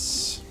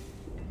 that's...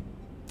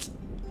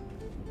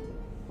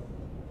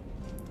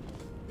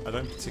 I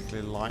don't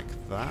particularly like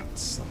that.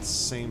 That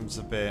seems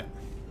a bit...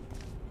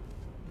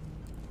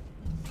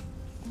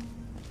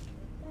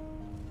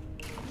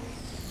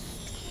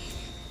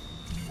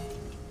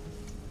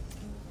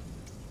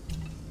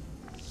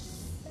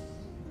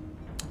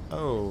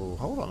 Oh,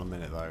 hold on a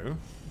minute though.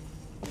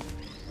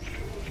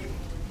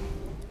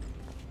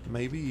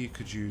 Maybe you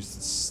could use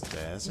the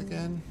stairs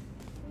again?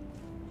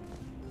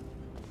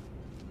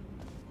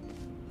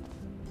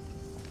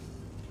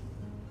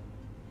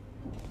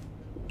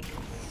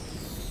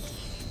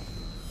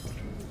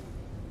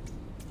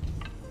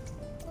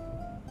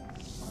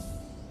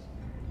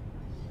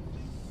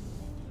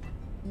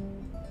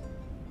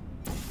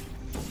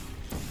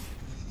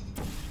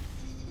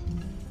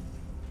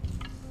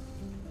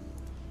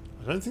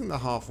 I don't think the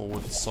half-wall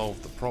would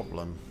solve the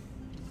problem.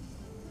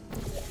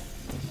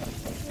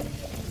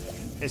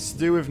 It's to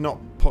do with not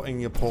putting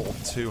your portal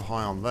too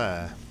high on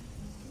there.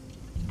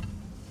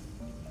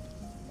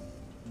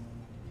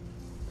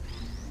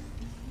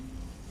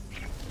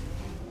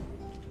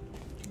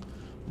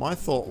 My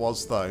thought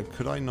was though,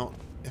 could I not,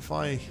 if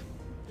I...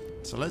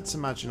 So let's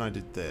imagine I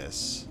did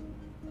this.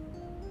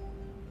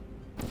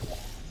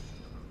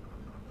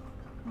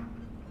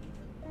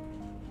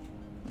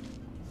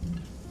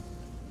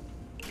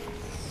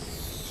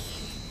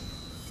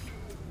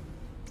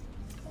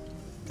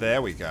 There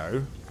we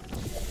go.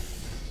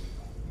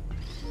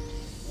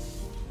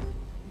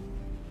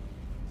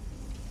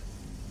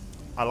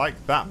 I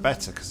like that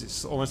better because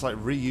it's almost like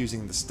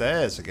reusing the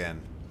stairs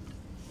again.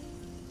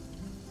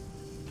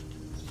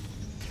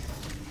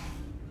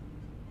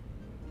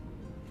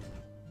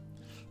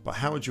 But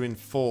how would you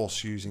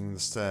enforce using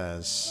the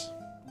stairs?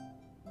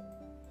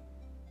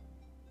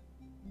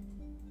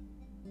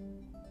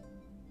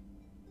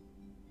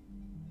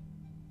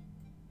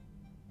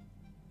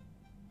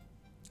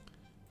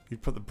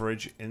 You'd put the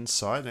bridge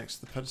inside next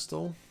to the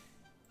pedestal.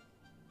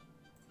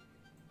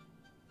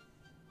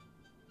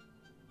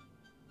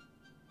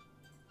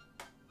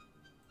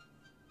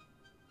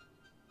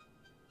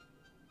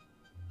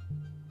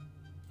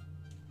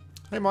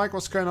 Hey Mike,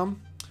 what's going on?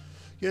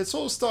 Yeah, it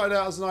sort of started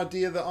out as an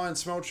idea that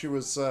IronSmeltry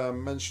was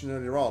mentioned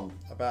earlier on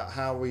about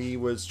how he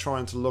was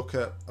trying to look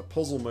at a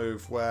puzzle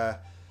move where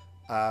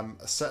a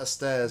set of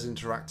stairs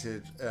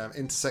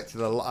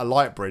intersected a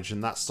light bridge,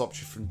 and that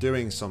stops you from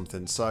doing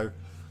something. So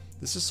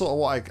this is sort of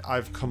what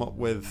I've come up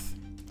with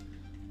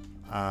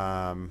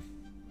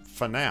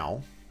for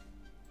now.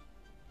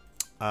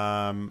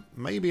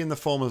 Maybe in the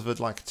form of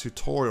like a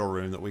tutorial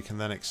room that we can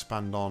then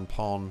expand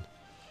upon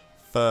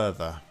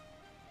further.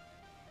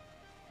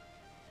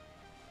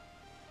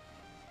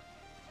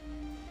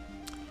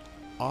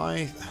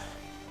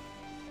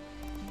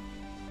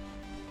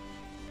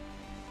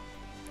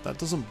 That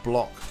doesn't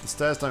block. The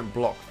stairs don't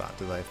block that,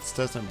 do they? If the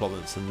stairs don't block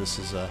this, then this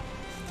is a...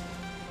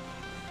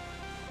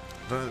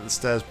 I don't think the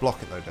stairs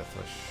block it though,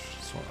 Deathwish.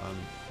 That's what I'm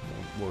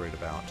worried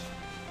about.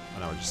 I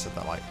know I just said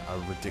that like a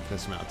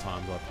ridiculous amount of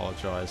times. I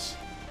apologise.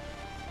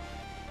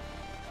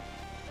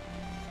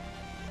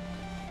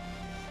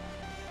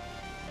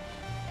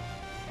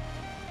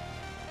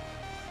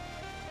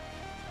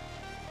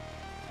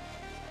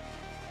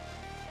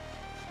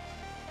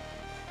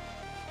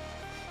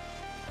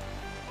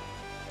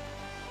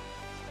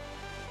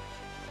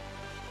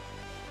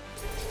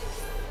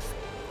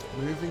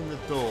 Moving the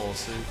door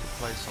so you can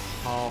place a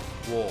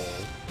half wall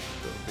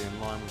that would be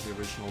in line with the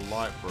original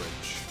light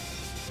bridge.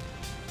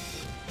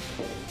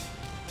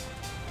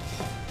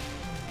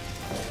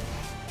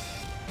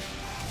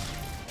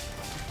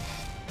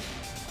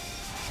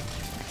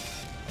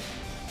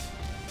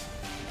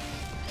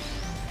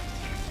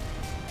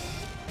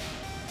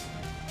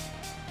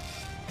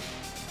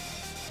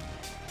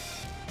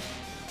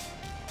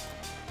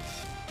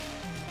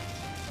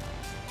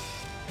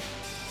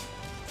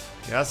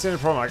 Yeah, that's the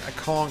only problem. I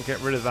can't get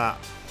rid of that.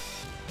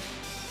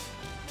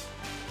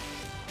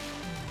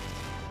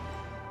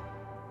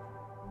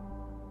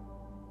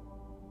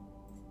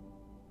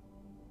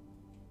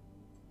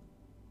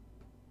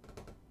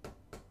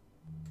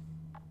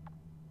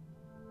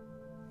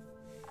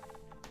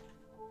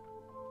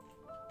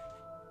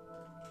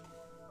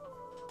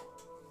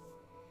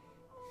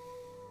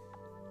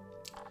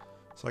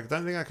 So I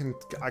don't think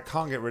I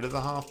can't get rid of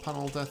the half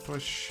panel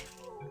Deathwish.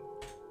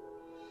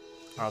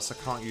 Oh, so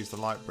I can't use the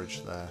light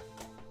bridge there.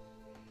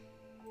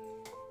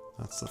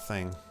 That's the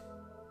thing.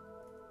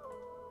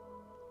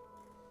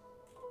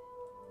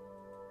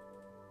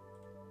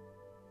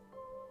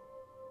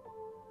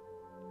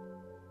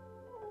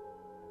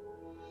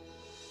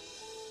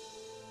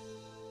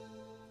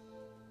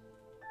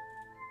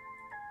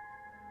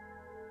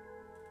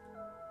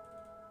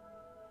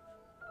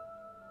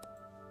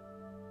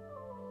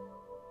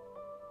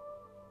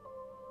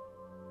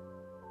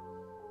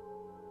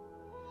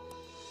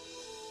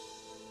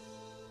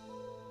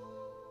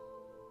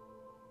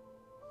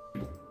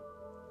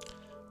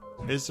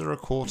 Is there a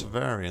quarter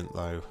variant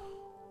though?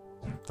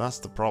 That's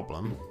the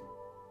problem.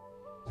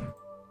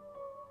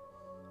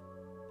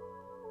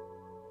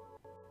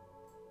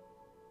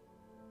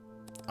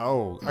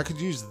 Oh, I could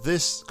use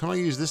this. Can I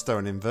use this though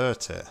and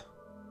invert it?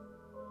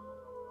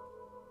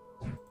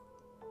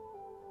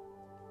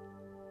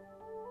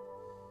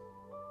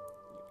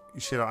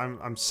 You see,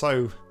 I'm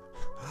so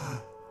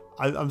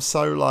I'm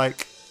so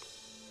like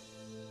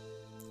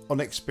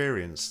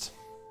unexperienced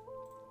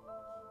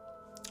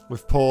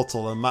with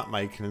Portal and map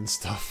making and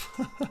stuff.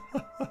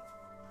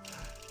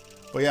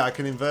 But yeah, I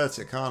can invert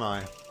it, can't I?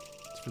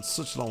 It's been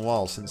such a long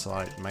while since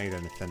I made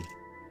anything.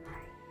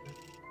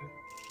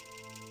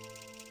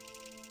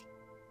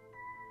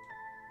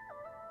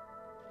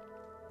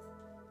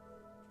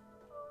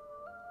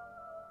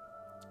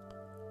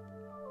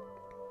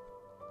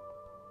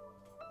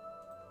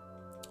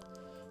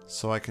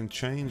 So I can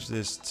change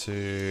this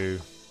to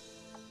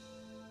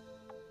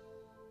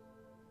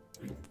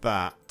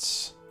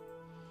that.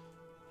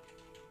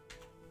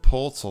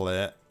 Portal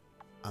it,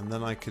 and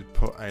then I could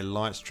put a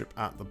light strip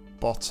at the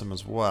bottom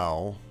as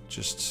well,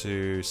 just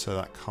so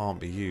that can't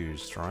be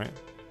used, right?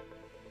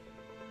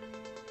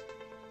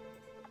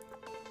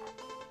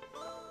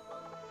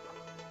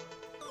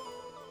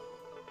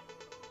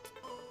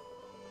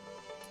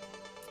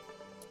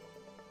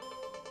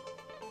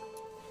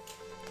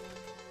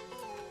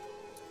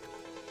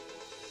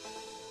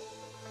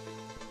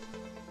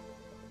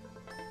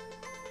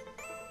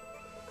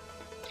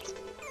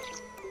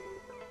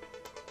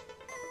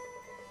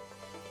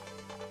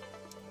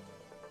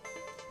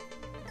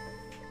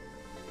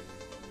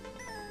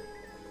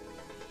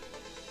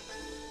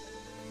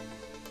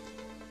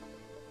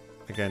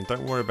 Again,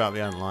 don't worry about the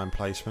antline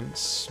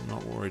placements. I'm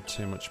not worried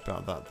too much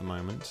about that at the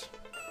moment.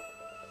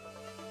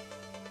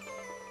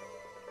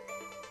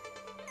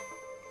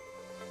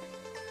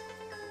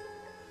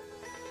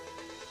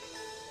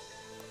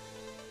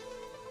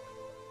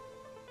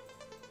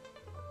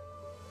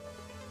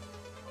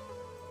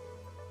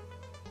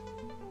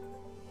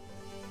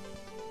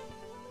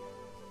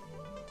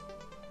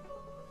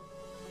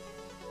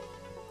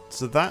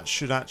 So that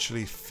should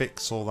actually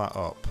fix all that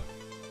up.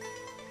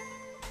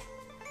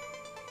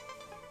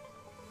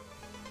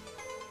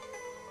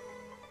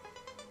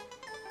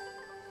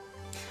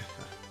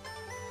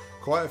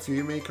 Quite a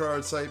few, Mika, I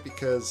would say,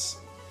 because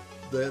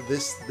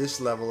this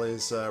level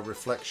is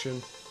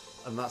reflection,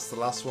 and that's the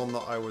last one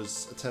that I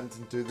was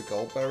attempting to do the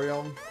Goldberry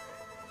on.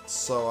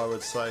 So I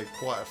would say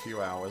quite a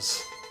few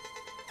hours,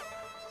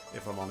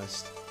 if I'm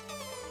honest.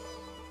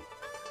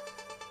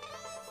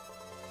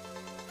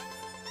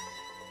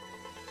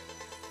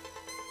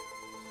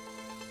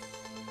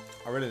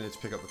 I really need to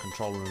pick up the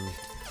controller and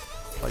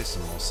play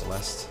some more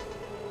Celeste.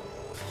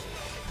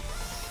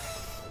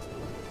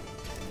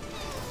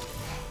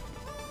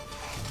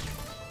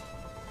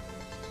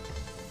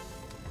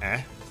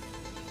 Eh?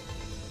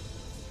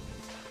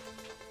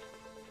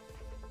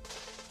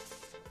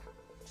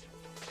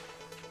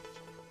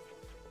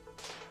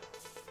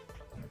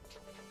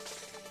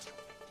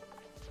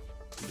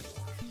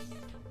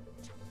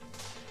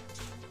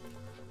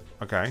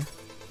 Okay.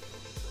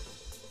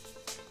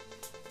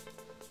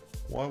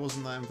 Why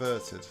wasn't that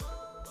inverted?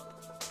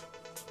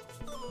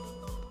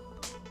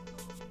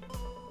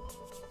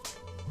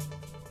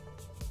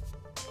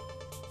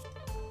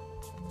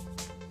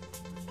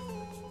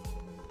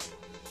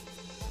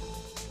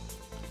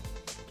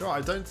 I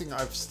don't think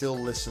I've still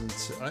listened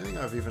to. I don't think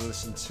I've even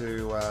listened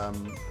to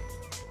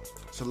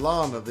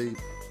Lana, the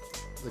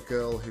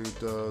girl who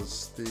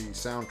does the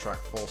soundtrack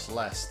for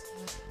Celeste,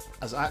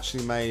 has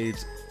actually made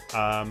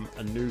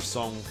a new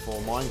song for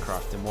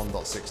Minecraft in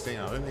 1.16.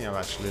 I don't think I've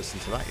actually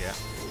listened to that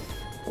yet.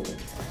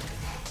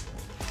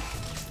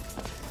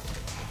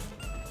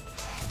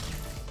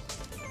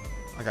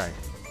 Okay,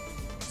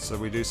 so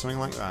we do something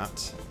like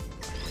that.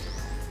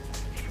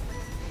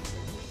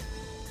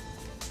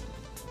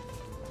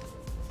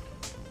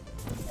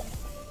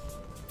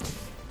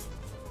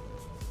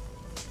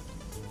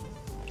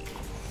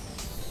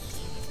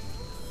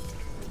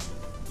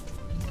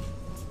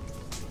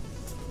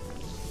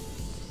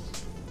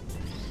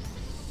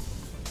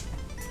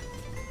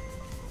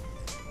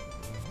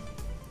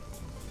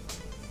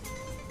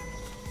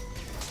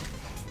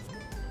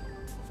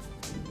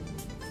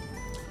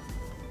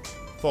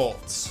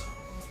 Thoughts?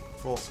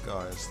 Thoughts,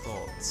 guys,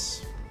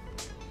 thoughts.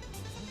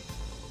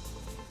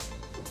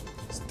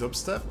 It's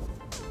dubstep?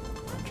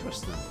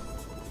 Interesting.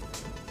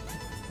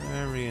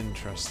 Very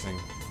interesting.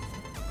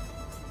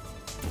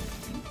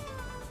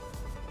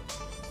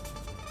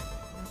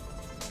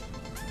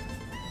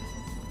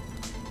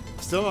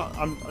 Still not,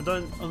 I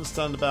don't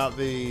understand about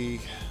the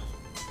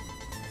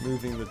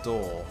moving the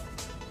door.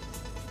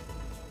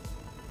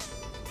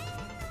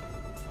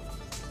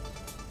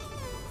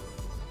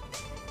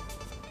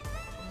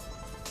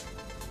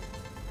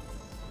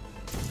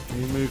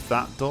 Can you move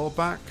that door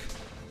back?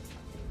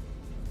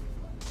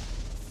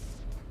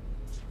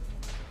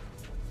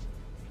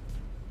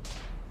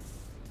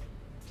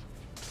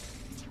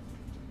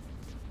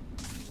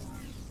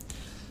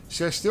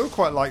 See, I still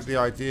quite like the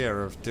idea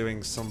of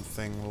doing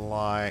something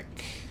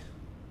like...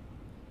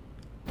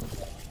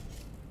 If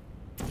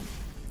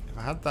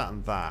I had that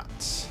and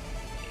that...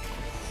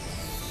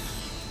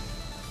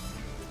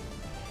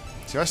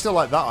 See, I still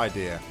like that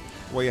idea,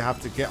 where you have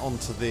to get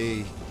onto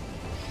the...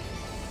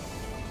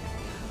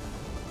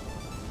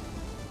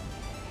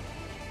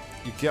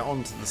 You get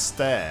onto the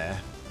stair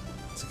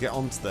to get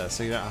onto there,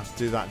 so you don't have to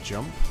do that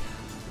jump.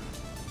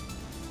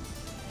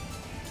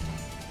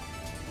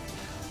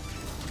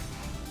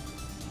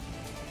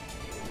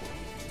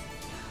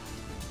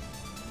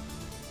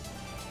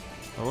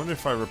 I wonder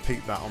if I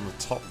repeat that on the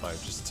top though,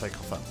 just to take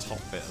off that top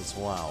bit as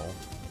well.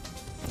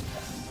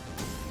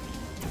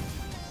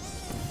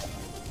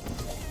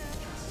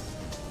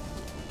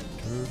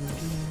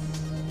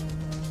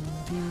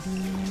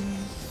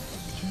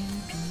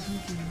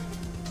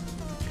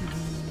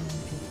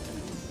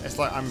 It's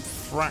like I'm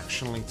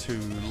fractionally too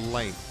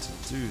late to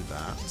do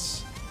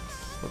that,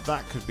 but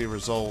that could be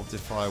resolved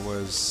if I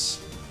was...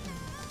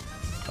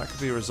 That could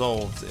be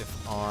resolved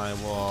if I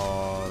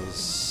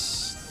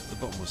was... The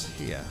button was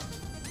here.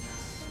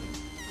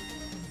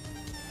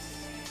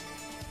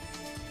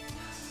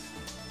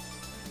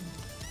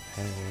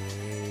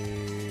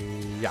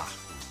 Hey, yeah.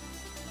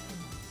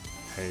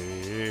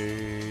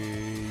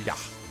 Hey, yeah.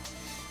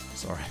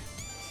 Sorry.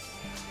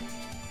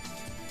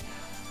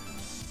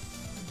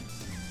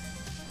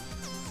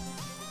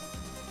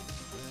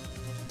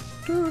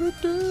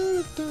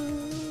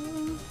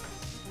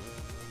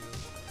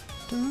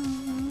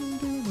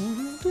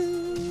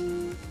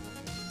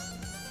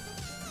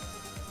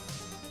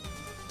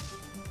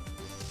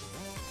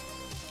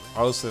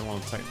 I also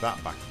want to take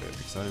that back a bit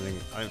because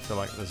I don't feel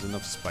like there's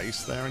enough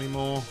space there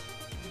anymore.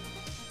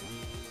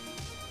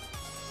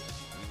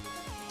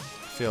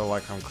 I feel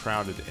like I'm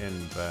crowded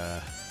in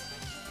there.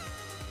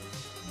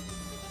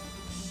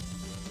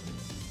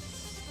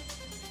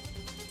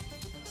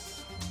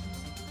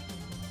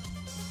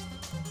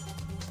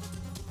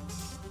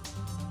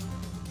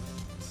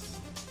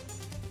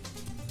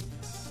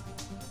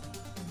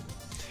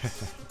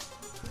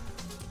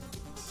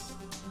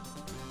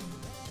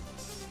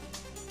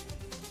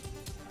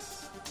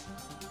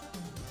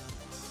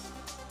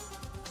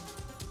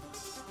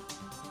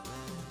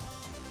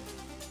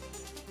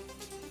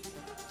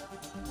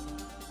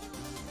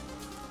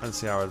 And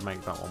see how I'd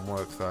make that one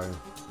work though.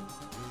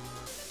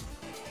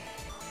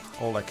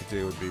 All I could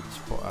do would be to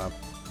put a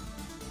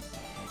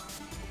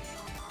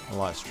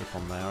light strip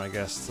on there, I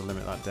guess, to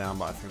limit that down,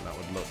 but I think that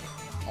would look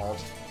odd.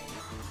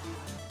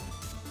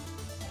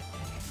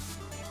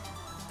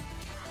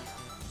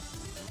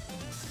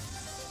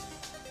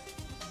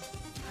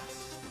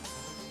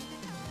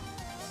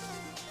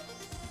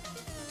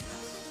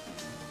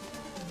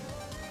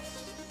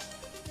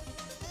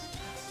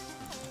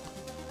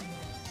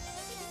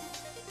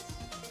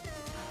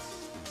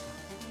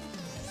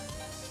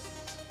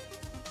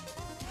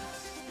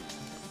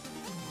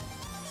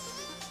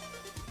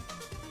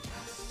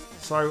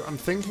 So I'm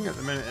thinking at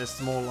the minute it's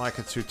more like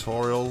a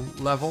tutorial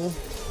level.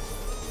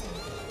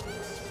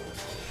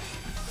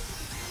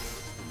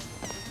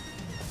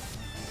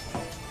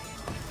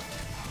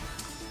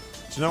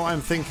 Do you know what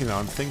I'm thinking though?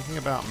 I'm thinking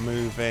about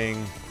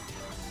moving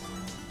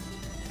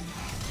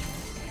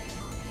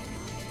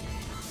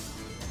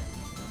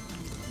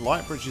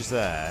lightbridge is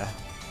there,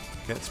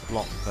 gets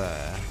blocked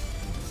there.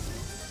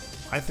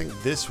 I think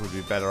this would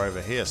be better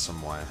over here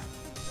somewhere.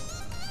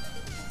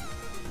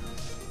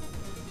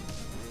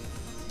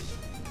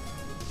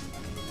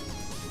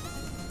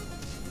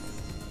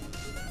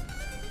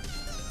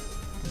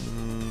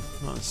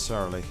 Not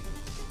necessarily.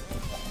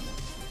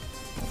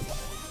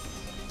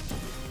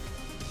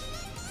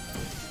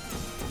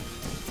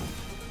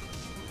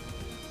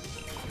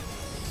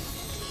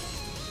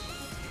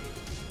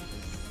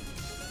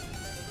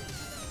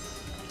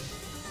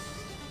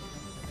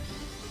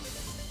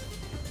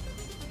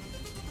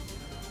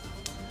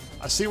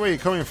 I see where you're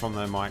coming from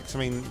there, Mike. I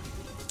mean,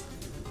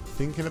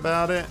 thinking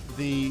about it,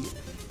 the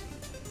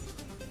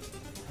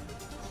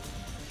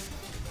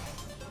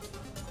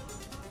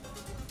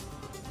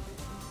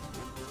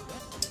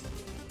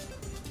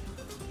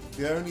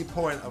only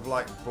point of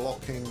like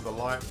blocking the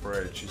light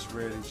bridge is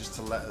really just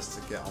to let us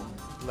get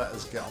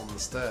on the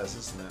stairs,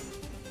 isn't it?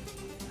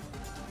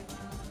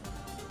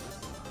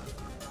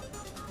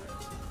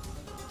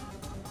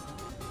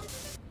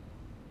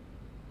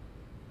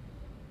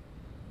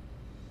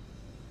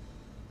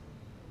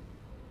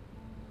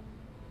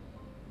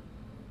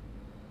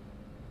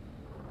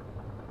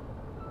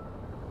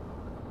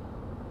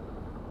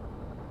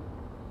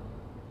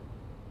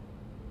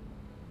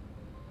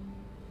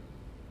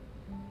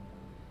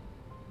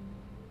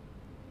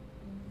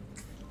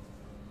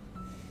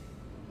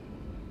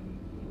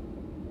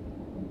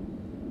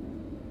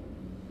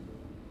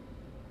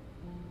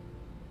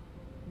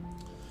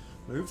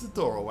 Move the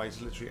door away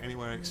to literally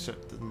anywhere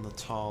except in the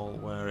tile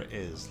where it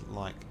is,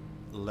 like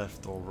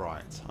left or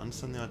right. I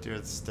understand the idea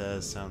of the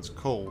stairs sounds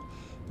cool,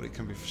 but it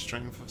can be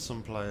frustrating for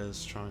some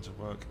players trying to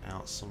work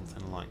out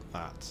something like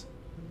that.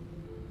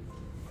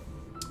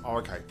 Oh,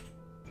 okay.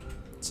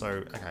 So,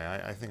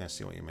 okay, I think I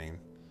see what you mean.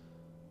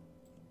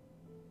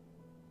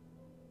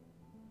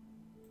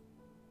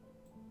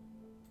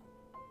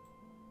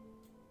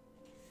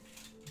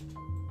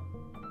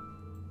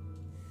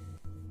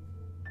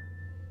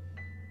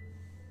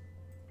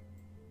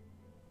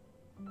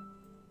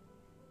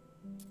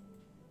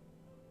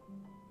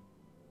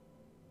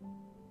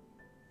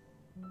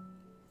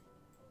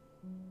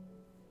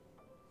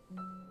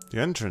 The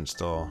entrance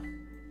door.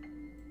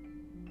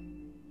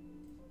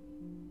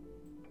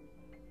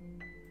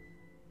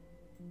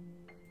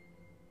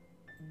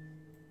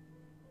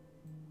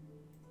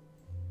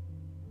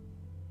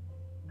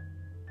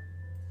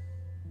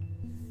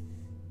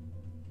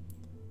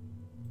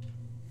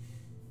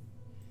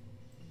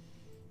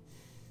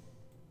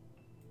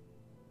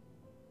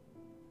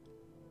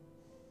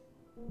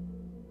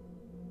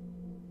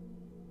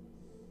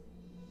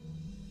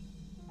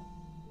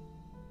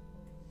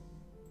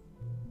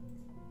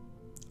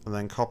 And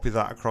then copy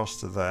that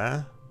across to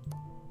there.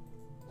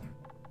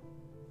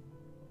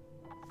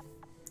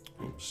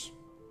 Oops.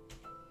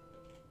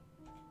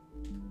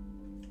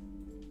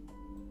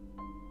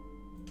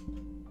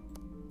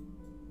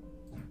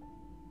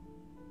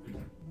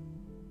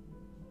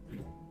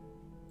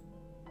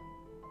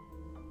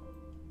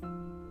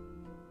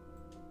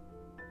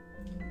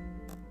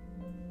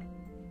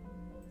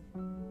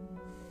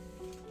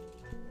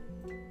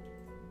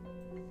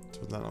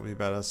 So would that not be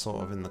better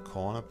sort of in the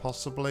corner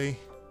possibly?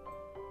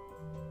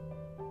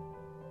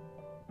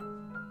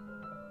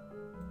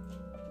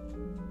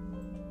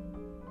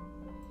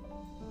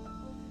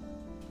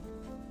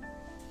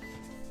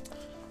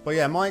 But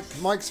yeah, Mike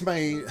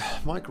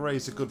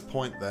raised a good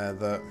point there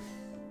that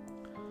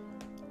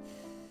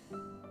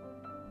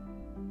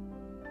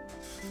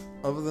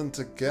other than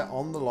to get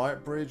on the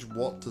light bridge,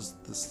 what does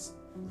the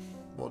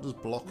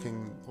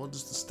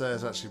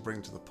stairs actually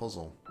bring to the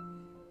puzzle?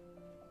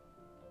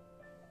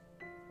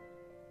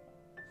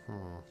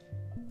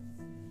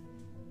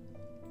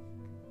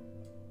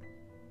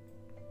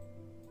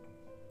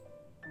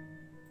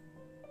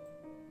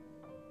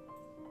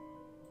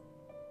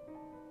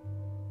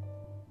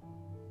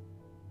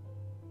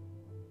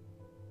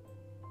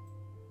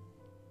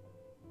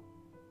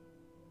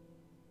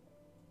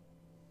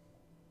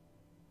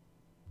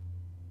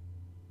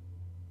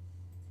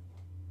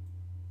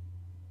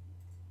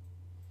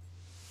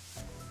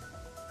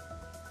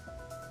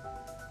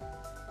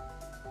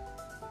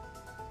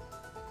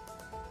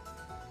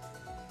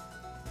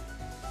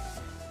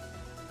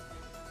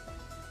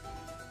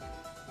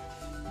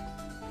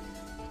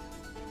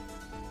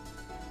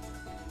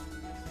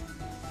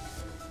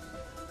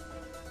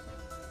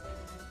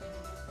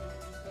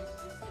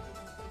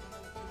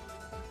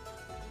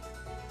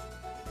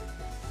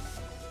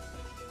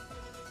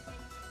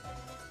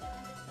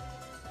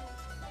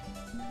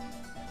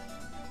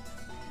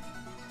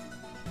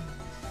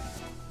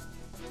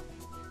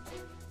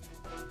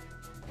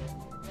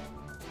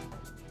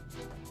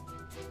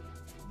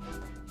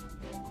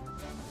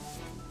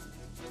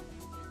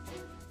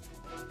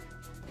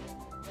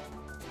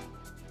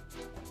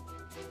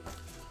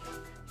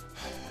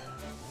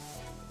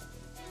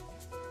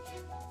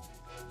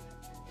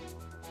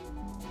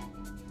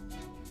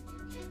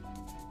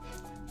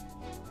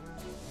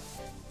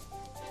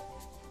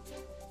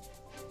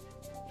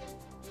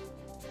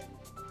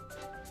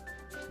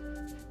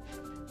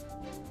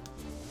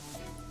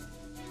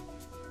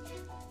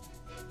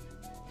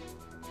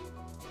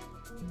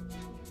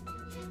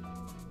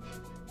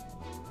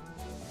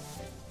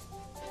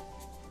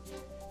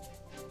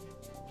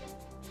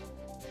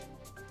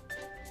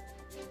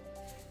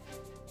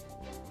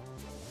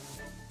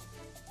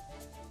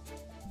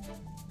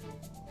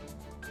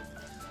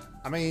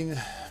 I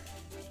mean,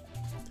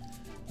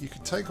 you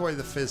could take away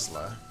the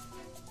fizzler.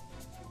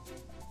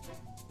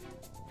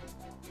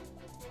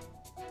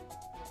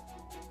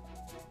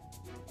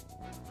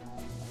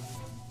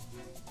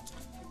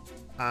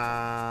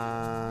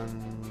 And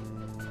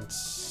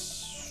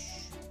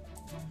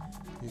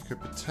you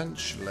could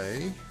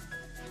potentially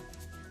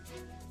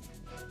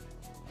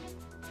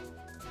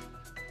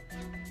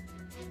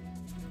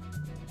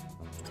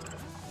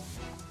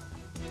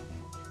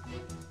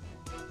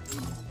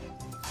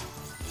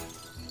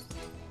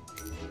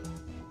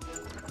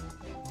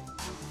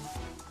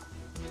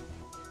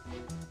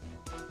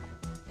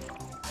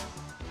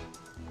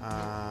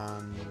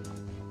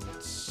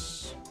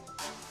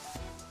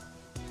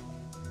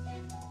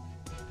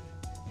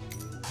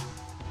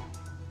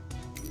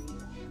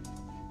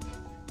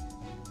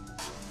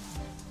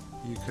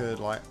you could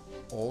like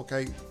OR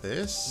gate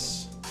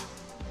this.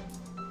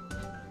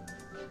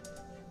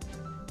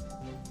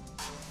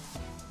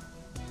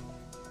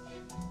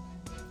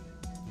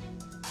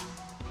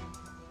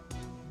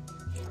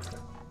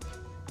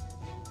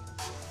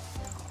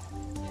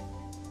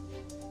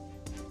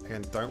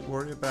 Again, don't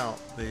worry about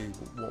the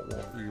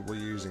what we were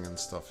using and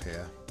stuff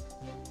here.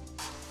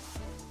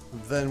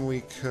 Then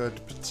we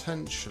could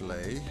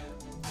potentially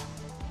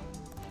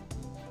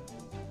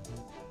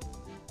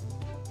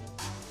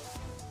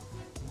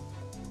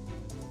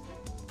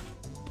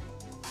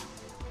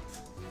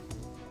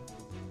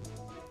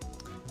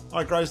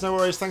Alright guys, no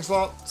worries, thanks a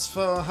lot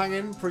for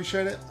hanging,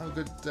 appreciate it. Have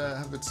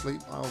a good sleep.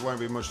 I won't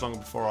be much longer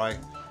before I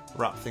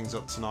wrap things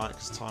up tonight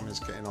because time is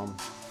getting on.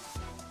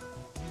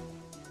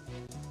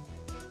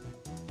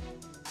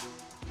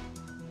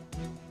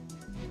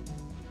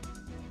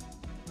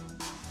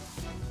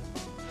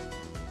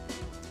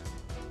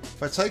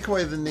 If I take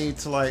away the need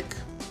to like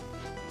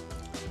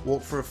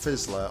walk for a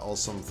fizzler or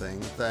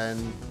something,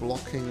 then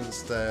blocking the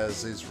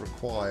stairs is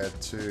required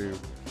to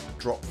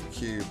drop the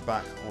cube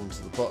back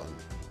onto the button.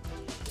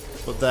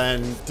 But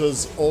then,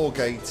 does OR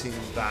gating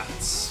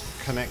that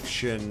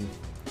connection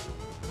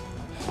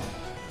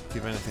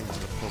give anything to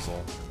the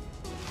puzzle?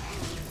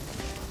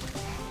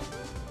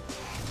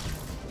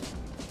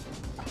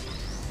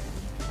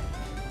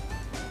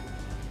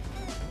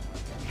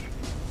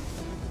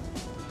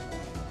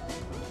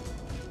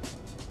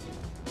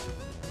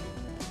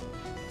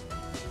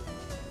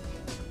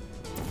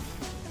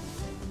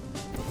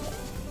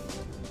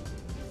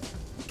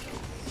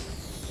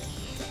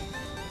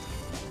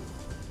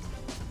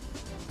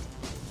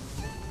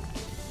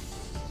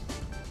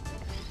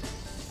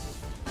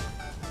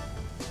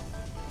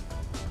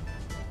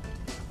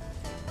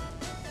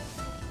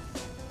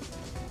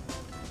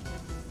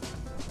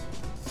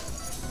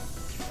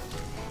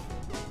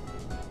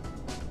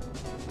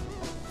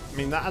 I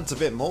mean, that adds a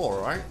bit more,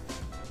 right?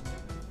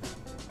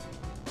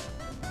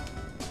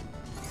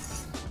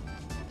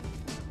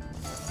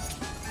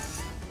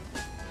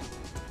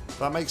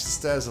 That makes the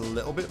stairs a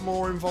little bit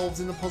more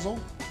involved in the puzzle.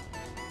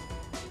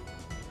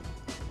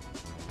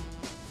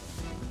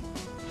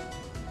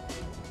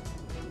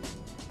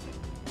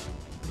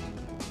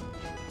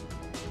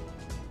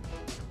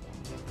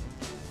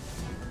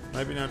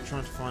 Maybe now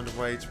trying to find a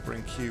way to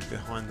bring cube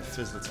behind the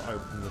fizzler to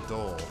open the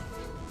door.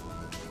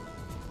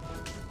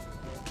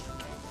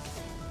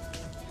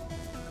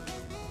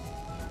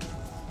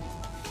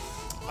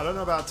 I don't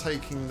know about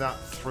taking that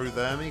through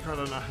there, Mika. I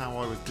don't know how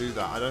I would do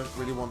that. I don't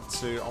really want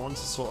to. I want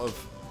to sort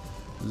of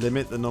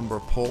limit the number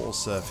of portal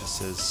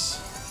surfaces.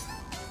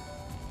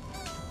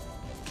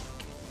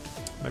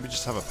 Maybe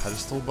just have a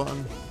pedestal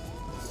button.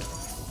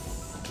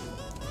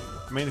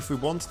 I mean, if we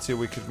wanted to,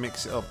 we could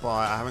mix it up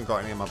by. I haven't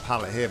got any on my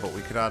palette here, but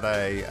we could add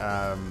a.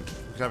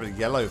 We could have a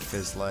yellow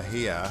fizzler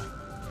here.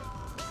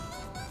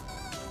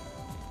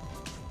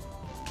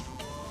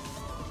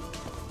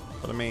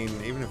 But I mean,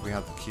 even if we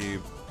had the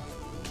cube.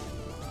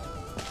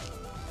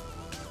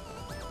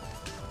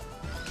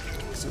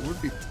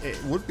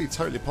 It would be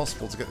totally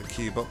possible to get the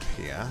cube up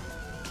here.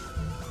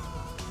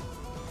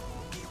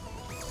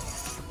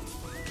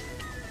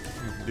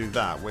 You can do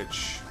that,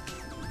 which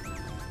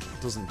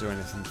doesn't do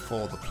anything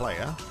for the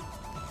player.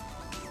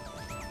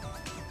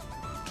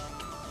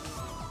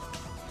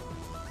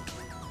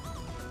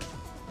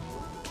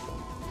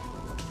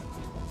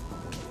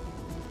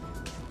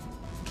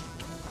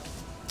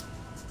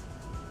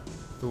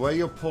 The way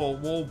your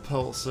wall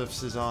portal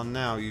surfaces are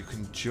now, you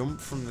can jump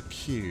from the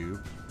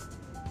cube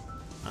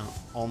and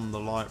on the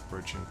light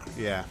bridge, and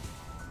yeah,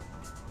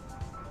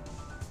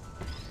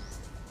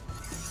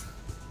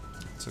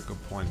 it's a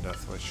good point,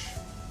 Deathwish.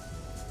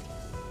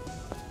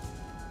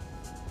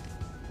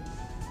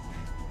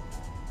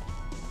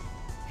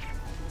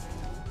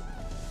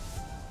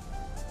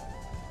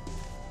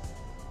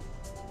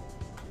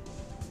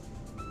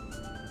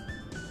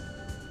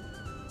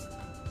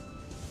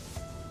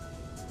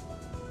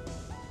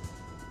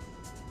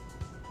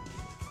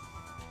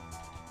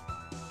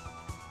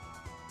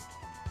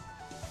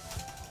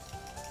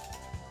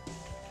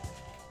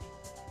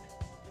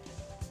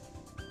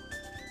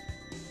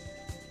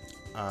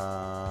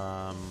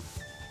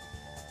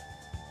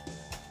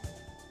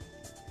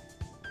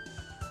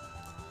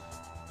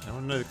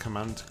 Anyone know the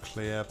command to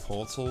clear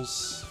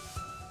portals?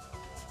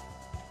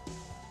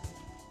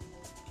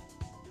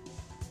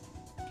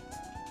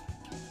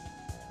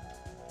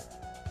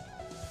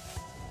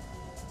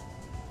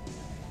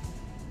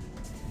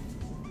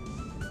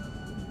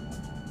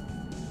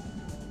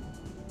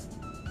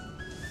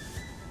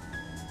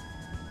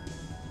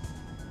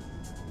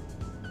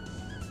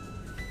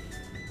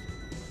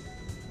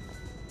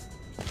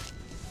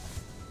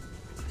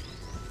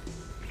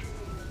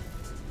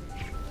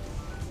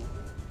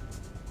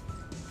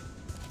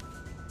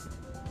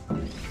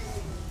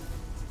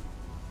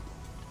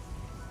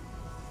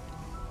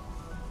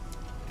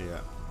 Yeah.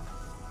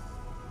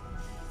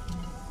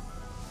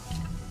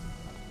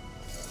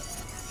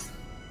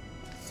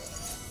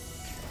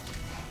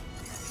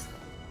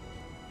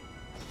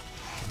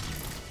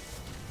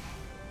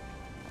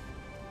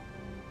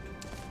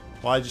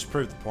 Well, I just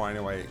proved the point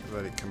anyway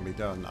that it can be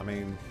done. I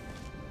mean,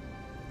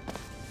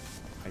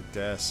 I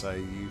dare say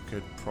you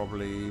could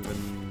probably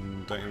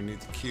even don't even need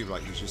the cube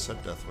like you just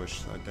said,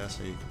 Deathwish. I dare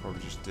say you could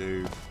probably just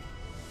do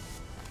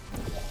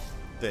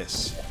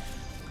this.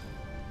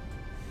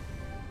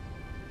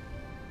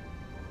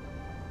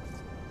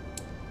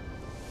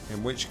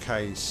 In which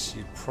case,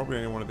 you'd probably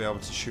only want to be able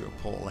to shoot a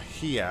portal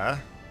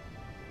here.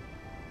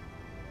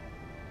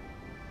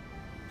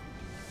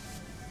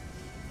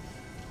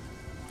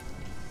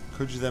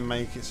 Could you then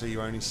make it so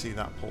you only see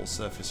that portal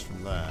surface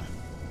from there?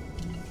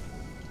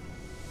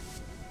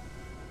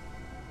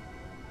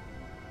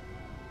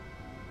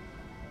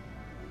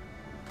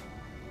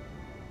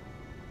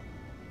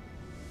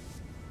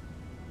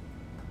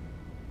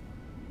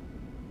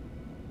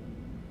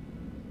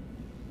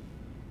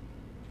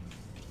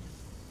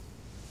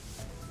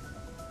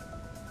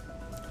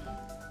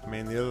 I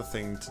mean, the other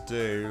thing to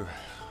do,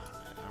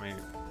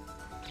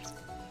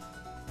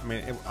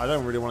 I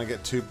don't really want to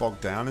get too bogged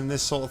down in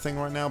this sort of thing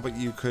right now, but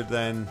you could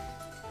then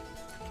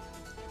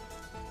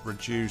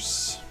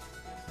reduce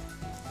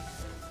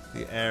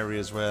the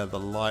areas where the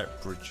light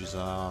bridges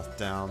are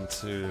down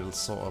to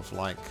sort of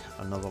like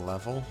another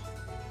level.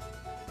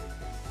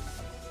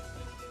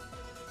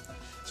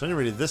 It's only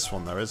really this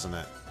one though, isn't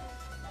it?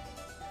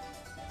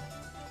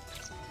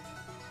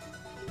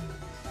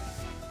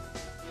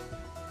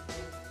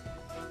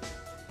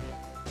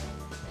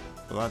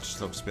 But that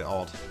just looks a bit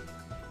odd.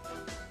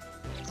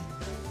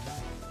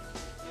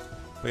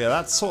 But yeah,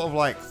 that's sort of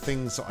like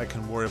things that I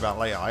can worry about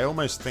later. I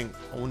almost think,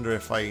 I wonder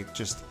if I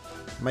just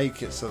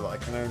make it so that I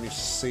can only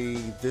see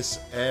this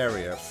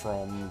area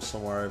from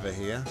somewhere over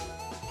here.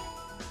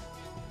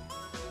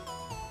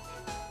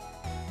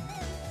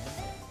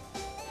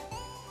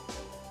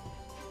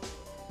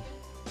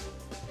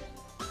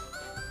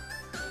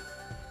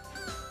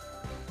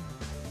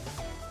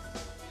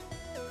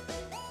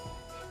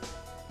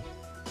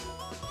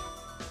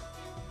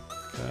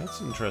 Okay,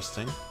 that's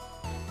interesting.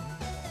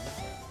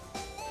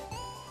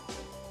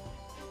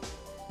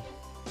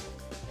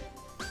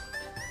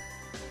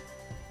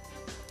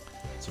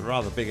 It's a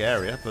rather big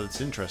area, but it's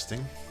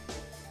interesting,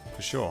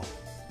 for sure.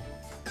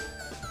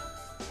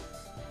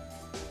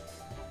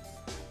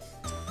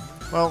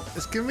 Well,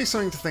 it's given me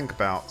something to think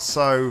about,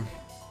 so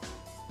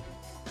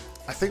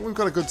I think we've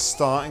got a good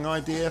starting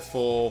idea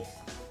for...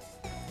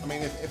 I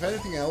mean, if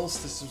anything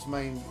else, this was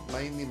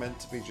mainly meant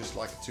to be just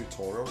like a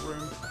tutorial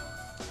room.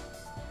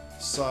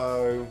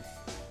 So...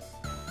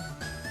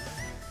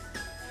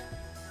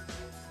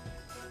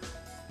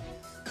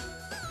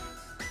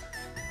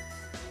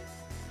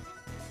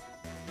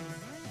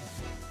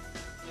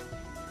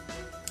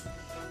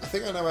 I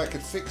think I know how I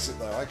could fix it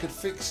though. I could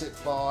fix it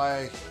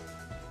by... I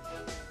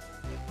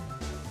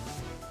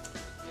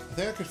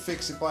think I could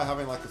fix it by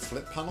having like a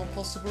flip panel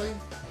possibly.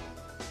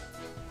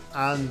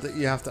 And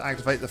you have to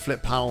activate the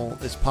flip panel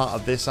as part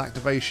of this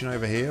activation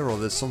over here, or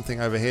there's something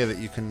over here that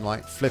you can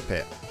like flip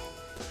it.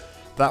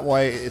 That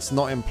way it's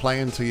not in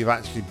play until you've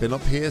actually been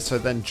up here, so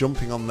then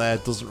jumping on there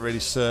doesn't really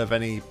serve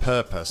any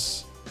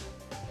purpose,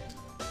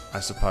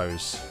 I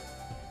suppose.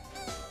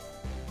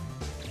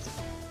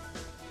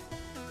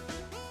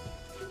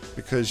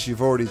 Because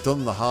you've already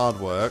done the hard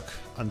work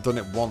and done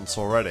it once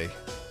already.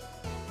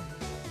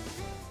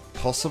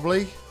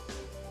 Possibly?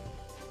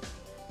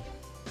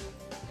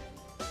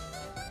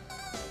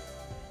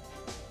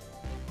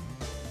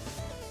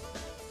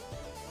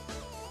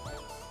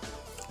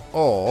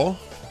 Or...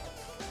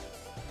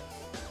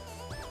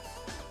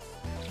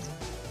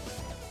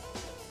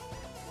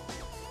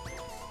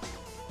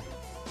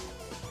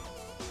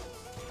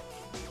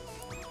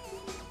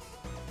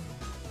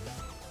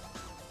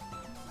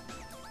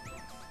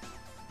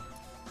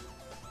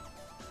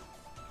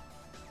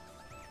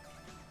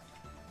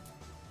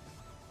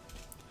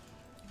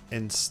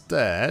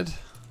 instead,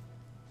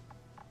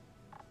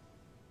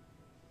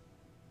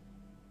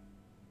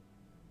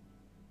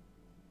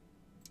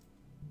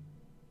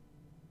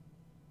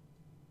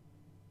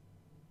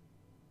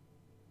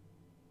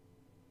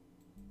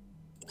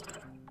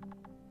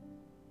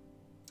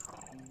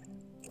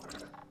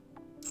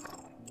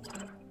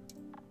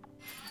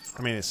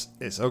 I mean,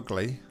 it's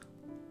ugly.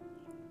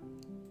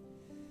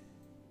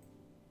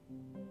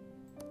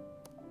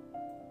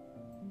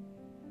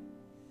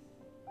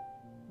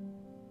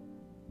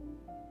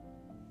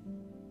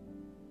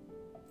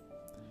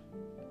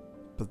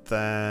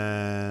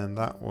 then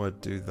that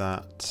would do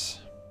that.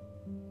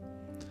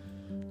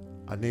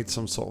 I need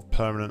some sort of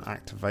permanent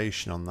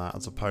activation on that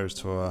as opposed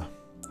to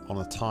on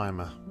a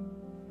timer.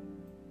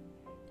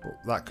 But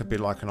that could be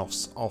like an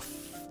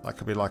that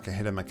could be like a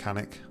hidden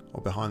mechanic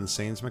or behind the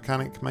scenes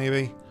mechanic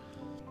maybe.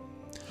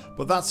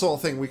 But that sort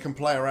of thing we can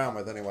play around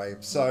with anyway.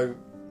 So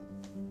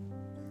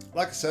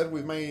like I said,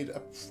 we've made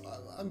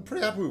I'm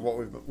pretty happy with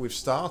what we've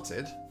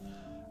started.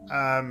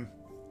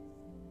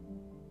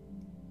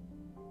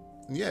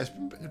 Yeah, it's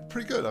been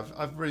pretty good.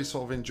 I've really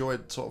sort of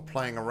enjoyed sort of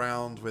playing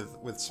around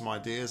with some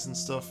ideas and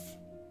stuff.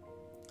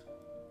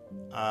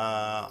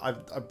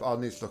 I'll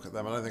need to look at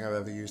them. I don't think I've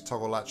ever used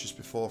toggle latches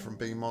before from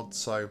BMod,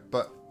 so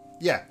but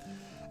yeah.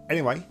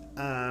 Anyway,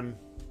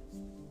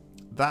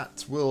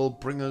 that will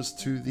bring us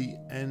to the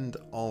end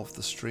of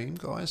the stream,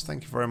 guys.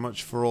 Thank you very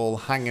much for all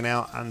hanging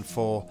out and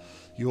for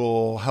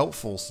your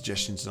helpful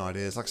suggestions and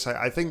ideas. Like I say,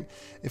 I think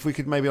if we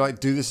could maybe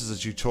like do this as a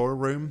tutorial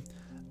room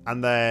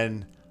and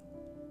then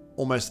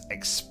almost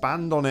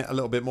expand on it a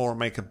little bit more and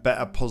make a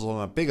better puzzle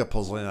and a bigger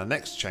puzzle in our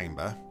next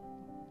chamber,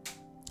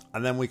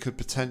 and then we could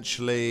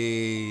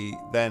potentially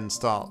then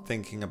start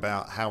thinking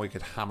about how we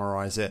could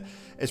hammerize it.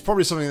 It's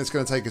probably something that's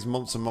going to take us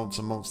months and months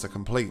and months to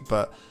complete,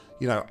 but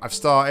you know, I've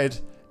started.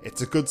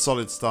 It's a good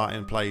solid start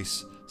in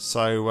place,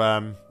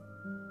 so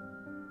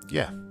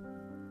yeah,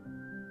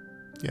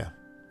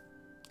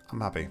 I'm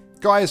happy.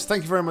 Guys,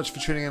 thank you very much for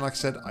tuning in. Like I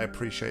said, I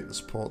appreciate the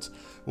support.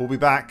 We'll be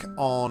back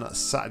on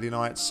Saturday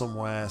night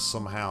somewhere,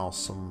 somehow,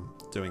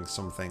 doing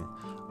something.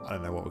 I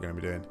don't know what we're going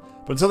to be doing.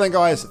 But until then,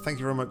 guys, thank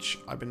you very much.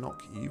 I've been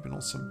Nock. You've been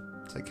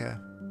awesome. Take care.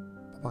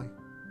 Bye-bye.